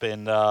Pop,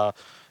 and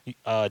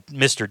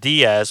Mr.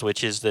 Diaz,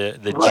 which is the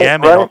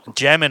Right.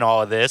 gem in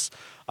all of this.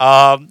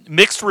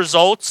 Mixed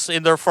results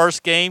in their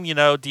first game.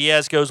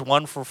 Diaz goes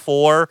 1 for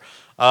 4,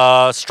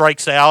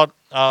 strikes out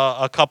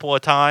a couple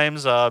of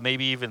times,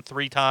 maybe even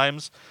 3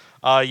 times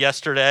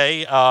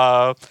yesterday.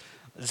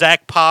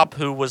 Zach Pop,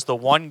 who was the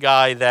one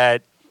guy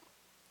that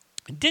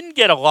didn't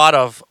get a lot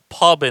of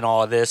pub in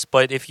all of this,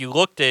 but if you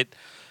looked at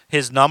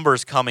his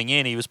numbers coming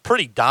in, he was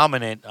pretty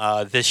dominant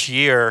this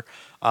year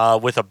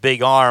with a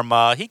big arm.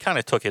 He kind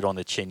of took it on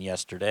the chin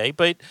yesterday.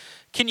 But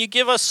can you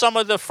give us some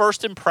of the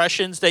first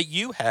impressions that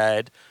you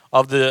had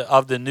of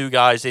the new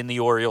guys in the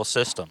Orioles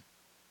system?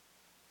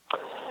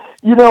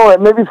 Maybe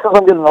it's because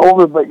I'm getting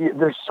older, but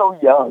they're so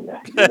young.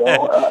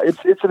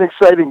 It's an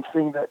exciting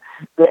thing that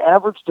the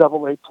average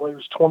AA player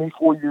is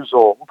 24 years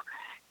old,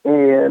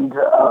 and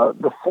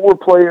the 4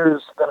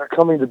 players that are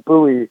coming to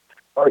Bowie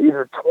are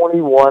either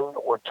 21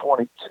 or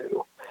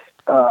 22.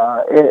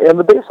 And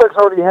the Bay Sox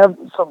already have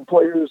some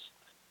players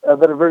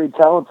that are very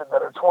talented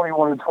that are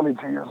 21 and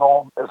 22 years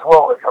old as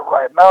well. They've got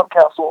Ryan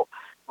Mountcastle,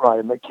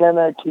 Ryan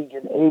McKenna,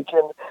 Keegan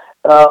Aiken.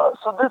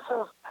 So this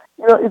is,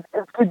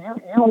 it's good.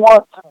 You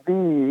want to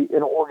be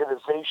an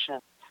organization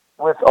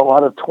with a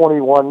lot of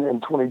 21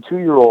 and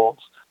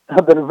 22-year-olds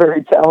that are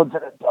very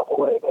talented at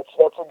AA.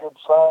 That's a good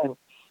sign.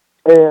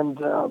 And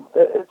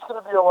it's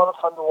going to be a lot of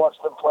fun to watch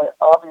them play.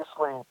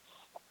 Obviously,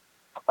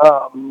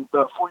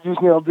 for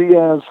Yusniel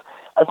Diaz,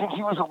 I think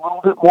he was a little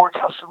bit more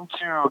accustomed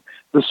to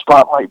the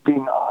spotlight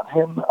being on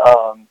him,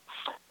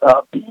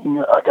 being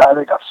a guy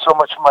that got so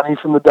much money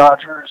from the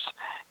Dodgers,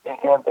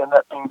 and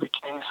that being the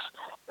case.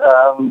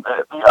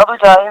 The other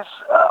guys,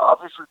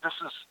 obviously,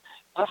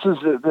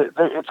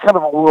 it's kind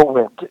of a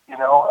whirlwind,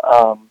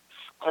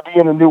 to be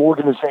in a new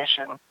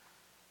organization.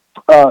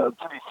 To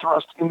be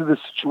thrust into this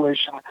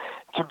situation,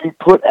 to be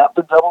put at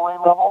the AA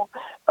level.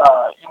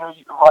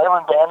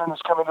 Rylan Bannon is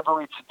coming to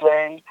Bowie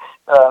today.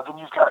 Then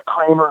you've got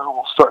Kramer, who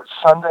will start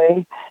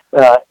Sunday,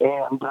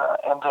 and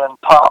then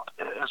Pop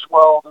as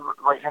well, the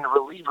right-handed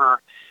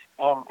reliever.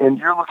 And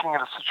you're looking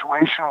at a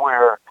situation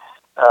where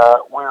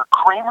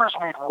Kramer's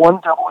made 1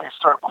 AA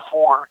start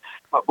before,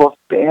 but both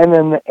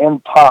Bannon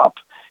and Pop,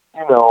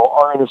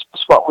 are in a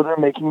spot where they're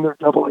making their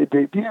AA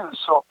debuts.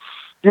 So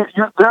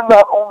they're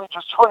not only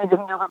just joining a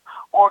new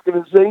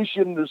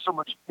organization. There's so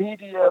much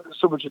media. There's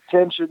so much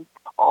attention.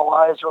 All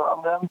eyes are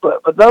on them.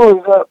 But not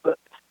only that, but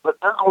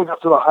they're going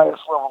up to the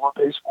highest level of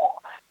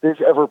baseball they've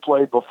ever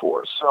played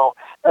before. So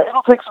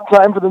it'll take some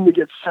time for them to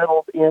get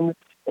settled in.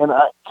 And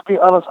to be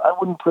honest, I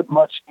wouldn't put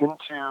much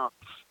into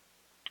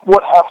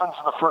what happens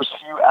in the first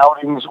few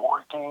outings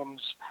or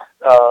games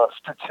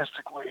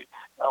statistically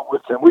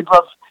with them. We'd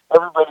love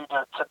everybody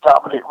to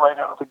dominate right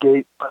out of the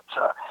gate, but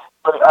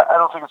I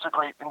don't think it's a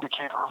great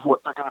indicator of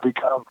what they're going to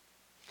become.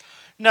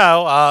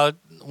 No,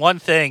 one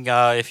thing,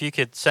 if you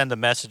could send a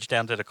message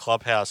down to the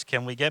clubhouse,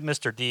 can we get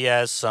Mr.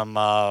 Diaz some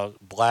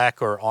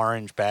black or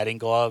orange batting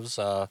gloves?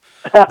 The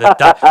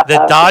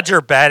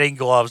Dodger batting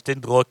gloves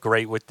didn't look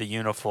great with the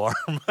uniform.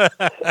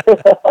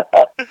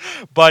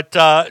 But,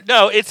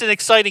 no, it's an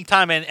exciting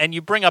time, and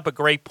you bring up a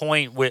great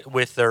point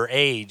with their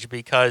age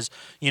because,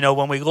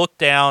 when we look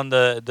down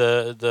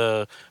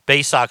the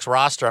Bay Sox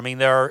roster, I mean,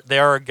 there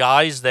are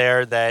guys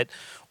there that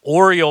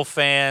Oriole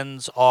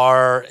fans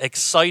are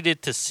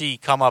excited to see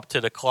come up to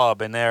the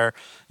club, and they're,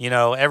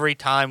 every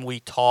time we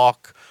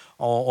talk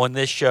on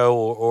this show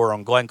or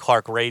on Glenn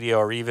Clark Radio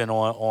or even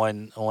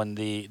on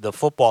the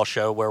football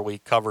show where we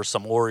cover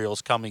some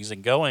Orioles comings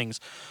and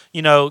goings,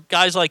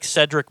 guys like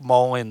Cedric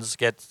Mullins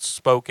get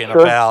spoken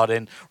about,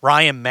 and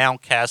Ryan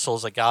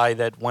Mountcastle's a guy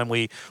that when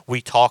we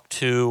talk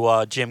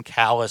to Jim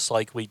Callis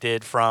like we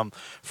did from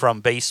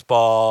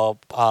baseball,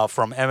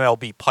 from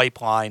MLB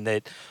Pipeline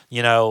that,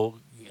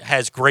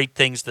 has great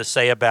things to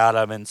say about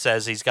him and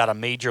says he's got a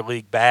major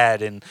league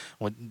bat and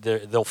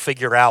they'll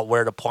figure out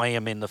where to play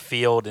him in the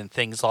field and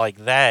things like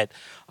that.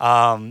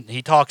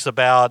 He talks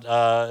about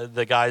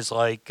the guys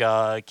like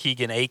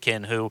Keegan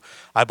Aiken, who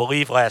I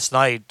believe last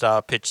night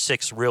pitched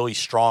 6 really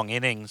strong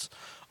innings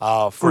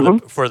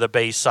for the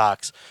Bay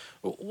Sox.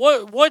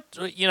 What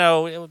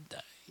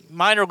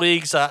minor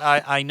leagues,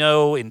 I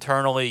know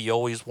internally you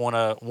always want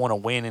to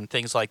win and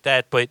things like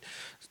that, but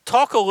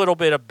talk a little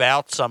bit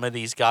about some of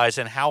these guys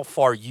and how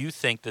far you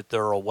think that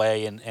they're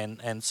away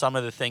and some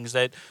of the things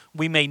that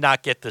we may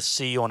not get to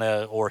see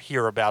or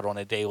hear about on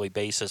a daily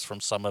basis from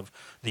some of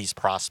these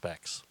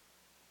prospects.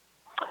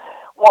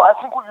 Well, I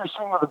think what you're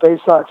seeing with the Bay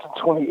Sox in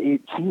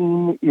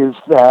 2018 is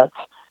that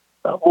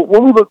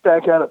when we look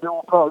back at it, there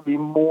will probably be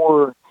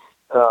more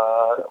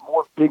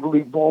big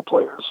league ball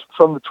players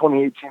from the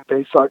 2018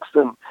 Bay Sox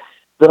than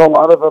a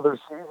lot of other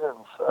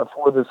seasons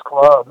for this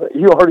club.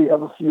 You already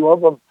have a few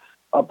of them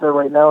up there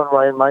right now in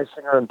Ryan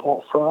Meisinger and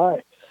Paul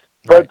Fry.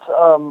 But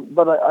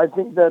I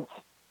think that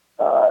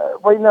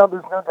right now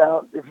there's no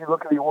doubt, if you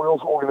look at the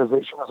Orioles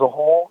organization as a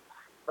whole,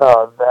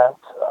 that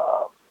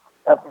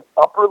at the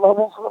upper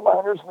levels of the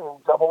minors, meaning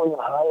AA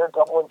and higher,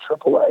 AA and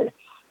AAA,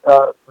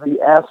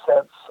 the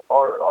assets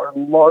are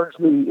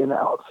largely in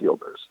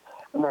outfielders.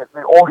 And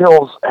the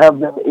Orioles have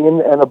them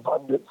in an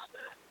abundance.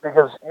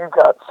 because you've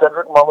got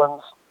Cedric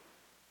Mullins,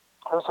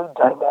 who's a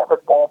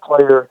dynamic ball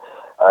player.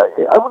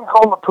 I wouldn't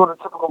call him a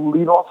prototypical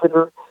leadoff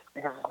hitter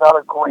because he's not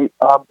a great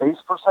base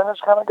percentage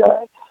kind of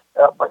guy,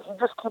 but he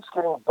just keeps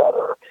getting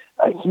better.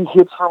 He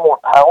hits for more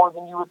power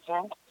than you would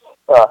think.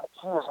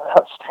 He is an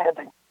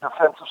outstanding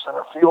defensive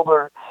center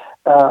fielder.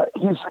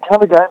 He's the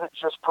kind of guy that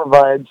just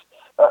provides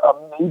a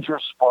major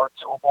spark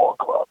to a ball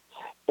club.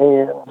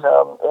 And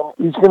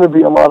he's going to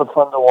be a lot of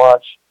fun to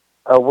watch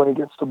when he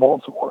gets to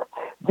Baltimore.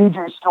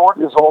 DJ Stewart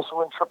is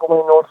also in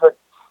AAA Norfolk.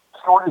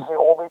 Stewart is the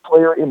only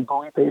player in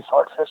Bowie Bay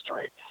Sox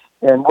history,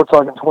 and we're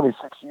talking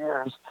 26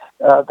 years,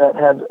 that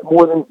had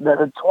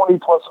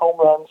 20-plus home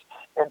runs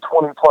and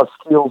 20-plus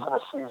steals in a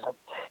season.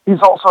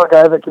 He's also a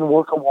guy that can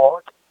work a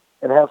walk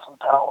and have some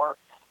power,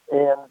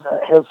 and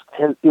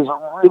is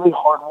a really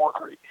hard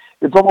worker.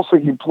 It's almost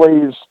like he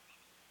plays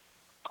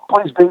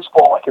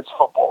baseball like it's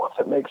football, if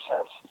it makes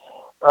sense.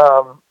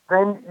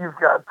 Then you've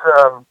got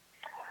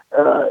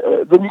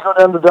then you go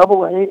down to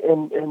Double A,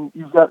 and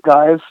you've got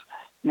guys,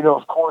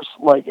 of course,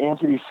 like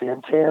Anthony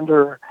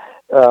Santander,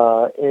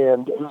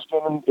 and who's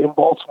been in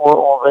Baltimore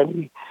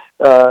already.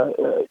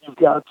 You've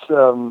got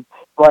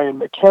Ryan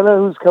McKenna,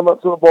 who's come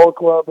up to the ball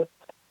club.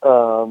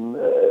 And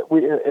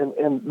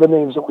the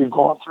names that we've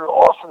gone through.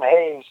 Austin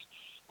Hayes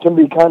can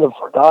be kind of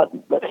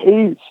forgotten, but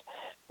Hayes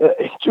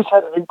just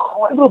had an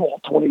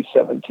incredible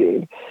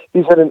 2017.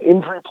 He's had an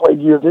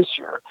injury-plagued year this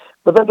year,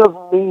 but that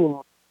doesn't mean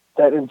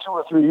that in 2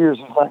 or 3 years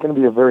he's not going to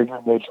be a very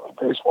good Major League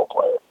Baseball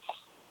player.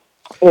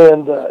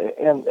 And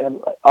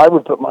I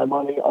would put my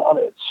money on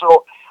it.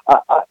 So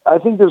I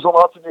think there's a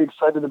lot to be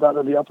excited about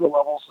in the upper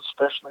levels,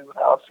 especially with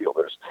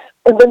outfielders.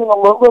 And then in the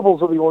low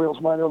levels of the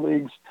Orioles minor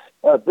leagues,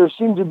 there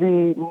seem to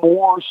be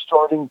more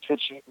starting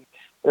pitching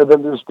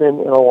than there's been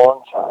in a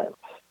long time.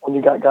 When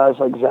you got guys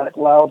like Zach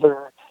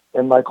Lowther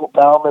and Michael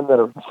Baumann that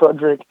are in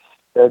Frederick,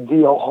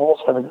 D.L. Hall's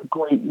having a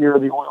great year,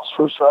 the Orioles'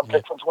 first-round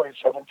pick from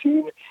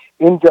 2017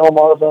 in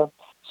Delmarva.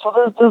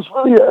 So there's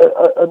really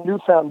a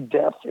newfound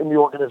depth in the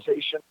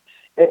organization.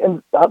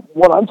 And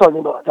what I'm talking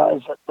about are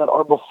guys that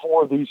are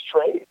before these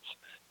trades.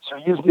 So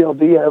Yusniel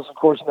Diaz, of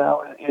course,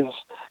 now is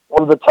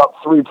one of the top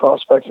 3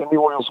 prospects in the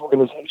Orioles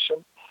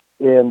organization.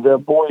 And,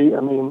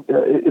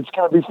 it's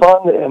going to be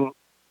fun. And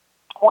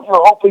what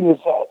you're hoping is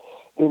that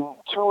in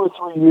 2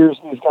 or 3 years,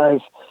 these guys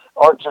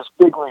aren't just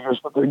big leaguers,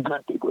 but they're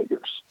good big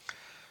leaguers.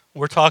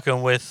 We're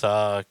talking with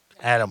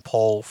Adam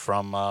Pohl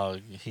from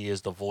he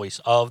is the voice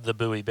of the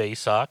Bowie Bay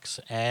Sox.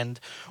 And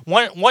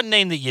one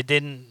name that you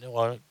didn't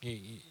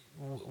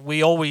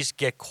we always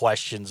get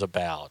questions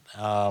about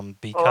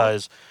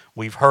because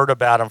we've heard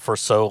about him for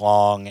so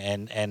long,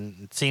 and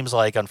it seems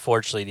like,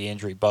 unfortunately, the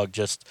injury bug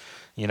just,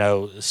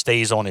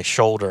 stays on his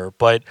shoulder.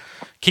 But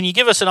can you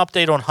give us an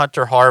update on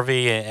Hunter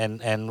Harvey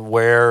and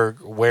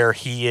where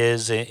he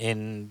is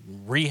in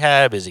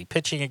rehab? Is he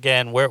pitching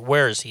again?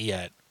 Where is he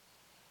at?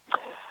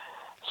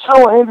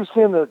 So I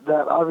understand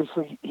that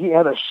obviously he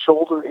had a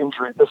shoulder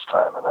injury this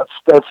time, and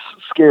that's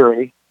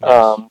scary.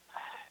 Yes.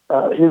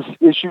 His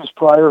issues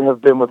prior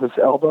have been with his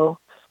elbow,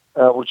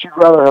 which you'd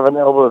rather have an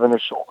elbow than a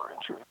shoulder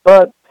injury.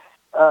 But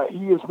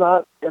he is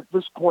not, at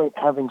this point,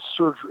 having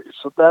surgery.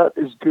 So that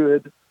is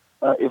good.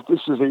 If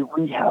this is a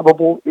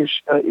rehabable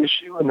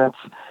issue, and that's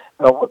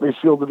what they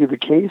feel to be the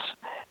case,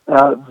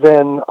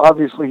 then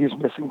obviously he's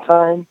missing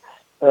time.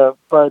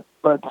 But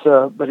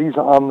he's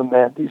on the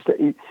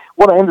mend.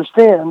 What I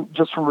understand,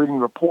 just from reading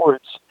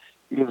reports,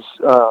 is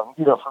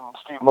from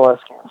Steve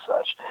Molesky and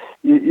such,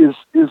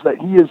 is that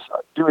he is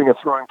doing a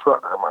throwing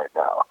program right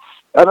now.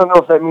 I don't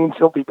know if that means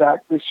he'll be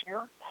back this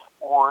year,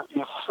 or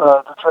if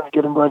they're trying to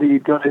get him ready to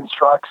go to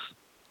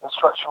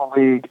Instructional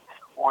League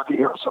or the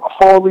Arizona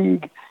Fall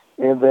League,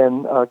 and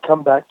then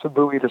come back to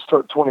Bowie to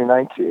start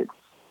 2019.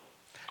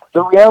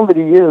 The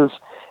reality is,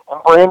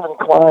 and Brandon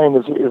Klein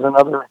is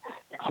another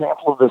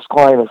example of this.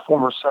 Klein, a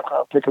former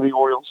second-round pick of the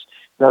Orioles,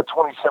 now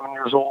 27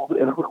 years old,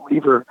 and a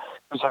reliever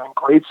who's having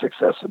great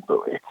success in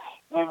Bowie,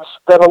 is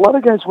that a lot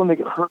of guys, when they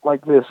get hurt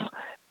like this,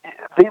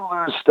 they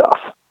lose stuff.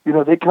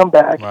 They come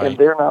back and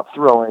they're not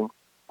throwing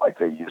like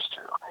they used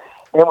to.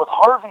 And with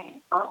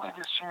Harvey, early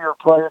this year,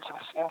 prior to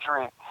this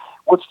injury,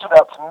 what stood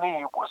out to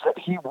me was that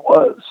he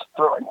was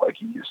throwing like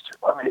he used to.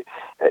 I mean,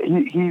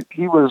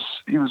 he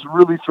was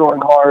really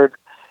throwing hard,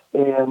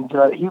 and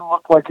he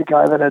looked like a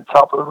guy that had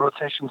top of the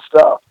rotation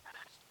stuff.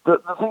 The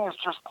thing is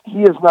just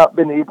he has not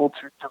been able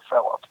to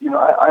develop.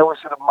 I always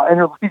say the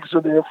minor leagues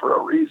are there for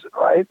a reason,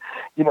 right?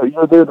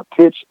 You're there to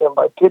pitch, and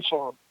by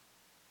pitching,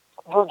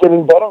 you're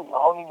getting better. You're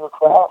honing your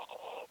craft.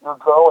 You're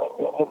growing.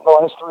 And in the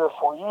last 3 or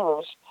 4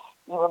 years,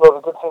 even though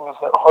the good thing is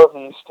that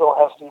Harvey still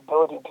has the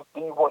ability to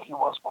be what he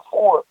was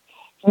before,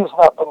 he has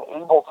not been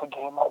able to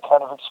gain that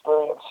kind of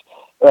experience,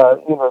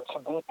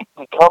 to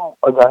become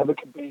a guy that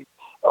could be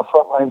a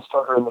frontline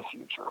starter in the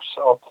future.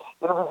 So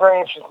it'll be very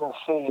interesting to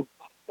see.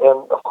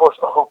 And, of course,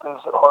 the hope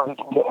is that Harvey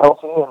can get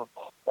healthy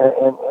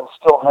and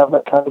still have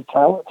that kind of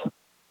talent.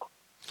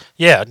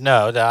 Yeah,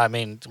 no, I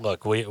mean,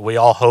 look, we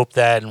all hope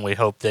that, and we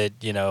hope that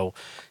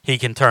he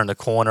can turn the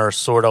corner,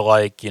 sort of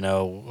like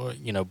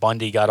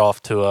Bundy got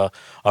off to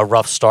a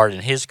rough start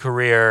in his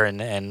career,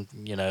 and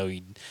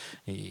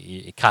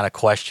he kind of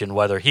questioned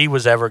whether he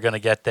was ever going to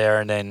get there,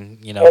 and then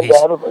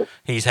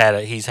he's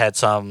had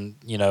some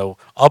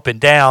up and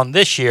down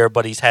this year,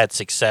 but he's had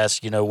success,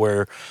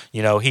 where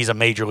he's a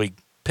major league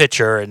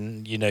pitcher,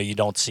 and you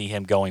don't see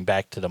him going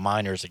back to the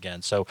minors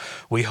again. So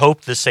we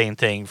hope the same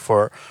thing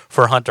for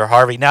Hunter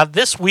Harvey. Now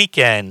this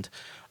weekend,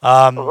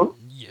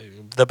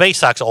 the Bay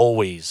Sox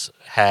always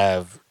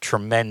have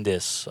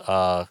tremendous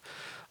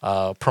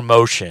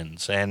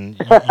promotions, and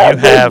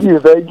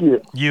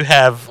you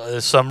have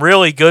some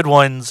really good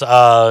ones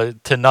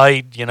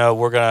tonight.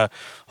 We're gonna,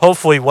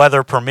 hopefully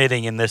weather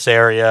permitting in this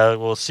area,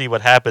 we'll see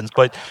what happens.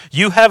 But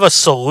you have a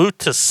salute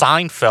to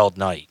Seinfeld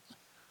night.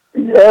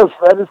 Yes,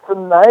 that is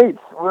tonight.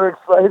 We're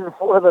excited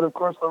for that. Of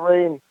course, the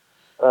rain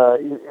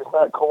is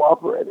not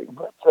cooperating,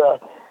 but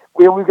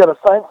we've got a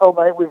Seinfeld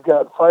night. We've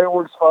got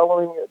fireworks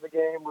following the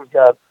game. We've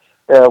got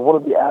one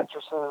of the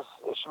actresses.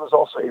 She was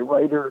also a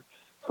writer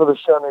for the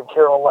show, named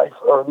Carol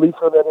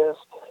Leifer,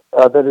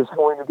 that is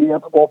going to be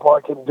at the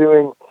ballpark and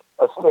doing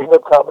a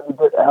stand-up comedy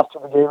bit after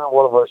the game in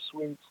one of our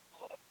suites.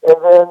 And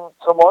then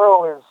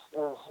tomorrow is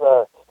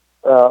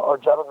our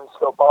Jonathan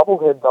Scope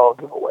bobblehead doll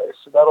giveaway.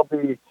 So that'll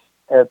be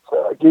at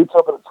gates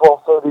open at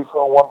 12:30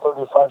 for a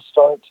 1:35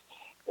 start,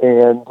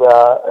 and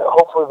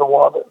hopefully the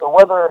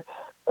weather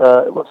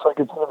it looks like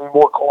it's going to be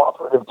more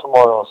cooperative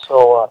tomorrow.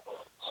 So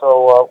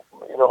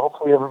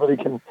hopefully everybody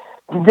can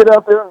get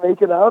out there and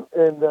make it out.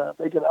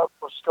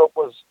 For Scope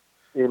was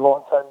a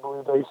longtime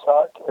Bowie Bay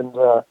Sox, and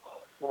one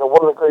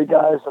of the great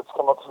guys that's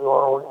come up through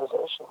our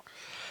organization.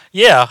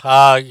 Yeah,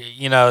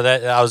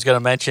 that I was going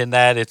to mention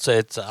that it's.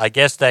 I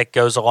guess that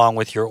goes along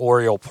with your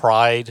Oriole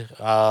Pride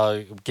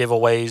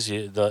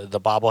giveaways, the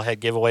bobblehead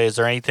giveaway. Is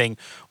there anything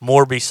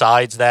more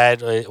besides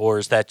that, or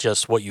is that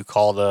just what you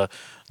call the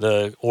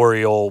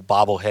Oriole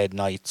bobblehead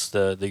nights?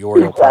 The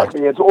Oriole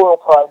exactly. Pride. It's Oriole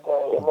Pride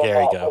Day. And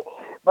there you go.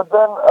 But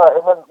then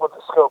with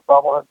the Scope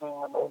bobblehead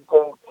being the main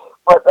thing,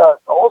 but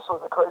also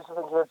the crazy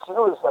thing here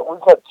too is that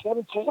we've got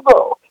Tim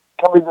Tebow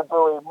coming to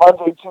Bowie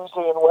Monday,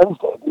 Tuesday, and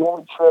Wednesday. The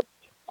only trip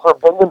for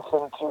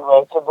Binghamton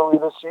to Bowie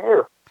this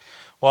year.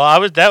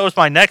 Well, that was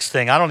my next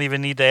thing. I don't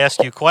even need to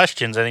ask you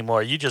questions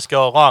anymore. You just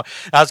go along.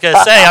 I was going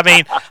to say,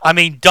 I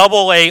mean,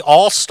 Double-A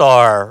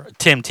All-Star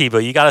Tim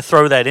Tebow. You got to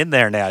throw that in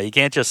there now. You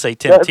can't just say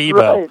Tim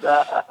Tebow.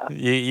 Right.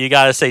 You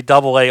got to say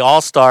Double-A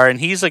All-Star, and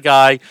he's a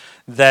guy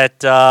that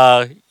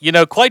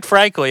quite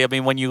frankly, I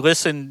mean, when you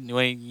listen,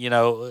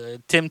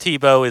 Tim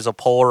Tebow is a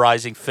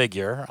polarizing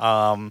figure,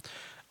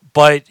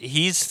 but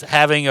he's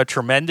having a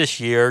tremendous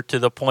year to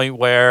the point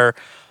where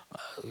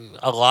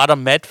a lot of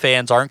Met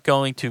fans are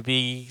probably going to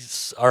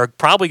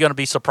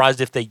be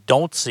surprised if they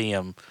don't see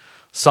him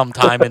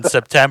sometime in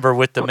September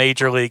with the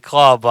Major League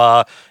Club.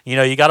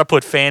 You got to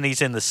put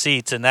fannies in the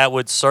seats, and that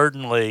would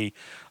certainly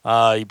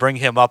you bring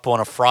him up on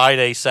a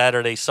Friday,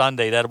 Saturday,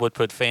 Sunday. That would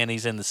put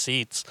fannies in the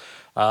seats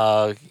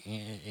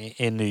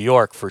in New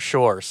York for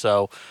sure.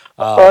 So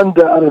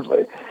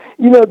undoubtedly,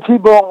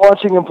 Tebow,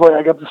 watching him play,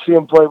 I got to see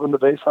him play when the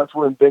Bay Sox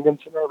were in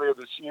Binghamton earlier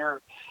this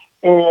year.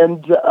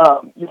 And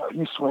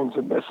he swings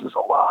and misses a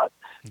lot.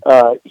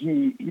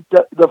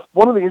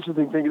 One of the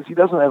interesting things is he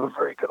doesn't have a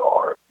very good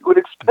arm. You would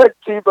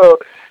expect Tebow,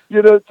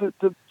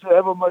 to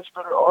have a much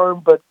better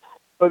arm, but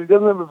he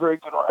doesn't have a very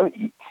good arm. I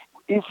mean,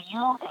 if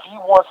he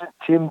wasn't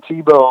Tim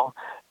Tebow,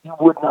 you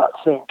would not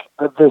think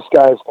that this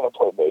guy is going to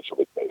play Major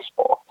League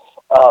Baseball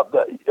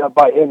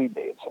by any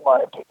means, in my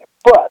opinion.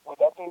 But with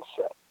that being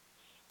said,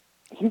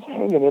 he's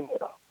hanging in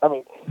there. I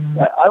mean,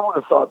 I would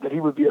have thought that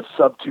he would be a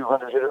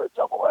sub-200 hitter at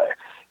Double-A.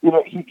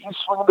 He's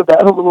swinging the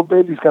bat a little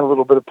bit. He's got a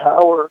little bit of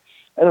power.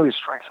 I know he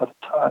strikes out a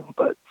ton,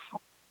 but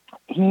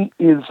he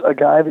is a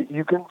guy that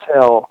you can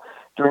tell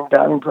during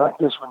batting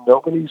practice when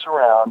nobody's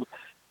around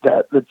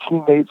that the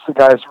teammates, the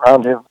guys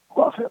around him,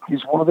 love him.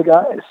 He's one of the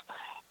guys.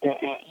 And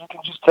you can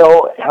just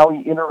tell how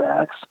he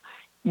interacts.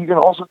 You can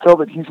also tell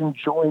that he's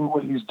enjoying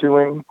what he's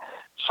doing.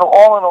 So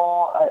all in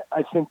all,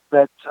 I think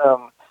that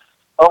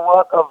a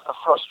lot of the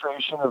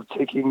frustration of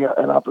taking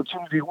an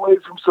opportunity away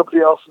from somebody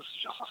else is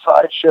just a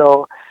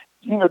sideshow.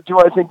 Do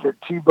I think that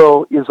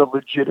Tebow is a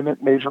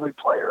legitimate Major League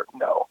player?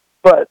 No.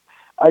 But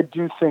I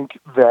do think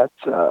that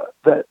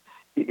that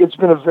it's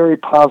been a very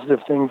positive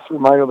thing for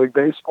minor league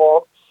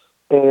baseball,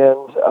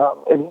 and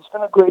he's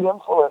been a great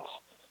influence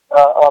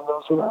on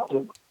those around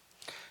him.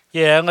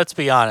 Yeah, and let's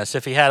be honest.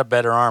 If he had a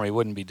better arm, he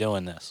wouldn't be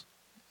doing this.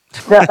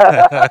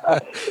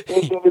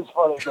 It is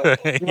funny, but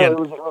it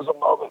was a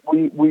moment.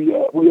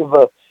 We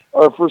have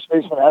our first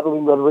baseman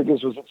Adeline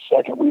Rodriguez was at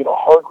second. We had a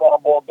hard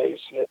ground ball base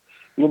hit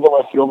in the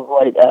left field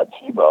right at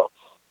Tebow.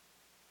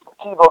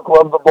 Tebow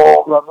gloved the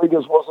ball.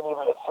 Rodriguez wasn't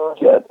even at third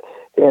yet,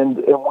 and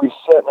we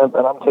set and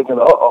I'm thinking,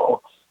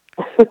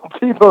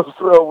 Tebow's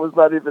throw was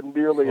not even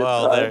nearly as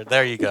high.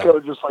 There you go. He kind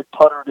of just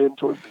puttered in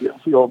towards the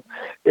infield,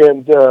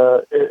 and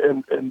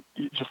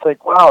you just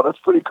think, wow, that's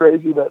pretty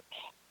crazy that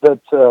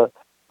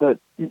that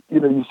you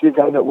see a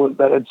guy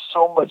that had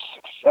so much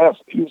success.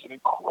 He was an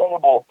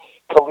incredible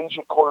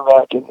collegiate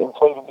quarterback and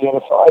played in the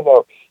NFL. I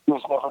know he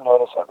was never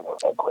known as having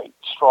a great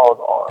strong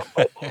arm,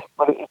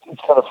 but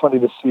it's kind of funny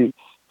to see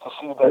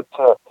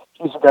that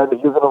he's a guy that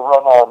you're going to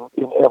run on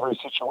in every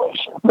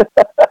situation.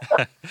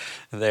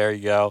 There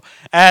you go.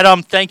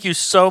 Adam, thank you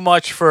so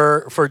much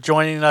for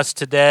joining us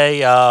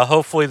today.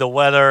 Hopefully the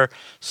weather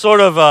sort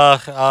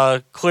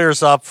of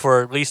clears up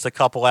for at least a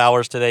couple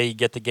hours today. You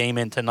get the game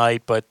in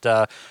tonight, but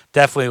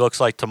definitely looks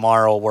like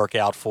tomorrow will work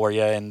out for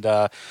you. And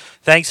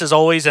thanks as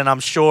always, and I'm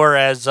sure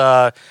as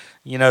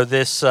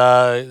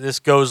this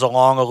goes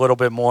along a little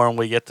bit more, and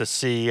we get to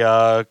see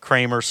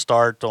Kramer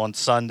start on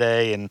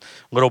Sunday, and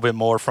a little bit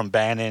more from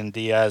Bannon,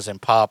 Diaz,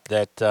 and Pop.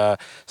 That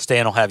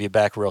Stan will have you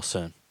back real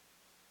soon.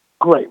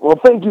 Great. Well,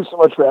 thank you so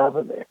much for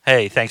having me.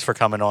 Hey, thanks for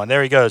coming on.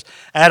 There he goes,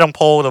 Adam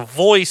Pohl, the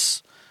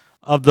voice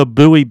of the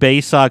Bowie Bay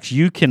Sox.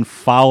 You can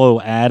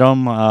follow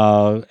Adam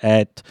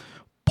at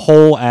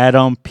Pohl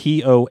Adam,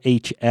 Pohl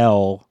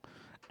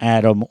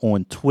Adam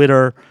on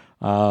Twitter.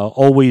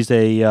 Always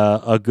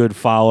a good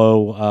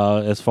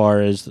follow as far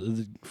as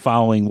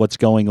following what's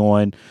going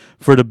on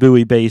for the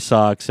Bowie Bay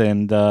Sox.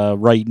 And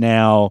right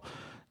now,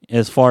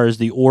 as far as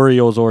the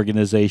Orioles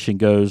organization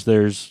goes,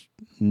 there's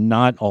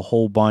not a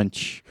whole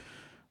bunch,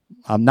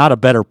 not a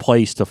better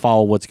place to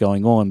follow what's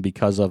going on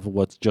because of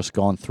what's just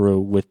gone through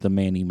with the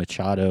Manny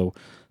Machado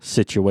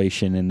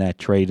situation in that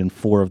trade and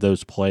 4 of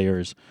those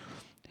players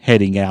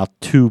heading out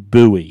to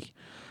Bowie.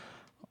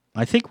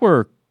 I think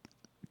we're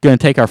going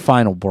to take our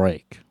final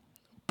break.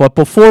 But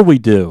before we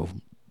do,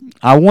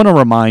 I want to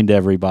remind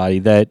everybody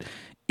that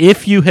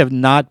if you have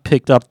not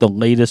picked up the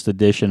latest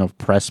edition of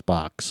Press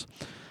Box,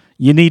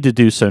 you need to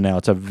do so now.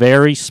 It's a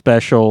very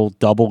special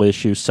double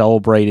issue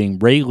celebrating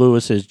Ray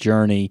Lewis's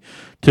journey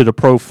to the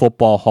Pro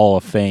Football Hall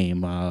of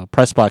Fame.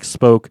 Press Box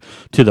spoke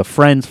to the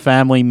friends,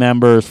 family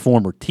members,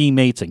 former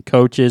teammates, and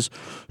coaches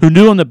who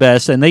knew him the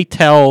best, and they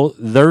tell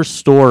their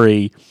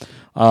story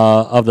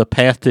of the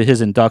path to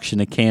his induction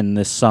to Canton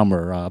this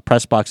summer.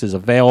 Press Box is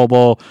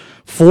available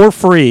for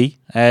free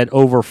at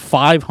over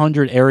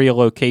 500 area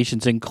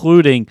locations,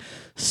 including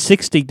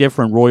 60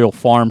 different Royal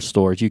Farm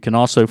stores. You can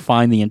also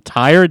find the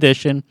entire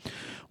edition,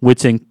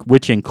 which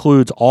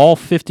includes all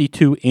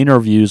 52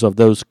 interviews of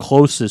those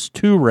closest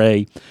to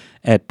Ray,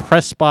 at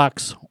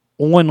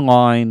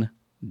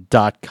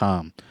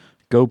PressBoxOnline.com.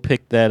 Go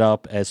pick that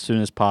up as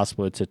soon as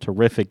possible. It's a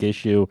terrific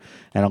issue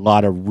and a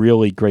lot of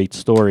really great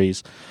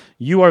stories.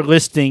 You are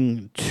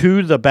listening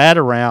to the Bat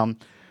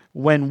Around.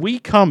 When we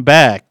come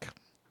back,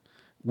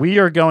 we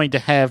are going to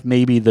have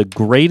maybe the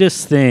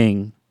greatest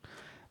thing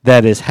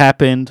that has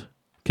happened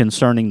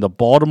concerning the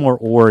Baltimore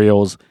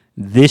Orioles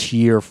this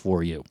year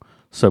for you.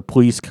 So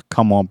please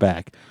come on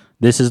back.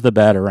 This is the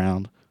Bat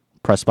Around,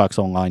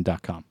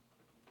 PressBoxOnline.com.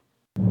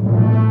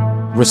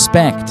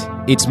 Respect.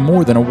 It's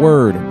more than a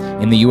word.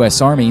 In the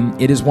U.S. Army,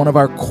 it is one of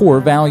our core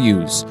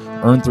values,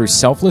 earned through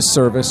selfless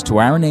service to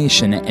our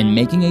nation and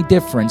making a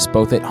difference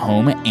both at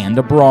home and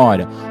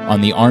abroad. On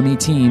the Army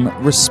team,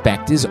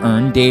 respect is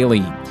earned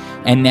daily.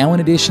 And now, in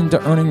addition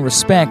to earning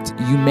respect,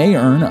 you may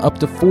earn up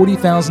to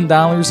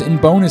 $40,000 in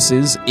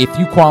bonuses if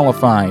you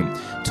qualify.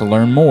 To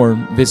learn more,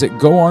 visit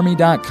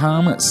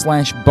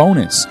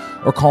goarmy.com/bonus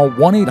or call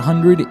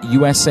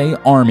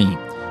 1-800-USA-ARMY.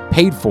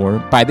 Paid for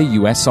by the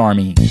U.S.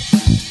 Army.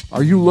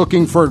 Are you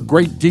looking for a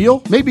great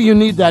deal? Maybe you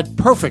need that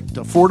perfect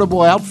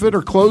affordable outfit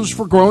or clothes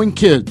for growing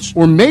kids.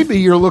 Or maybe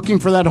you're looking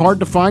for that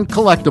hard-to-find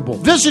collectible.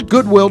 Visit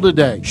Goodwill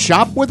today.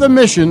 Shop with a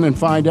mission and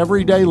find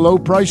everyday low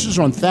prices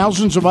on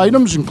thousands of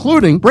items,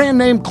 including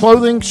brand-name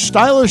clothing,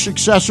 stylish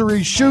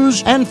accessories,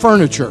 shoes, and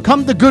furniture.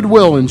 Come to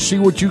Goodwill and see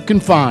what you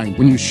can find.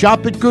 When you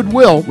shop at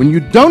Goodwill, when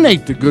you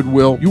donate to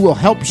Goodwill, you will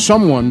help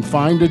someone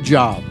find a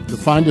job. To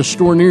find a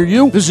store near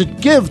you, visit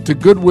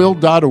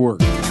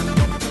givetogoodwill.org.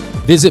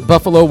 Visit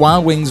Buffalo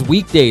Wild Wings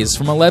weekdays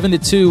from 11 to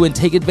 2 and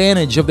take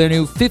advantage of their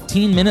new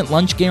 15-minute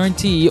lunch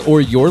guarantee,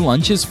 or your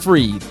lunch is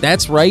free.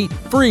 That's right,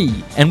 free.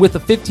 And with a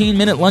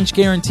 15-minute lunch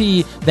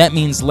guarantee, that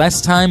means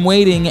less time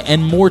waiting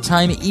and more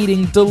time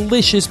eating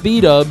delicious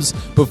B-dubs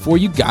before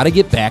you gotta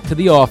get back to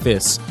the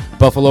office.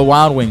 Buffalo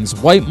Wild Wings,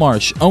 White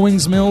Marsh,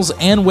 Owings Mills,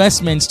 and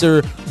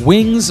Westminster.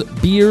 Wings,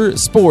 beer,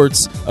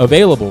 sports.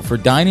 Available for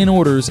dine-in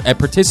orders at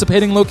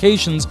participating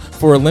locations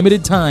for a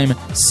limited time.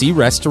 See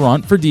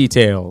restaurant for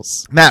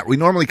details. Matt, we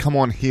normally come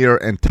on here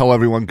and tell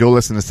everyone go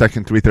listen to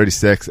Section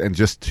 336 and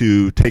just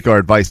to take our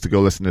advice to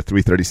go listen to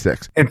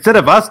 336. Instead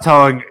of us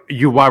telling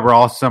you why we're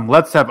awesome,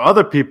 let's have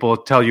other people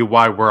tell you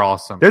why we're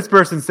awesome. This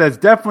person says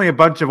definitely a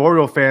bunch of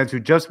Oriole fans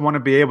who just want to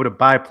be able to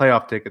buy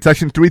playoff tickets.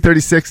 Section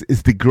 336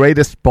 is the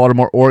greatest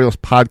Baltimore Orioles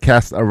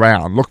podcast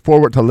around. Look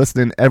forward to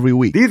listening every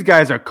week. These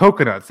guys are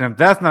coconuts, and if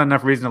that's not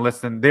enough reason to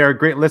listen, they are a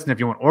great listen if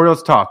you want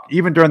Orioles talk,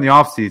 even during the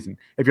offseason.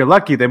 If you're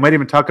lucky, they might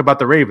even talk about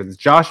the Ravens.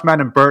 Josh, Matt,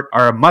 and Bert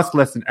are a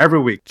must-listen every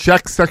week.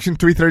 Check Section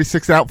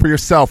 336 out for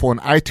yourself on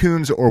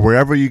iTunes or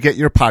wherever you get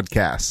your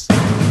podcasts.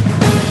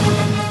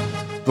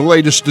 The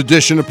latest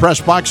edition of Press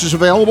Box is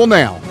available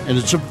now, and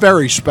it's a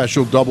very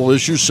special double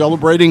issue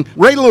celebrating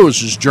Ray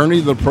Lewis's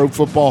journey to the Pro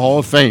Football Hall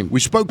of Fame. We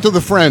spoke to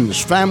the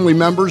friends, family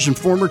members, and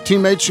former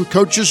teammates and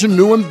coaches who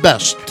knew him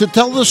best to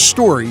tell the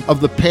story of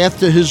the path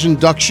to his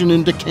induction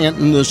into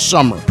Canton this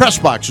summer. Press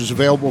Box is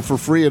available for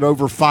free at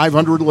over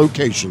 500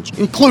 locations,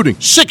 including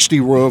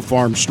 60 Royal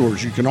Farm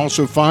stores. You can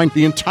also find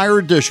the entire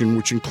edition,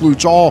 which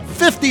includes all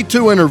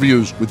 52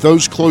 interviews with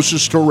those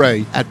closest to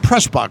Ray, at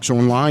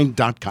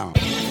PressBoxOnline.com.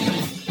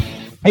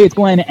 Hey, it's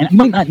Glenn, and you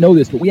might not know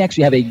this, but we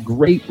actually have a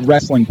great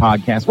wrestling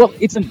podcast. Well,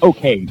 it's an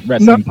okay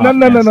wrestling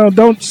podcast. No.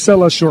 Don't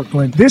sell us short,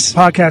 Glenn. This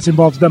podcast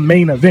involves the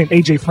main event,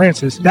 AJ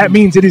Francis. That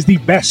means it is the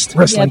best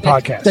wrestling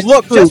podcast.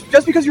 Look,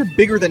 just because you're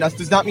bigger than us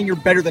does not mean you're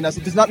better than us.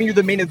 It does not mean you're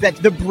the main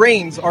event. The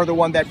brains are the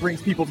one that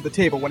brings people to the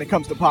table when it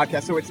comes to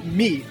podcasts, so it's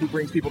me who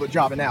brings people to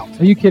Jobbing Out.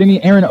 Are you kidding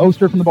me? Aaron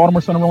Oster from the Baltimore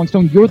Sun and Rolling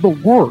Stone, you're the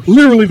worst.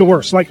 Literally the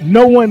worst. Like,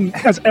 no one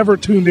has ever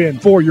tuned in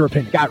for your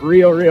opinion. Got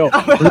real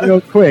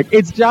quick.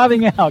 It's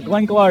Jobbing Out.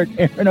 Glenn Clark,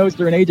 Aaron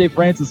Oster, and AJ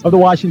Francis of the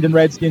Washington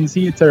Redskins,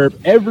 Heat Terp.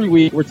 Every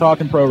week we're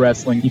talking pro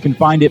wrestling. You can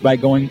find it by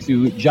going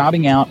to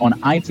Jobbing Out on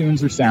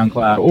iTunes or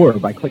SoundCloud, or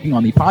by clicking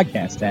on the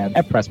podcast tab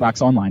at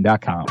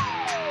PressBoxOnline.com.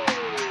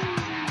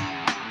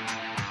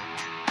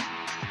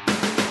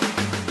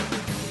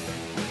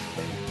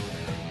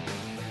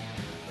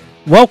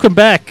 Welcome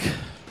back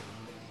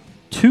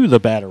to the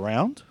Bat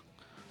Around.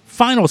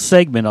 Final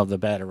segment of the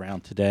Bat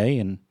Around today,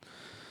 and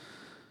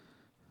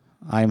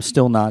I am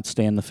still not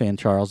Stan the Fan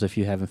Charles, if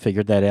you haven't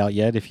figured that out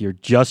yet. If you're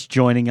just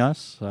joining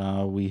us,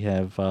 we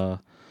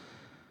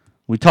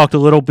talked a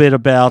little bit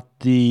about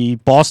the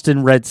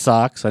Boston Red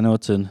Sox. I know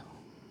it's a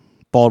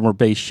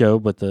Baltimore-based show,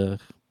 but the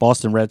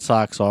Boston Red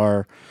Sox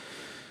are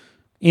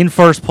in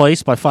first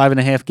place by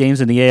 5.5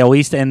 games in the AL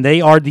East, and they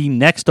are the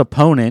next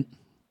opponent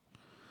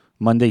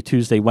Monday,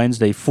 Tuesday,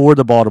 Wednesday for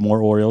the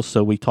Baltimore Orioles.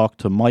 So we talked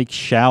to Mike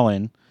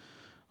Shalin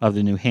of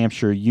the New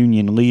Hampshire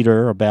Union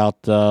Leader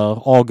about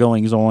all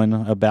goings-on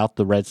about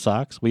the Red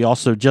Sox. We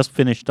also just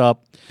finished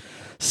up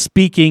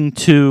speaking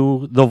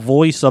to the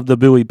voice of the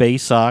Bowie Bay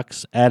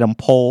Sox, Adam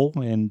Pohl,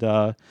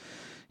 and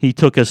he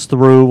took us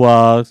through,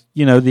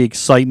 the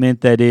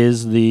excitement that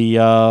is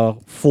the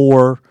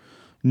 4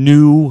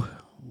 new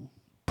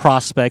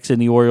prospects in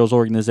the Orioles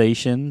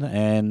organization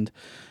and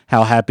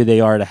how happy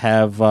they are to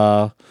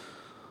have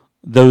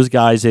those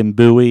guys in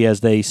Bowie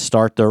as they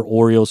start their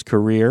Orioles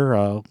career,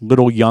 a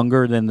little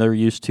younger than they're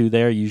used to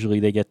there. Usually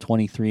they get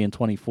 23 and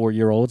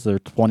 24-year-olds. They're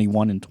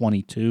 21 and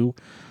 22.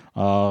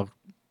 So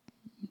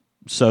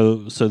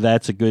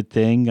that's a good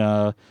thing.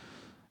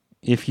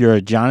 If you're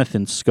a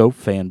Jonathan Scope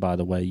fan, by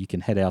the way, you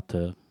can head out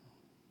to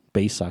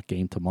Bay Sox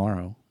game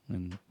tomorrow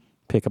and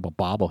pick up a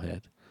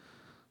bobblehead.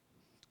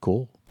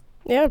 Cool.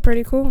 Yeah,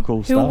 pretty cool. Cool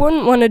Who stuff.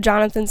 wouldn't want a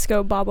Jonathan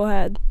Scope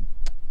bobblehead?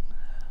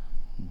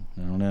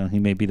 I don't know. He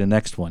may be the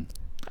next one.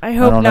 I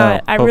hope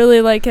not. I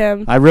really like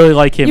him. I really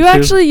like him,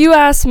 too. You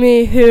asked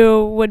me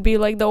who would be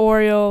like the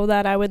Oriole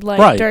that I would like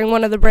Right. during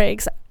one of the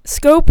breaks.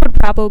 Scope would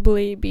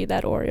probably be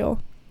that Oriole.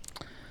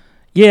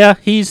 Yeah,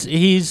 he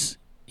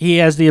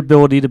has the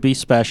ability to be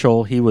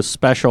special. He was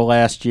special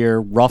last year.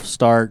 Rough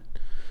start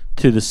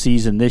to the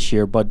season this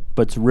year,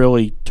 but's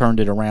really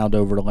turned it around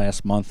over the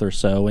last month or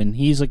so. And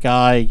he's a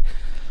guy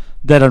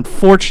that,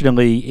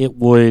 unfortunately, it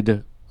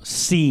would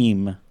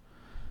seem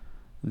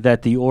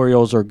that the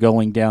Orioles are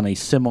going down a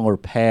similar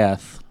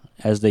path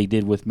as they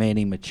did with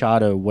Manny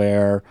Machado,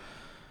 where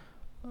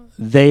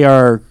they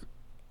are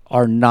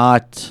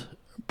not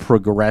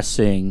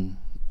progressing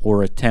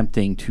or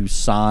attempting to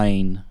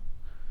sign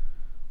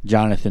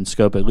Jonathan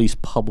Scope, at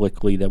least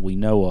publicly that we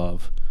know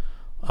of.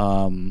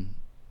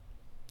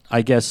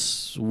 I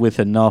guess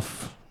with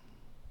enough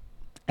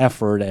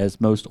effort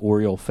as most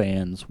Oriole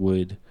fans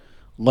would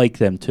like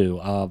them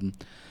to.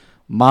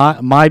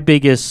 My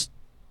biggest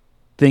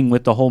thing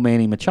with the whole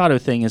Manny Machado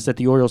thing is that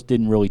the Orioles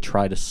didn't really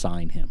try to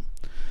sign him.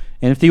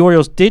 And if the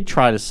Orioles did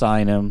try to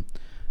sign him,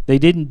 they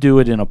didn't do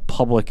it in a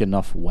public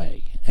enough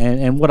way.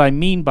 And what I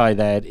mean by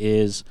that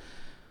is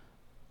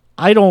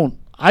I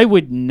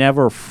would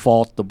never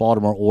fault the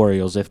Baltimore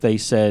Orioles if they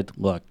said,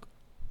 look,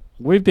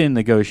 we've been in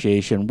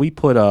negotiation. We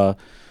put a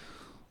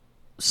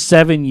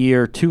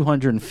 7-year,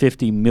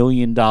 $250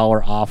 million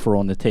offer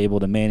on the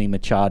table to Manny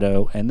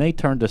Machado, and they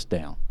turned us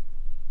down.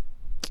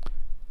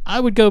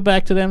 I would go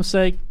back to them and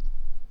say,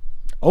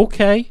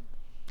 okay,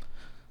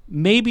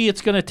 maybe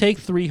it's going to take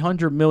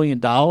 $300 million,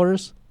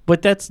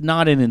 but that's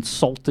not an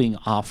insulting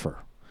offer.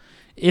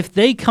 If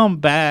they come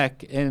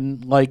back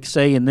and, like,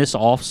 say, in this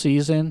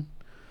offseason,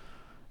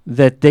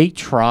 that they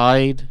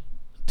tried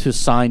to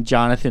sign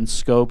Jonathan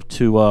Scope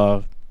to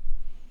a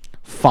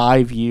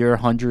 5-year,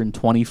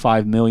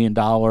 $125 million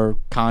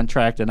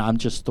contract, and I'm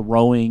just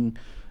throwing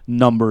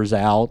numbers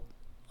out,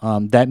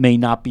 that may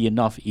not be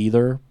enough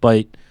either,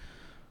 but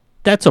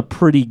that's a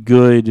pretty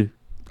good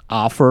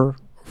offer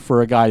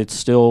for a guy that's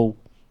still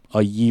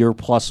a year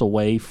plus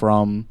away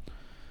from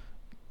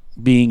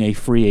being a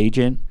free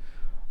agent.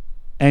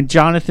 And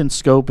Jonathan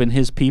Scope and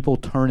his people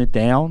turn it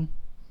down.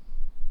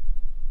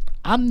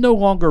 I'm no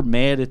longer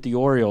mad at the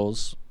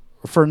Orioles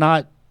for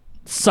not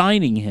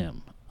signing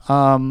him.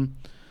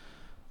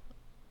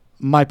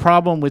 My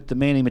problem with the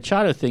Manny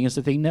Machado thing is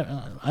that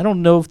I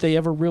don't know if they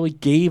ever really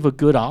gave a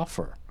good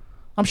offer.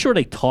 I'm sure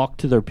they talked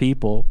to their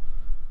people.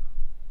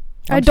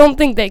 I don't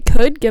think they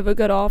could give a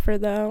good offer,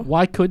 though.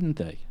 Why couldn't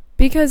they?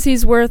 Because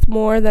he's worth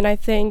more than I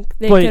think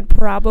they could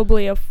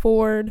probably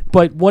afford.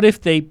 But what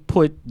if they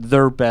put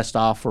their best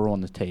offer on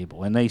the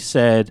table and they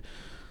said,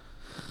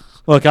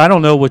 look, I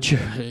don't know what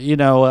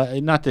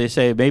not to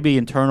say, maybe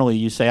internally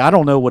you say, I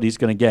don't know what he's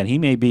going to get. He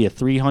may be a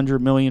 $300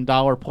 million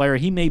player.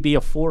 He may be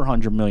a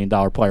 $400 million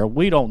player.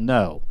 We don't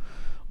know.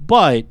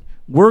 But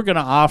we're going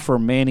to offer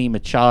Manny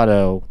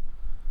Machado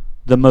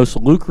the most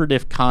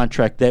lucrative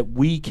contract that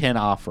we can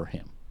offer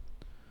him.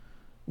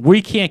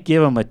 We can't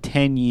give him a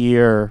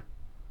 10-year,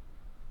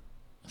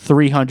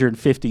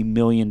 $350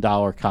 million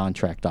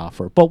contract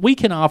offer, but we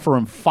can offer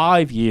him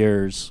 5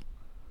 years,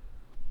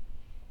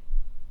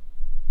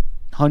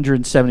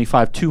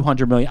 $175,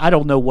 $200 million. I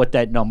don't know what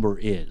that number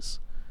is.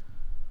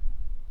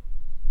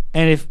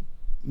 And if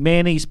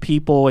Manny's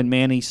people and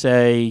Manny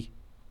say,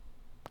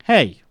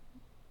 hey,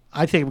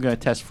 I think I'm going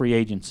to test free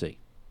agency.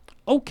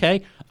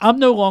 Okay, I'm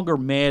no longer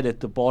mad at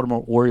the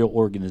Baltimore Oriole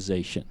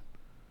organization.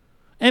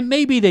 And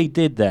maybe they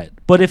did that.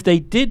 But if they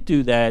did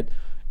do that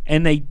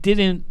and they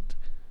didn't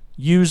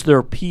use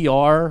their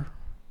PR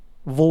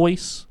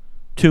voice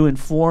to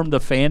inform the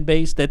fan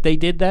base that they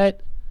did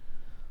that,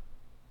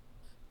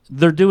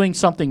 they're doing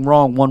something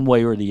wrong one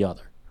way or the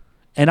other.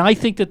 And I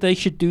think that they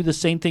should do the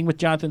same thing with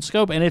Jonathan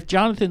Scope. And if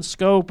Jonathan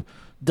Scope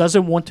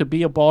doesn't want to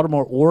be a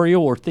Baltimore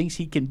Oriole or thinks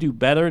he can do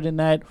better than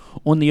that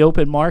on the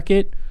open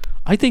market,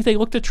 I think they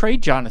look to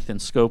trade Jonathan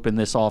Scope in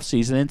this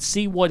offseason and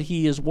see what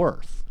he is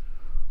worth.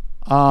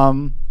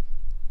 Because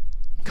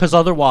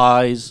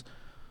otherwise,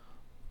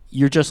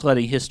 you're just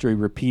letting history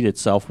repeat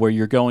itself, where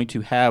you're going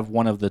to have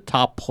one of the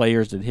top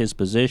players at his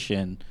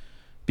position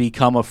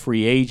become a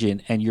free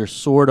agent, and you're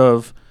sort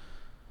of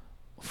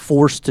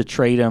forced to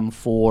trade him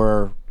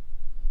for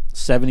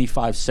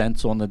 75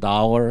 cents on the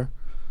dollar.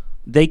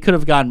 They could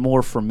have gotten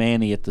more for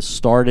Manny at the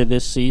start of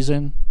this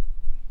season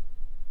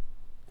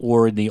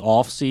or in the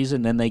off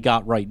season than they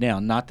got right now.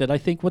 Not that I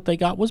think what they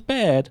got was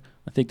bad.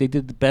 I think they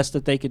did the best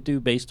that they could do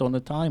based on the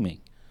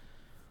timing.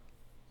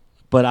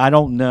 But I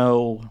don't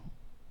know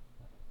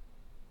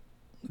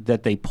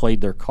that they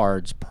played their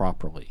cards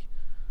properly.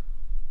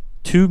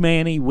 To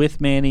Manny,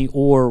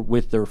 or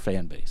with their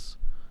fan base.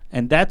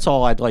 And that's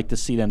all I'd like to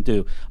see them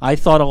do. I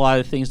thought a lot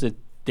of things that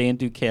Dan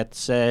Duquette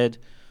said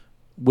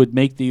would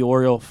make the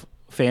Oriole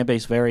fan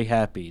base very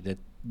happy, that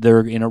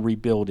they're in a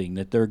rebuilding,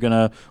 that they're going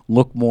to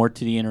look more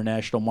to the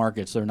international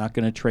markets. They're not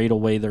going to trade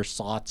away their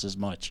slots as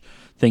much,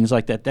 things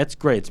like that. That's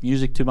great. It's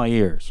music to my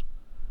ears.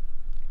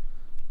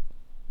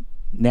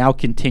 Now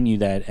continue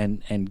that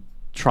and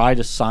try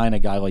to sign a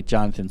guy like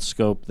Jonathan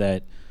Scope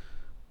that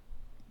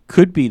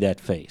could be that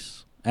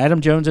face.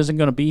 Adam Jones isn't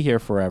going to be here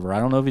forever. I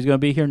don't know if he's going to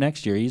be here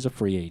next year. He's a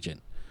free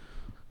agent.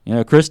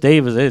 Chris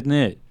Davis isn't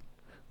it.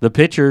 The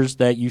pitchers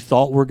that you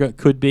thought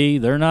could be,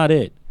 they're not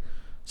it.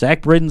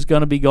 Zach Britton's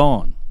going to be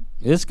gone.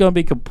 It's going to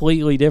be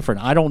completely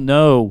different. I don't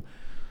know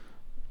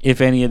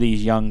if any of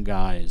these young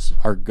guys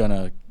are going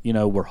to,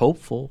 we're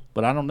hopeful,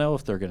 but I don't know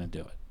if they're going to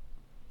do it.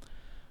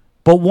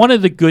 But one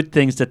of the good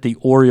things that the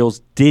Orioles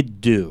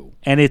did do,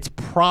 and it's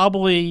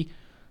probably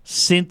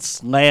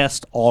since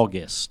last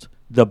August,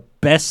 the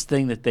best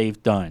thing that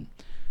they've done,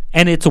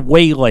 and it's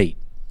way late.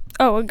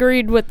 Oh,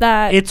 agreed with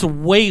that. It's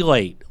way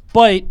late.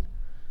 But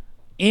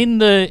in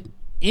the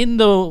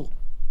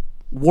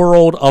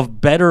world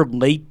of better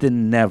late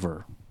than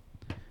never,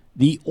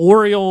 the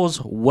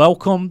Orioles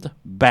welcomed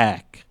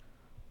back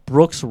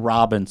Brooks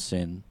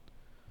Robinson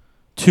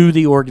to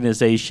the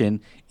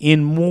organization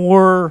in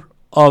more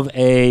of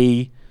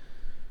a,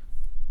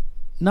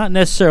 not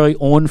necessarily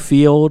on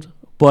field,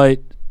 but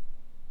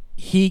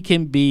he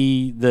can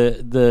be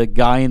the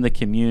guy in the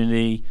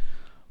community.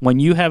 When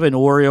you have an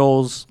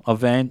Orioles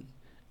event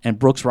and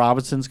Brooks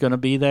Robinson's going to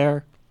be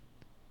there,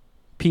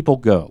 people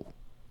go.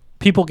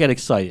 People get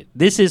excited.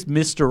 This is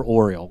Mr.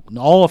 Oriole.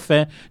 No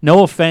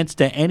offense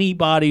to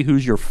anybody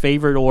who's your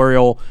favorite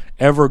Oriole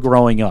ever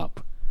growing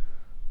up.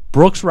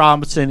 Brooks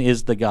Robinson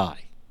is the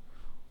guy.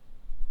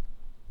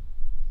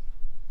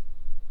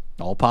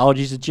 All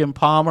apologies to Jim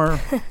Palmer.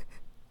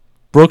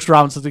 Brooks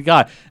Robinson's the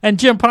guy. And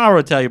Jim Palmer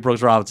will tell you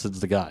Brooks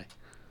Robinson's the guy.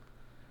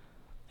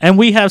 And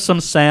we have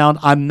some sound.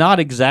 I'm not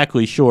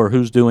exactly sure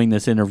who's doing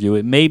this interview.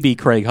 It may be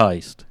Craig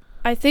Heist.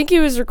 I think he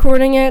was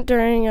recording it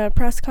during a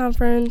press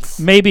conference.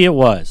 Maybe it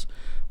was.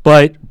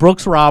 But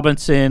Brooks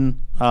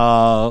Robinson,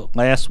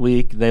 last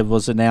week, it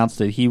was announced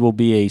that he will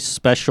be a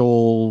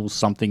special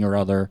something or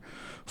other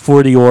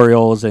for the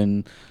Orioles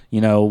and,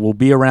 will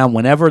be around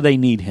whenever they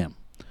need him.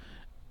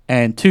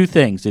 And two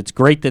things. It's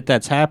great that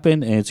that's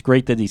happened, and it's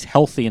great that he's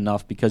healthy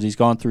enough because he's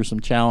gone through some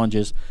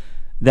challenges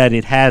that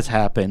it has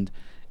happened.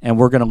 And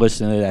we're going to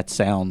listen to that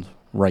sound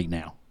right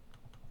now.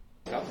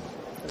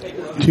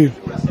 Two.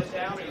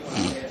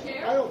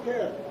 I don't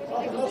care.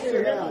 I'll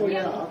sit down.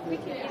 Yeah.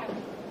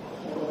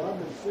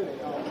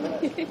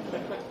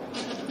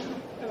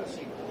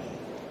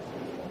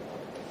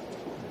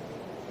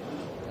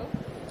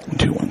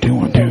 2, 1, 2,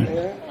 1, 2.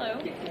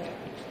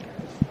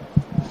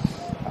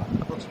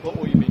 Brooks, what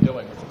will you be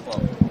doing with the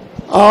club?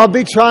 I'll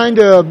be trying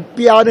to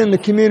be out in the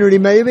community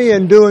maybe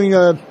and doing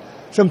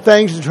some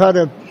things to try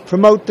to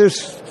promote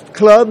this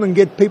club and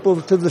get people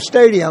to the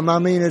stadium. I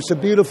mean, it's a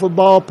beautiful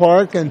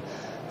ballpark, and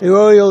the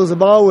Orioles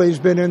have always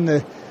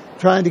been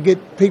trying to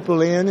get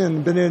people in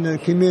and been in the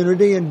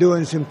community and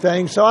doing some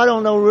things. So I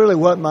don't know really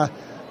what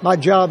my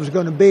job is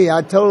going to be.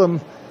 I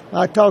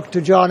talked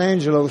to John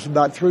Angelos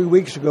about 3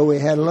 weeks ago. We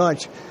had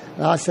lunch,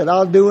 and I said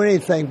I'll do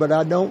anything, but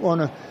I don't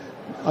want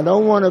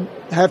to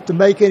have to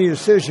make any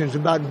decisions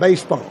about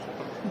baseball.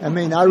 I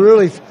mean,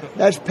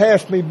 that's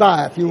passed me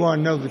by, if you want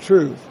to know the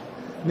truth.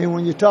 I mean,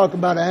 when you talk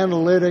about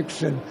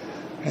analytics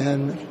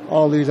and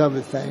all these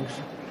other things.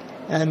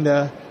 And,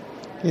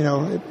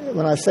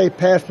 when I say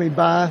pass me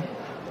by,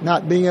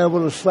 not being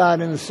able to slide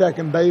into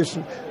second base,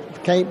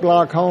 can't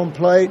block home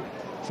plate.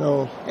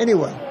 So,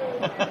 anyway.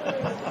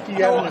 Do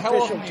you have an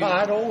official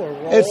title or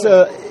role?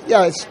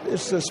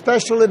 It's a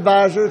special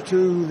advisor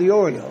to the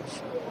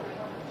Orioles.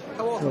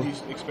 How often do you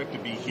expect to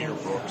be here,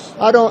 Brooks?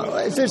 I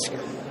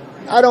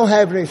don't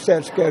have any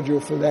set schedule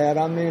for that.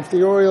 I mean, if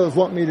the Orioles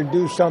want me to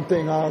do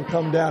something, I'll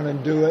come down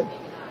and do it.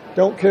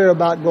 Don't care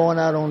about going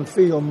out on the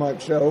field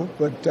much, though.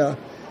 But,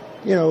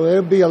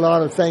 there'll be a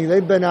lot of things.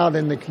 They've been out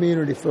in the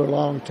community for a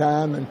long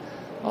time, and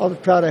I'll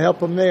try to help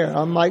them there.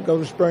 I might go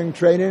to spring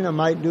training. I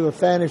might do a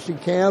fantasy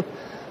camp.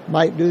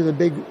 Might do the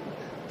big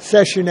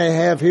session they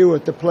have here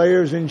with the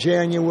players in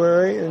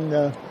January.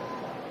 And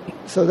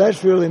so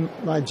that's really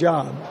my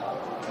job,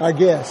 I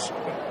guess.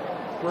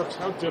 Brooks,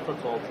 how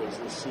difficult has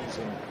this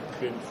season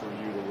been for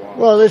you to watch?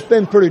 Well, it's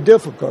been pretty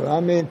difficult.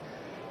 I mean,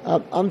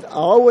 I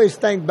always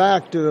think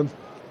back to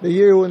the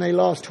year when they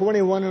lost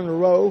 21 in a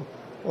row.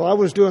 Well, I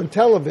was doing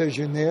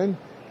television then,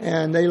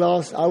 and they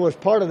lost. I was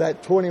part of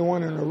that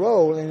 21 in a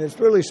row, and it's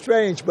really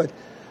strange. But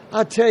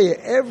I tell you,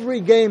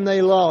 every game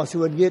they lost, it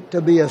would get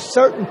to be a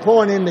certain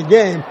point in the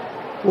game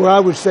where I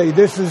would say,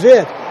 this is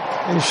it.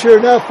 And sure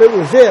enough, it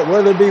was it,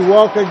 whether it be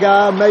walk a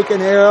guy, make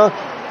an error.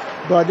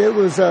 But it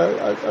was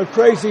a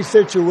crazy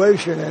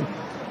situation, and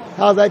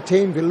how that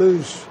team could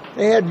lose.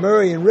 They had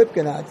Murray and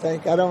Ripken, I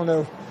think. I don't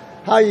know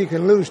how you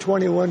can lose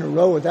 21 in a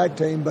row with that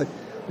team, but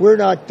we're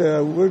not.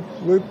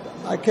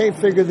 I can't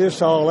figure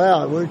this all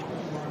out.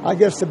 I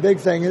guess the big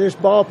thing in this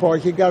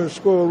ballpark, you got to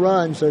score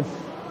runs, and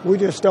we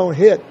just don't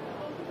hit,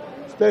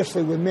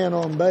 especially with men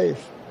on base.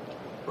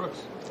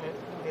 Brooks,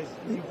 as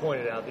you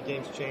pointed out, the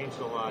game's changed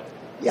a lot.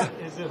 Yeah.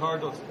 Is it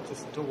hard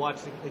to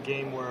watch a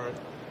game where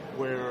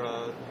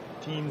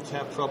teams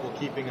have trouble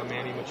keeping a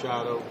Manny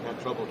Machado,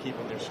 have trouble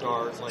keeping their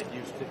stars like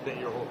you've spent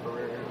your whole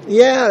career here?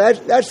 Yeah,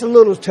 that's a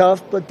little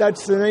tough, but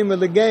that's the name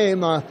of the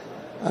game.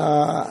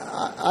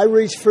 I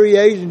reached free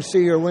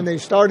agency, or when they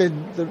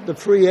started the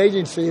free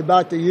agency,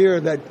 about the year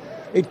that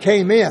it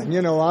came in.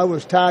 I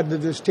was tied to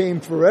this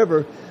team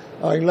forever,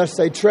 unless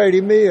they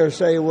traded me or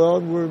say, well,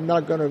 we're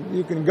not going to,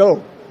 you can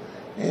go.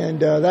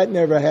 And that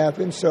never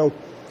happened. So,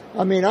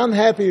 I mean, I'm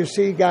happy to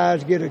see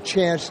guys get a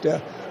chance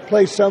to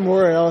play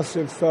somewhere else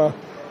if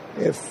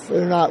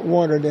they're not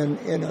wanted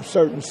in a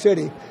certain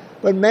city.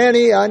 But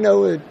Manny, I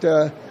know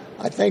that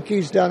I think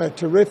he's done a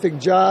terrific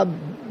job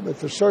with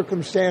the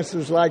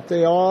circumstances like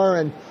they are,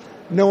 and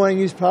knowing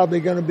he's probably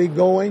going to be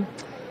going,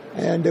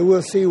 and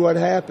we'll see what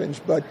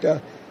happens. But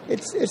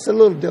it's a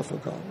little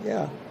difficult,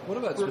 yeah. What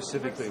about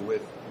specifically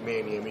with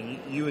Manny? I mean,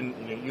 you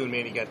and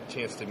Manny got the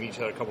chance to meet each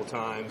other a couple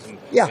times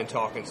and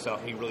talk and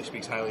stuff. He really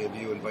speaks highly of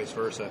you, and vice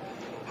versa.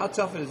 How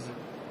tough is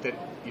it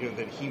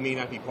that he may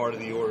not be part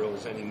of the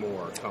Orioles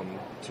anymore come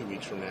 2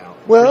 weeks from now?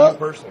 Well, for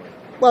you personally.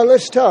 Well,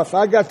 it's tough.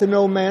 I got to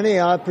know Manny.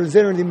 I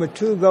presented him a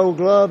 2-Gold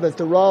Glove at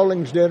the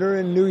Rawlings dinner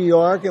in New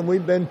York, and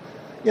we've been,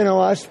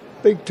 I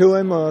speak to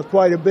him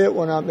quite a bit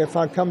if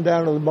I come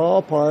down to the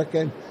ballpark,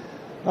 and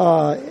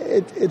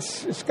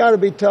it's got to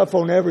be tough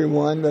on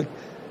everyone.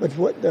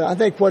 But I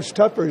think what's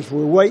tougher is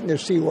we're waiting to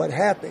see what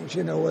happens,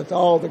 with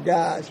all the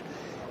guys,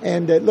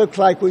 and it looks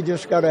like we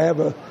just got to have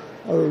a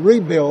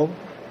rebuild.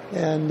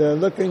 And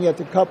looking at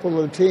the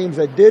couple of teams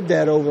that did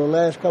that over the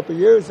last couple of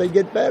years, they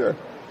get better.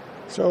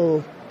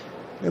 So.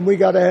 And we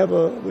got to have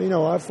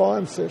our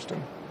farm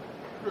system.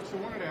 Brooks, I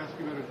wanted to ask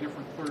you about a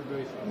different third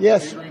baseman.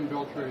 Yes. Adrian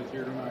Beltre is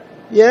here tonight.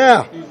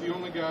 Yeah. He's the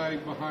only guy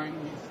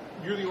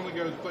you're the only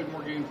guy who's played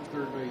more games at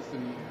third base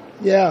than he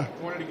has. Yeah.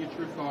 I wanted to get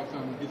your thoughts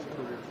on his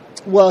career.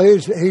 Well,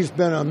 he's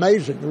been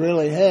amazing.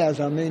 Really has.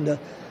 I mean,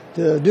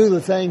 to do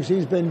the things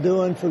he's been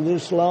doing for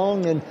this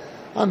long, and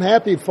I'm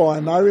happy for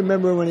him. I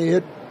remember when he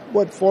hit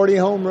 40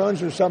 home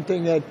runs or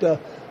something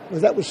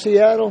was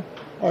Seattle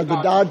or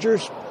the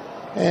Dodgers,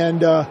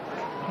 and.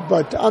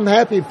 But I'm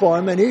happy for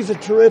him, and he's a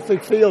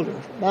terrific fielder.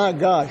 My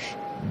gosh.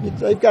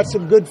 They've got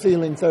some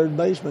good-feeling third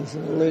basemen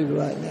in the league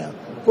right now.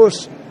 Of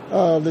course,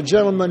 the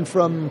gentleman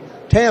from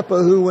Tampa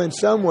who went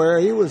somewhere,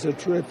 he was a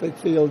terrific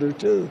fielder,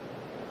 too.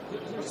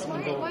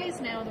 Why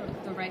is now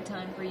the right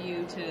time for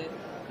you to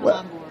come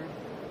on board?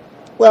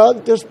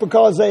 Well, just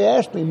because they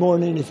asked me more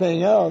than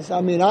anything else.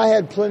 I mean, I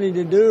had plenty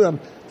to do.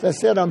 As I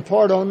said, I'm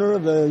part owner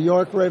of the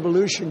York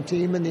Revolution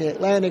team in the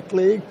Atlantic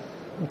League.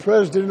 I'm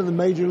president of the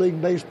Major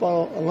League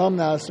Baseball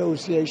Alumni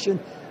Association.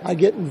 I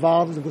get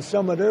involved with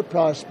some of their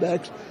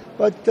prospects.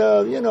 But,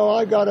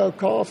 I got a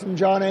call from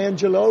John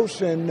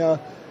Angelos, and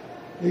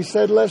he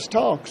said, let's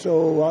talk.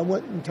 So I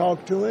went and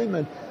talked to him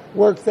and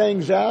worked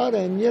things out,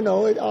 and,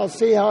 I'll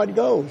see how it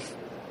goes.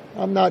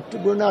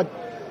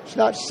 It's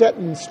not set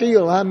in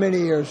steel how many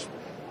years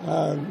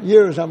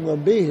I'm going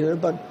to be here,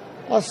 but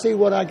I'll see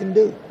what I can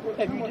do.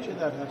 How much of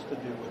that has to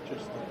do with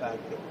just the fact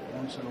that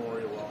once an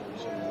Oriole,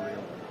 always an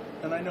Oriole?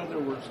 And I know there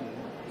were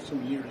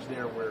some years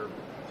there where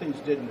things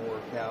didn't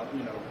work out,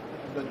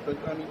 but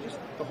I mean, just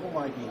the whole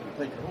idea. You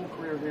played your whole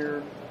career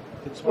here.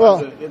 It's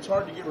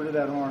hard to get rid of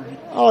that arm.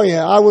 Oh,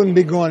 yeah, I wouldn't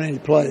be going any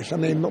place. I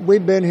mean,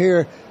 we've been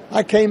here.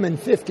 I came in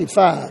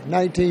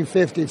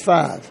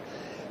 1955.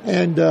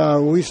 And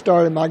we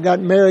started, I got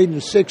married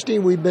in 60.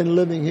 We've been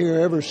living here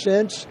ever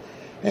since.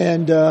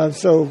 And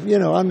so,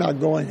 I'm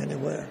not going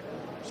anywhere.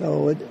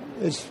 So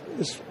it's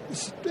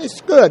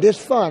good. It's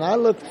fun. I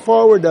look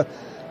forward to,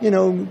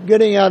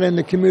 getting out in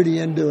the community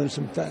and doing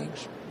some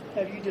things.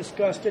 Have you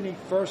discussed any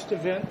first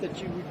event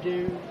that you would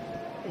do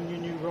in your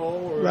new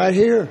role? Or? Right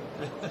here.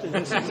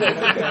 This is it.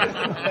 Okay.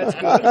 That's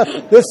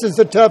good. This is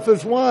the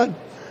toughest one.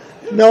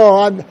 No,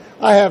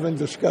 I haven't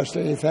discussed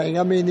anything.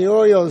 I mean, the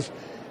Orioles,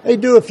 they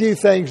do a few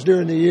things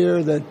during the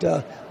year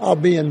that I'll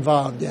be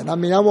involved in. I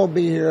mean, I won't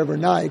be here every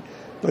night,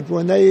 but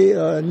when they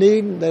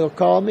need, they'll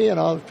call me, and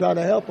I'll try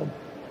to help them.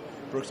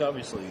 Brooks,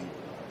 obviously,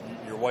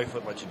 your wife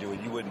wouldn't let you do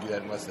it. You wouldn't do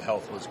that unless the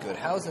health was good.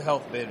 How's the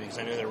health been? Because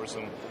I know there were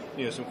some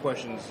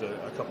questions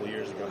a couple of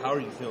years ago. How are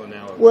you feeling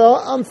now? Well,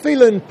 I'm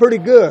feeling pretty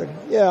good.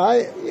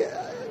 Yeah,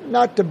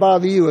 not to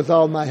bother you with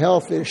all my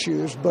health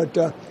issues, but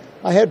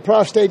I had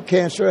prostate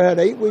cancer. I had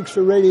 8 weeks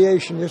of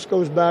radiation. This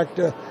goes back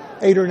to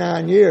 8 or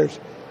 9 years.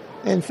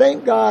 And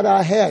thank God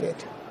I had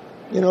it,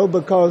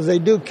 because they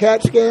do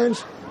CAT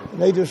scans,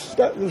 and they just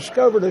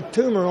discovered a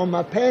tumor on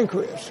my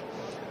pancreas.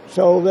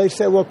 So they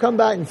said, well, come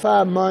back in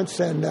 5 months,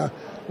 and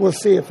we'll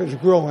see if it's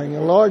growing.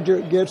 The larger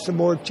it gets, the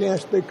more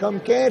chance to become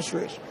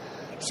cancerous.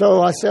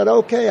 So I said,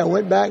 okay. I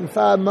went back in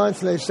 5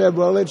 months, and they said,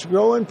 well, it's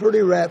growing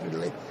pretty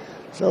rapidly.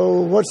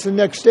 So what's the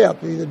next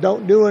step? Either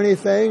don't do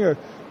anything or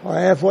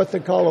have what they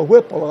call a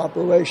Whipple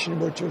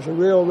operation, which is a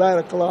real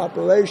radical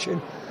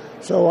operation.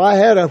 So I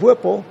had a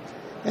Whipple,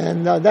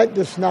 and that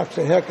just knocks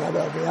the heck out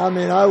of me. I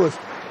mean, I was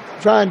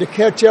trying to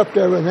catch up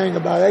to everything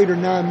about 8 or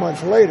 9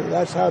 months later.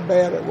 That's how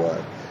bad it was.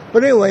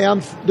 But anyway,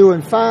 I'm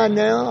doing fine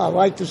now. I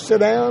like to sit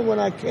down when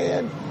I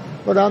can,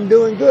 but I'm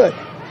doing good.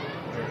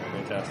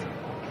 Fantastic.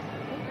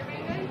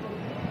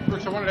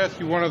 Bruce, I wanted to ask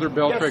you one other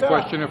Beltray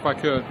question, if I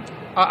could.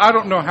 I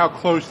don't know how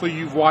closely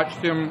you've watched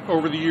him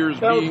over the years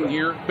being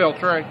here.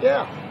 Beltray?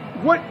 Yeah.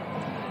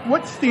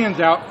 What stands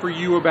out for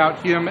you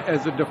about him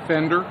as a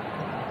defender?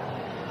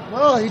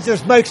 Well, he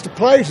just makes the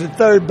plays at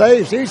third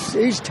base.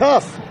 He's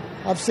tough.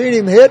 I've seen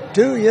him hit,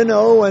 too, and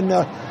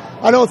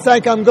I don't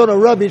think I'm going to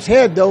rub his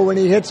head, though, when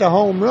he hits a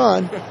home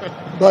run.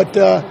 But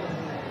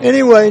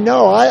anyway,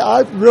 no,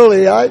 I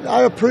really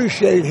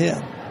appreciate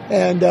him.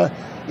 And,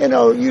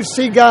 you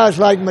see guys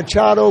like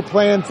Machado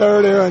playing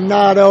third,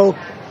 Arenado,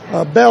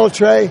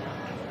 Beltray.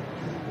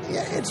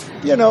 It's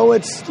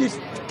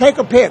take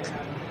a pick.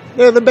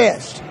 They're the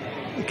best.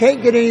 You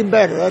can't get any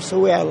better. That's the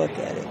way I look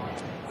at it.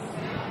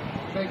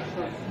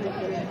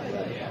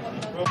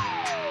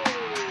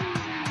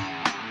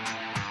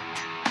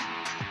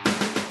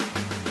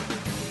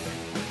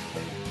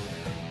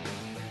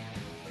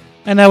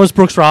 And that was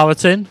Brooks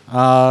Robinson.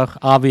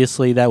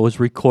 Obviously, that was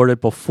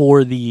recorded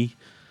before the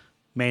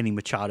Manny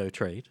Machado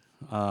trade,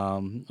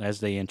 as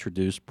they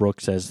introduced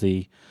Brooks as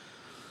the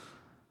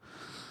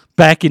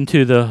back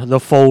into the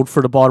fold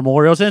for the Baltimore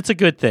Orioles, and it's a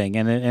good thing.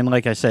 And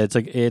like I said,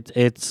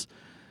 it's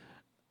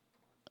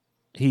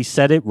he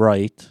said it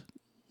right.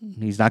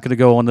 He's not going to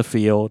go on the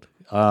field.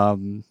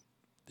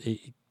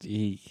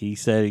 He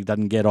said he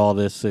doesn't get all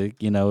this,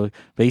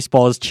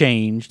 baseball has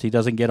changed. He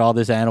doesn't get all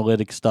this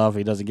analytic stuff.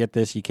 He doesn't get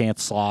this. You can't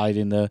slide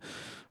in the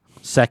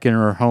second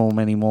or home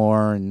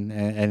anymore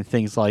and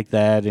things like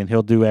that. And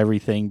he'll do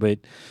everything but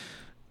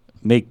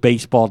make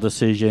baseball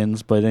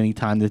decisions. But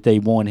anytime that they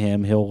want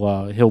him,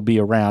 he'll be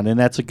around. And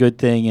that's a good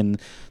thing.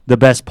 And the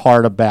best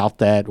part about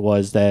that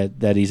was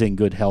that he's in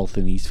good health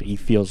and he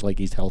feels like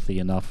he's healthy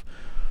enough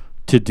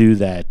to do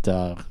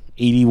that.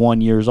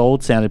 81 years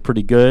old, sounded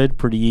pretty good,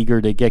 pretty eager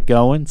to get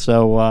going.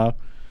 So,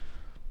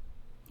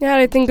 yeah,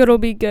 I think it'll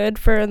be good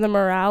for the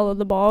morale of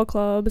the ball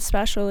club,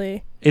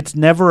 especially. It's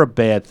never a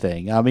bad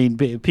thing. I mean,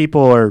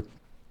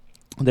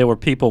 there were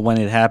people when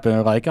it happened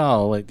are like,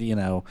 oh,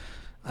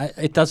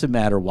 it doesn't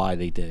matter why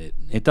they did it.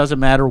 It doesn't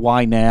matter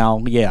why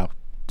now. Yeah,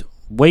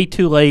 way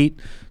too late,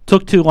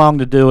 took too long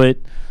to do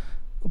it,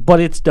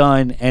 but it's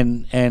done.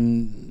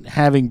 And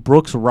having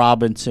Brooks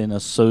Robinson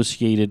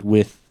associated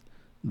with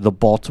the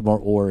Baltimore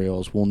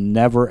Orioles will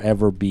never,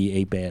 ever be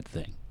a bad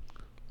thing.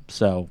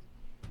 So,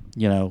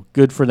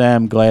 good for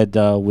them. Glad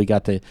we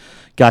got to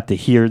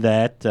hear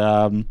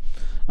that.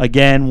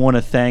 Again, want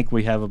to thank,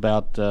 we have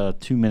about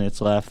 2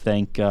 minutes left,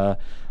 thank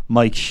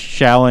Mike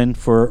Shalin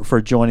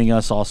for joining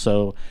us.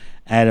 Also,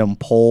 Adam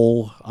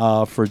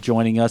Pohl for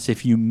joining us.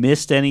 If you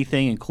missed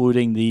anything,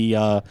 including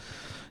the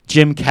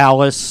Jim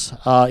Callis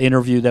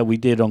interview that we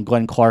did on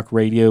Glenn Clark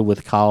Radio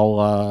with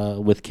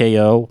Kyle, with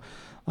KO,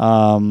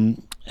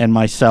 and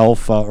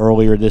myself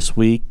earlier this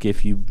week,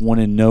 if you want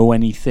to know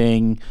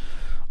anything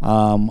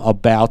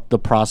about the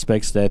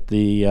prospects that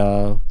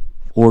the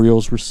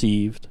Orioles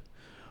received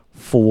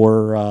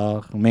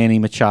for Manny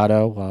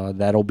Machado,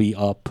 that'll be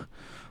up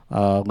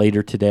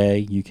later today.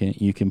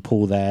 You can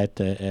pull that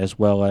as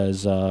well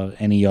as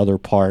any other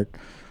part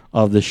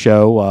of the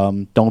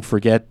show. Don't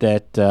forget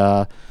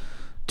that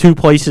 2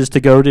 places to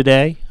go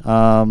today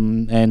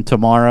and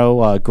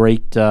tomorrow.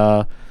 Great,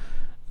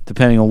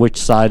 depending on which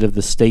side of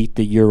the state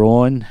that you're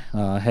on.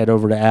 Head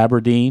over to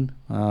Aberdeen.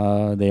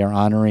 They are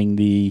honoring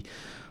the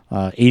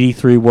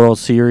 83 World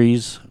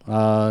Series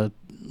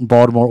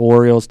Baltimore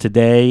Orioles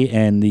today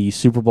and the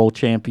Super Bowl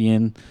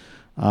champion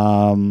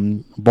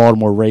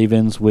Baltimore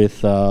Ravens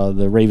with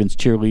the Ravens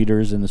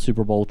cheerleaders and the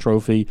Super Bowl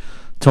trophy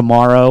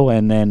tomorrow.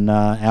 And then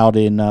out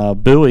in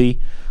Bowie,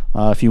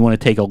 if you want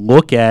to take a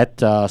look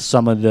at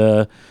some of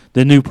the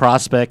new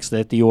prospects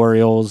that the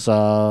Orioles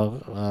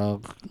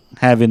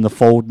have in the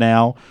fold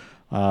now,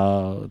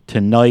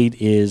 tonight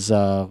is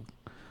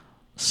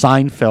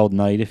Seinfeld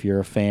night, if you're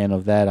a fan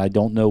of that. I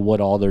don't know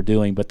what all they're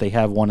doing, but they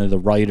have one of the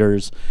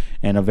writers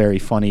and a very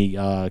funny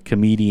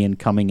comedian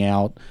coming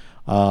out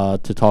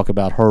to talk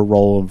about her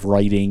role of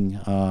writing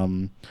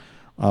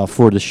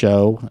for the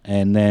show.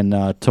 And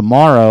then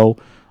tomorrow,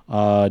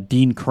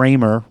 Dean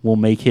Kramer will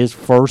make his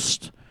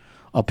first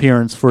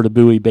appearance for the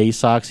Bowie Bay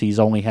Sox. He's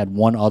only had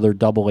one other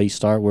Double-A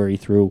start where he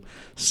threw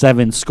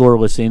 7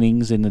 scoreless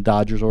innings in the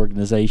Dodgers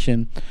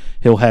organization.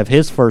 He'll have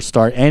his first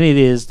start, and it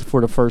is,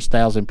 for the first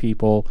 1,000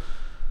 people,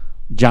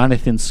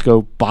 Jonathan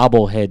Scope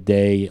Bobblehead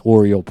Day,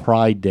 Oriole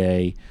Pride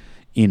Day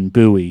in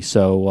Bowie.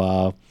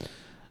 So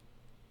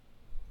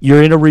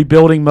you're in a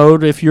rebuilding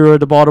mode if you're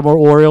the Baltimore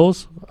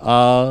Orioles.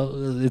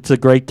 It's a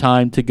great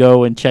time to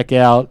go and check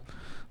out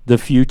the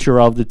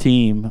future of the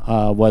team,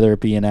 whether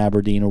it be in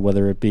Aberdeen or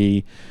whether it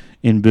be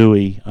in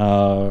Bowie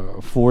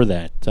for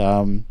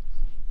that.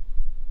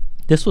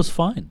 This was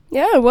fun.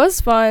 Yeah, it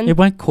was fun. It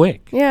went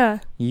quick. Yeah.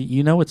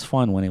 You know it's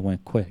fun when it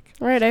went quick.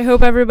 Right. I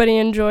hope everybody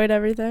enjoyed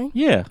everything.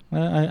 Yeah,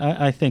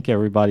 I think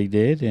everybody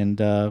did. And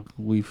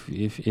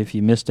if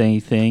you missed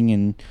anything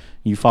and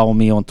you follow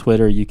me on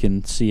Twitter, you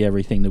can see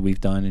everything that we've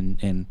done,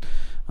 and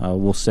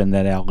we'll send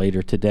that out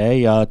later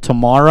today.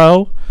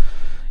 Tomorrow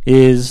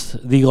is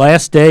the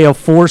last day of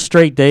 4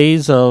 straight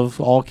days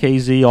of All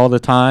KZ All the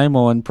Time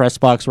on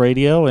Pressbox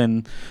Radio,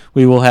 and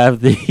we will have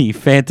the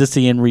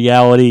Fantasy and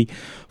Reality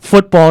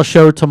Football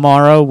Show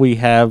tomorrow. We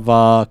have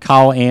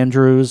Kyle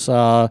Andrews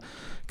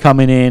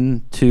coming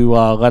in to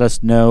let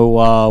us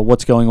know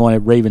what's going on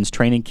at Ravens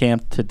training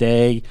camp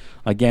today.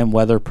 Again,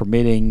 weather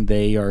permitting,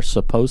 they are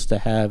supposed to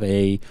have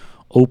a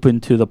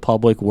open to the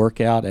public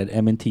workout at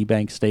M&T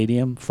Bank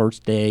Stadium,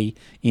 first day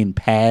in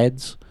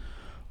pads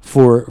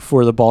for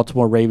the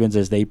Baltimore Ravens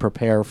as they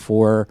prepare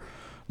for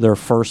their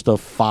first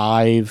of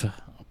 5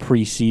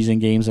 preseason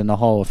games in the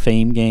Hall of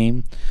Fame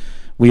game.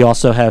 We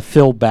also have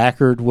Phil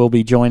Backard will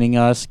be joining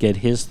us, get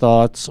his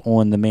thoughts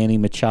on the Manny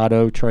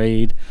Machado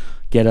trade,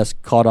 get us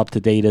caught up to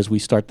date as we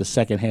start the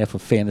second half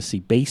of fantasy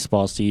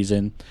baseball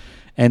season.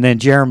 And then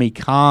Jeremy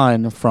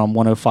Kahn from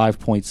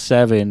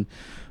 105.7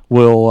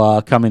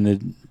 will come in to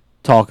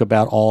talk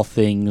about all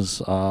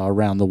things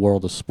around the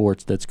world of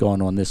sports that's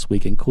going on this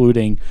week,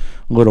 including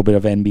a little bit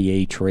of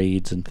NBA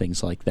trades and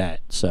things like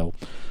that. So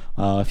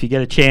if you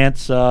get a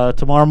chance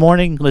tomorrow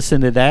morning,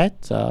 listen to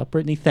that.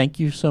 Brittney, thank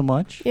you so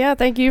much. Yeah,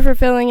 thank you for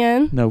filling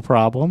in. No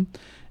problem.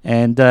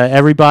 And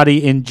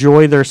everybody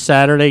enjoy their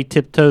Saturday,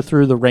 tiptoe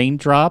through the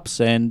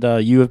raindrops. And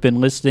you have been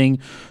listening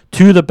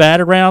to the Bat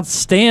Around.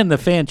 Stan the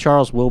Fan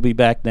Charles will be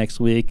back next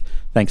week.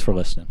 Thanks for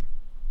listening.